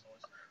 "Oh,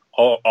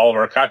 all of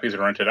our copies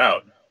are rented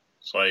out."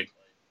 It's like,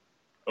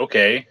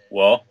 okay,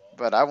 well,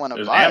 but I want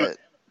to buy it.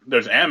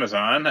 There's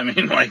Amazon. I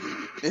mean, like,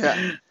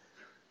 yeah.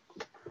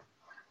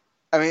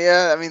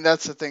 I mean,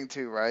 that's the thing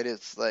too, right?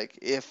 It's like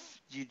if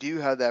you do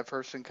have that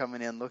person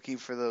coming in looking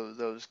for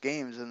those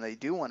games and they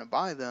do want to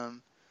buy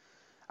them,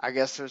 I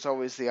guess there's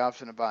always the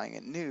option of buying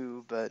it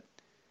new, but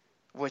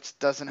which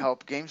doesn't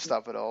help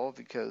GameStop at all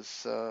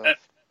because.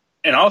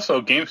 And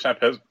also, GameStop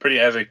has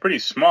a pretty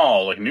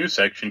small like news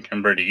section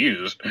compared to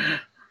used.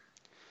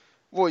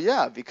 Well,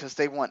 yeah, because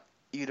they want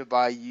you to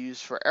buy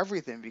used for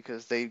everything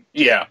because they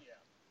get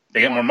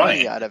more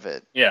money out of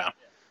it. Yeah.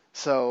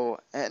 So,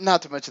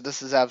 not to mention,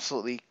 this is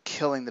absolutely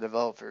killing the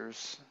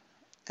developers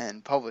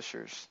and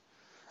publishers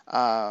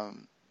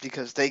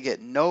because they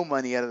get no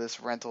money out of this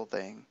rental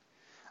thing.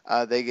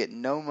 They get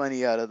no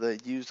money out of the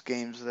used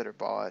games that are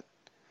bought.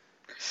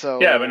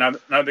 So yeah, but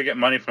now they get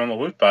money from the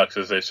loot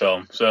boxes they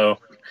sell. So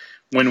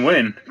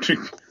win-win.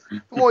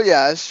 Well,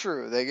 yeah, it's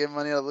true. They get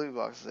money out of the loot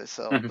boxes they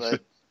sell,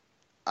 but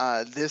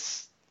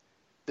this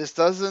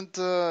doesn't.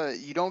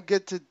 You don't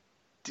get to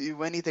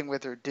do anything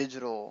with their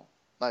digital.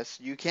 Like,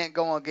 you can't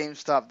go on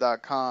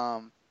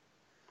GameStop.com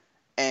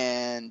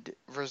and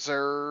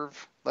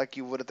reserve like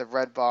you would at the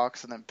Red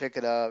Box and then pick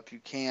it up. You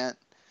can't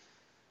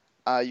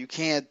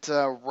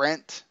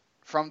rent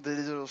from the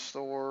digital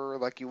store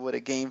like you would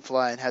at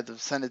GameFly and have them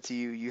send it to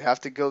you. You have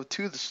to go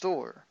to the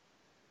store.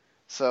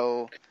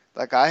 So,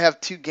 like, I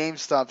have 2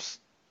 GameStops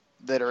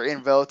that are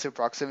in relative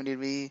proximity to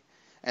me,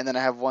 and then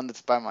I have one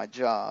that's by my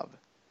job.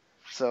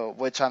 So,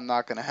 which I'm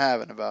not going to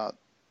have in about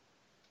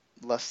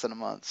less than a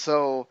month.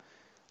 So,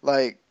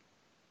 like,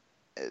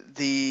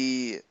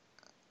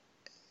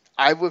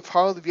 I would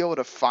probably be able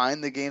to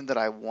find the game that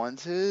I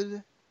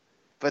wanted,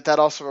 but that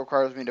also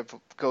requires me to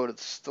go to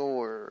the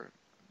store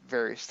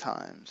various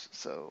times.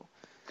 So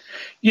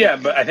yeah,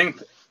 but I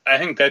think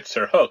that's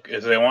their hook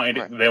is they want you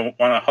to, they want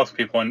to hook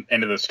people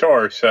into the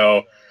store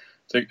so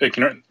they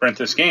can rent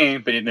this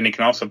game, but then you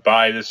can also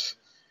buy this,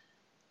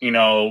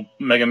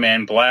 Mega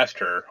Man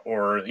Blaster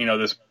or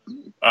this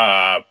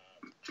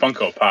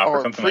Funko Pop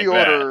or something like that.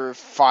 Or pre-order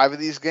 5 of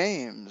these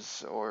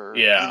games, or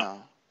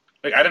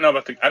Like, I don't know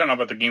about the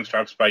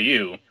GameStops by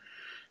you,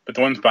 but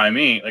the ones by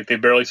me, like, they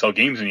barely sell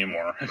games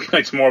anymore.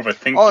 It's more of a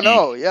think. Oh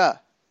no, yeah,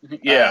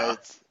 yeah.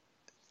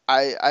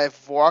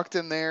 I've walked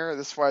in there.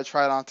 This is why I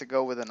try not to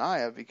go with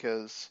Anaya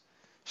because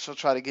she'll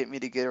try to get me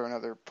to get her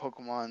another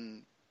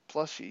Pokemon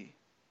plushie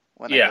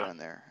when I go in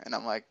there, and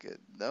I'm like,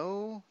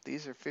 no,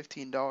 these are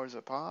 $15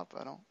 a pop.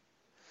 I don't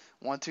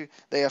want to.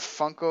 They have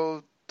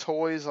Funko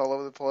toys all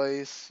over the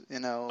place,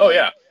 Oh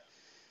yeah.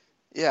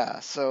 Yeah,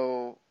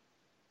 so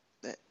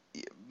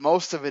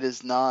most of it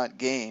is not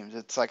games.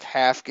 It's like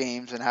half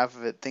games and half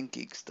of it Think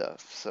Geek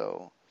stuff.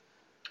 So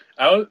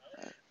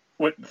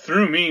what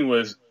threw me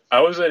was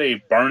I was at a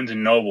Barnes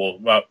and Noble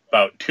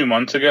about 2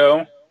 months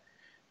ago.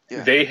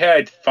 Yeah. They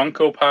had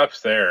Funko Pops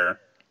there,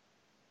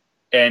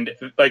 and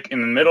like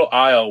in the middle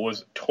aisle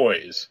was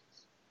toys,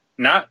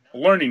 not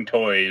learning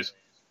toys,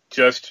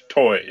 just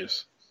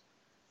toys.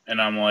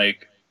 And I'm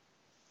like,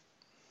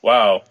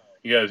 wow,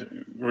 you guys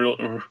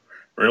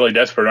really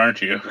desperate,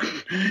 aren't you?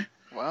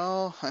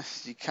 Well,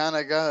 you kind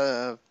of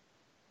gotta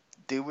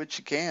do what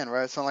you can,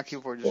 right? It's not like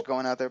people are just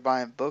going out there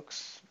buying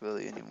books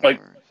really anymore.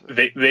 Like,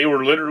 so. They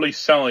were literally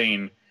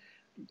selling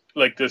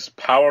like this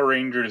Power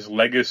Rangers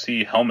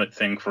Legacy helmet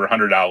thing for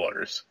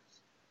 $100.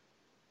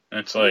 And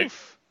it's like,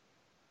 oof.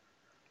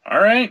 All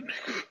right.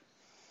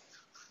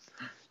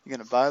 You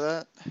gonna buy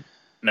that?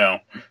 No.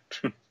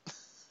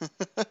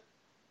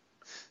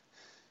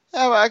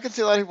 Yeah, but I can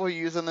see a lot of people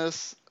using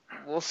this.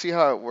 We'll see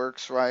how it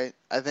works, right?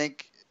 I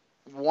think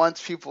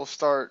once people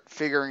start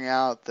figuring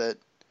out that,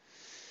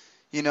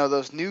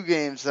 those new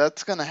games,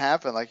 that's going to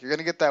happen. Like, you're going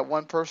to get that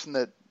one person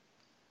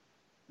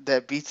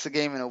that beats the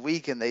game in a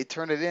week and they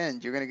turn it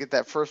in. You're going to get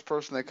that first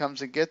person that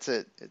comes and gets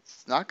it.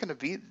 There's not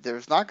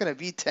going to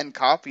be 10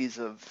 copies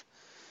of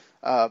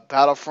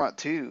Battlefront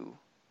 2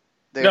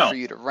 there for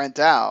you to rent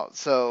out.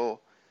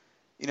 So,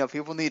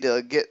 people need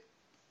to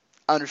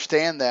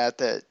understand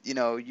that,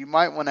 you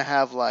might want to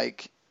have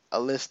like a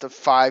list of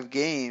 5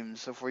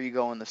 games before you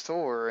go in the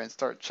store and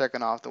start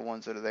checking off the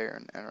ones that are there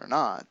and are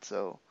not.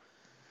 So,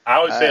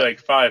 I would say like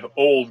 5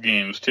 old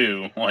games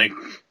too. Like,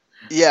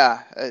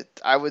 yeah,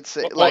 I would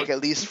say look, like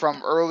at least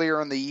from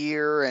earlier in the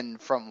year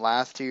and from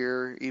last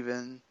year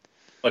even.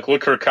 like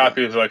look for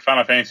copies of like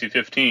Final Fantasy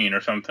 15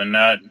 or something,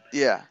 not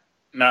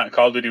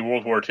Call of Duty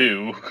World War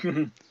II.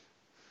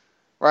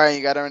 Right,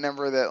 you got to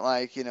remember that,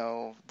 like,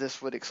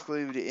 this would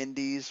exclude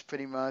indies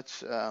pretty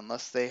much,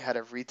 unless they had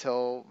a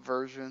retail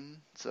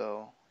version.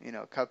 So,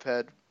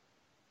 Cuphead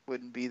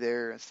wouldn't be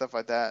there and stuff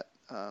like that.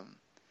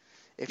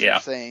 If you're Yeah.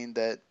 saying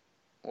that,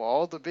 well,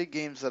 all the big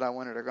games that I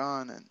wanted are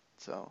gone, and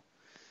so,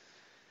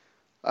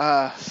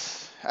 I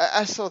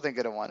still think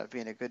it'll wind up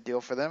being a good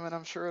deal for them, and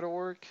I'm sure it'll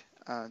work.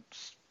 They'll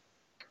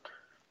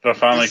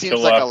finally This seems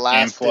kill like a off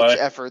last-ditch GameFly.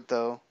 effort,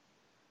 though,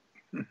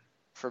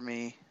 for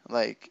me.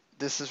 Like,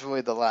 this is really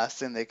the last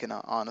thing they can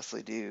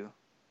honestly do.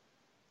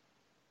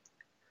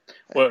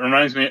 Well, it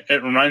reminds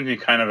me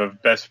kind of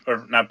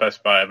not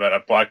Best Buy, but a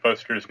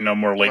Blockbuster's no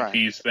more late Right.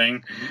 fees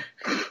thing.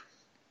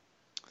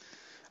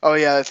 Oh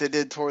yeah, if they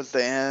did towards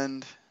the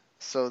end,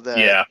 so that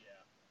Yeah.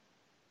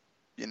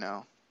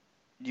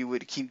 You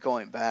would keep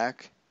going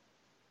back.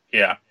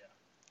 Yeah.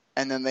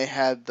 And then they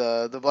had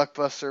the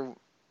Blockbuster.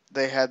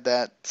 They had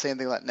that same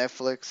thing like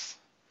Netflix,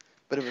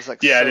 but it was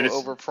like so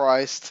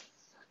overpriced.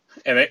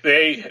 And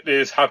they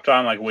just hopped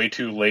on like way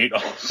too late.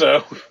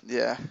 Also.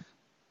 Yeah.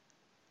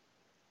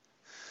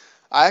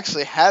 I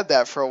actually had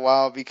that for a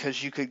while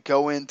because you could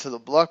go into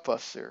the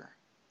Blockbuster.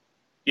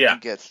 Yeah.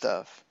 And get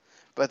stuff.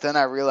 But then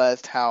I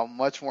realized how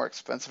much more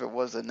expensive it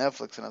was than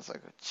Netflix, and I was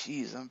like,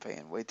 "Geez, I'm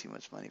paying way too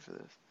much money for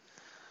this."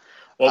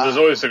 Well, there's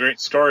always a great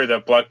story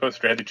that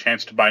Blockbuster had the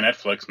chance to buy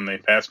Netflix and they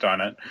passed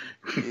on it.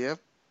 Yep.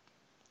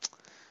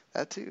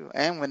 That too.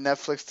 And when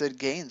Netflix did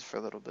gains for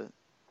a little bit.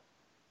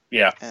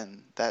 Yeah.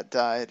 And that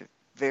died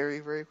very,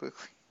 very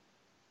quickly.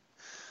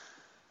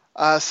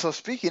 So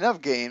speaking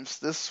of games,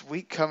 this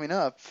week coming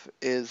up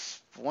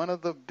is one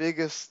of the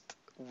biggest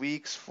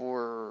weeks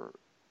for,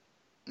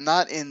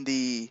 not in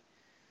the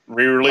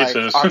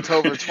re-releases, like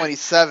October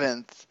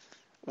 27th,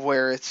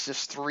 where it's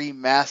just 3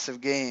 massive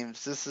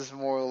games. This is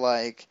more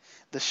like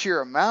the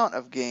sheer amount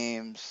of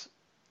games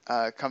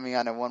coming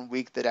out in 1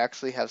 week that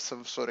actually have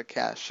some sort of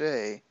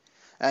cachet.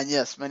 And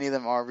yes, many of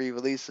them are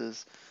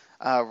re-releases.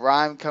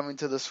 Rhyme coming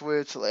to the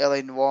Switch,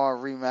 LA Noire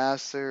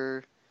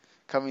Remaster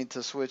coming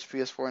to Switch,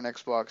 PS4, and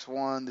Xbox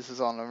One. This is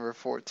on November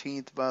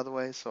 14th, by the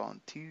way, so on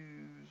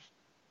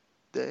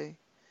Tuesday.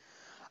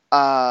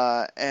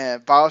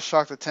 And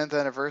BioShock, the 10th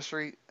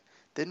anniversary.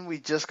 Didn't we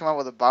just come out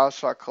with a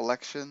BioShock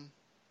collection?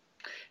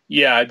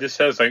 Yeah, this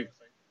has like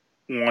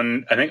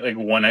one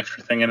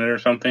extra thing in it or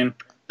something.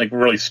 Like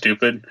really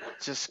stupid.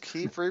 Just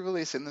keep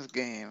re-releasing this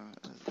game.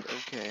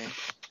 Okay.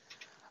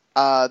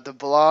 The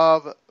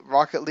Blob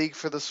Rocket League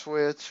for the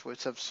Switch,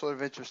 which I'm sort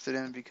of interested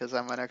in because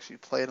I might actually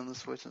play it on the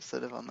Switch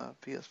instead of on the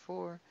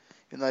PS4.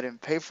 Even though I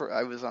didn't pay for it,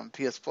 I was on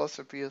PS Plus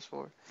or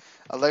PS4.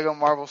 Lego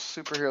Marvel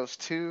Superheroes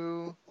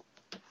 2.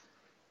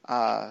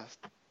 Are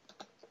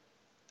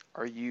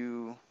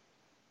you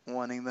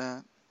wanting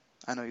that?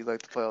 I know you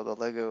like to play all the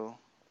Lego.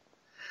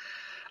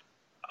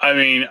 I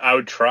mean, I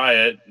would try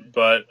it,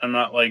 but I'm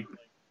not like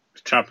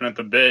chomping at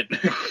the bit.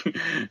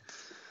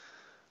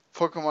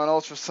 Pokemon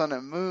Ultra Sun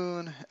and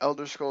Moon,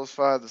 Elder Scrolls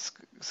V, the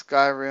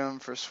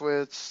Skyrim for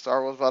Switch,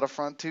 Star Wars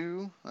Battlefront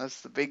 2,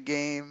 that's the big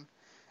game,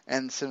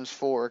 and Sims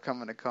 4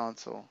 coming to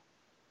console.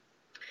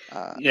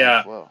 Yeah.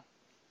 As well.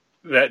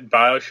 That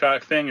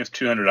BioShock thing is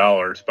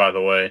 $200, by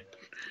the way.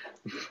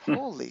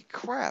 Holy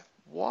crap!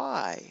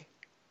 Why?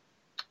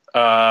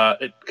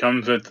 It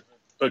comes with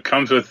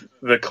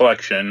the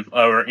collection,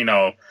 or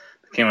it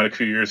came out a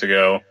few years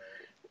ago.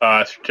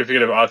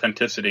 Certificate of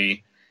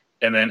authenticity,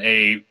 and then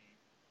a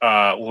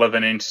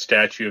 11-inch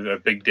statue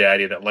of Big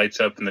Daddy that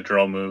lights up and the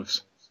drill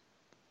moves.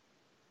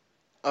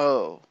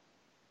 Oh.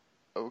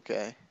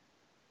 Okay.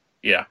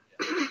 Yeah.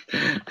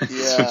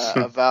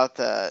 Yeah, about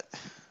that.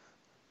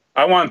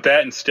 I want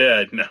that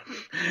instead. No.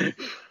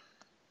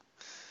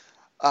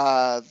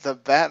 The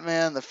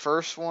Batman, the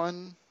first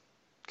one,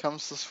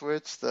 comes to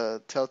Switch.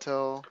 The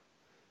Telltale.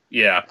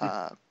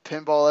 Yeah.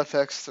 Pinball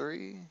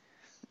FX3.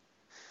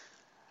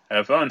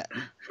 Have fun.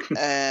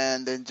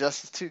 And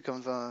Injustice 2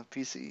 comes on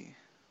PC.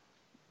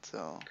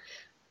 So.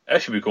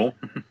 That should be cool.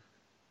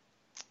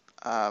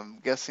 I'm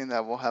guessing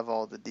that we'll have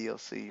all the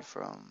DLC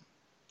from.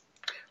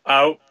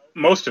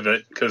 Most of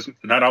it, because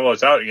not all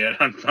is out yet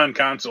on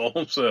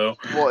console. So.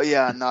 Well,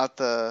 yeah, not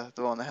the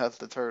one that has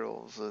the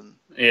turtles and.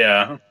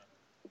 Yeah.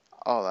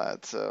 All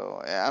that.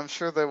 So yeah, I'm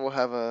sure they will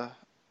have a.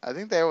 I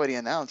think they already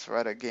announced,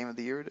 right, a Game of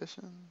the Year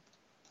edition.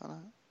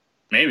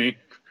 Maybe.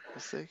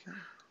 Mistaken.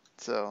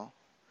 So.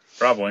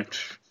 Probably.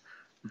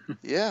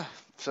 Yeah.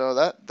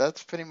 So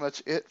that's pretty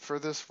much it for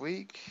this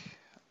week.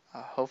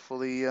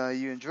 Hopefully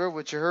you enjoyed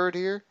what you heard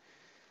here.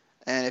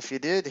 And if you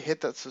did,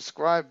 hit that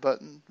subscribe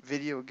button,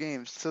 Video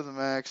Games to the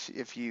Max.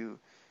 If you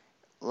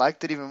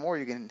liked it even more,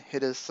 you can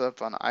hit us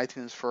up on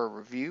iTunes for a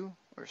review,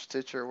 or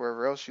Stitcher, or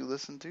wherever else you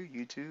listen to,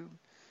 YouTube.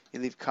 You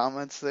leave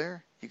comments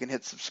there. You can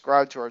hit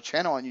subscribe to our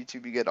channel on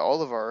YouTube. You get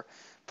all of our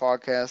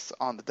podcasts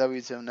on the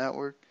WTM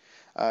network.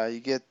 You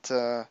get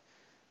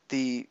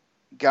the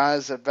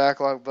guys at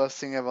Backlog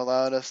Busting have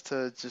allowed us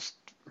to just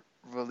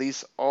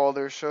release all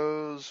their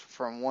shows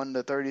from 1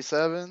 to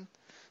 37.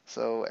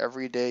 So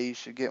every day you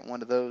should get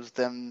one of those,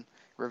 them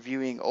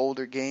reviewing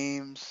older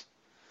games.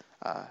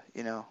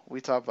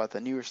 We talked about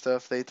the newer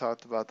stuff. They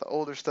talked about the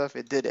older stuff.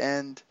 It did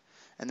end.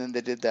 And then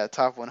they did that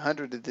top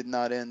 100. It did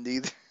not end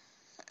either.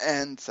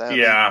 And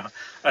sadly. Yeah,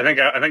 I think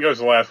I was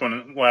the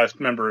last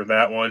member of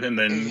that one, and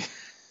then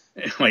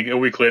like a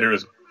week later it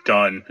was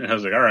done, and I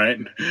was like, all right.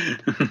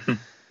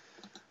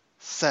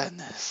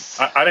 Sadness.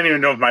 I didn't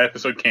even know if my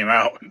episode came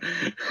out.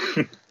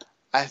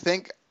 I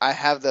think I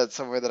have that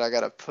somewhere that I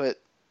gotta put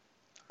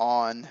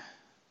on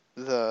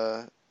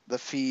the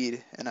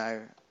feed, and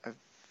I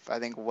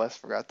think Wes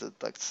forgot to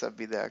send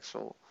me the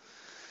actual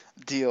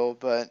deal.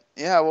 But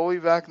yeah, we'll be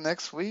back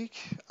next week.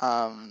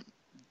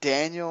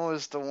 Daniel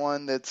is the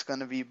one that's going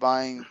to be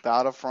buying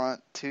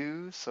Battlefront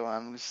 2, so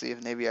I'm going to see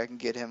if maybe I can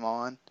get him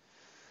on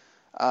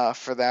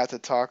for that to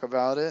talk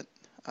about it,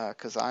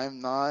 because I'm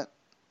not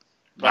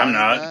buying I'm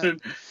not. that.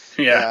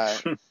 Yeah.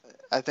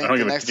 I think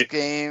the next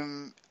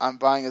game I'm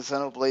buying a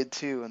Xenoblade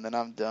 2, and then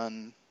I'm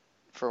done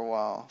for a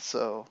while.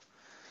 So,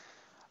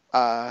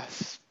 well,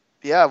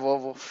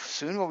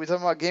 soon we'll be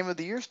talking about Game of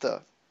the Year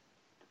stuff.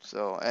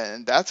 So,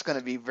 and that's going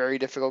to be very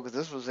difficult because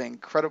this was an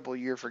incredible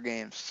year for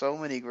games. So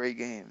many great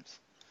games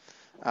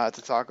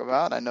to talk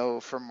about. I know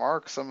for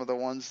Mark, some of the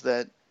ones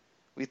that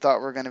we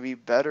thought were going to be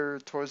better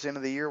towards the end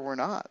of the year were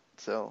not.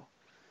 So,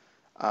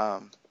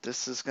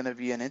 this is going to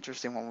be an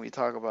interesting one when we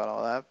talk about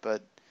all that.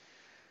 But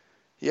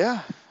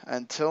yeah,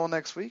 until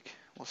next week,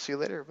 we'll see you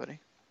later, everybody.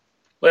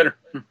 Later.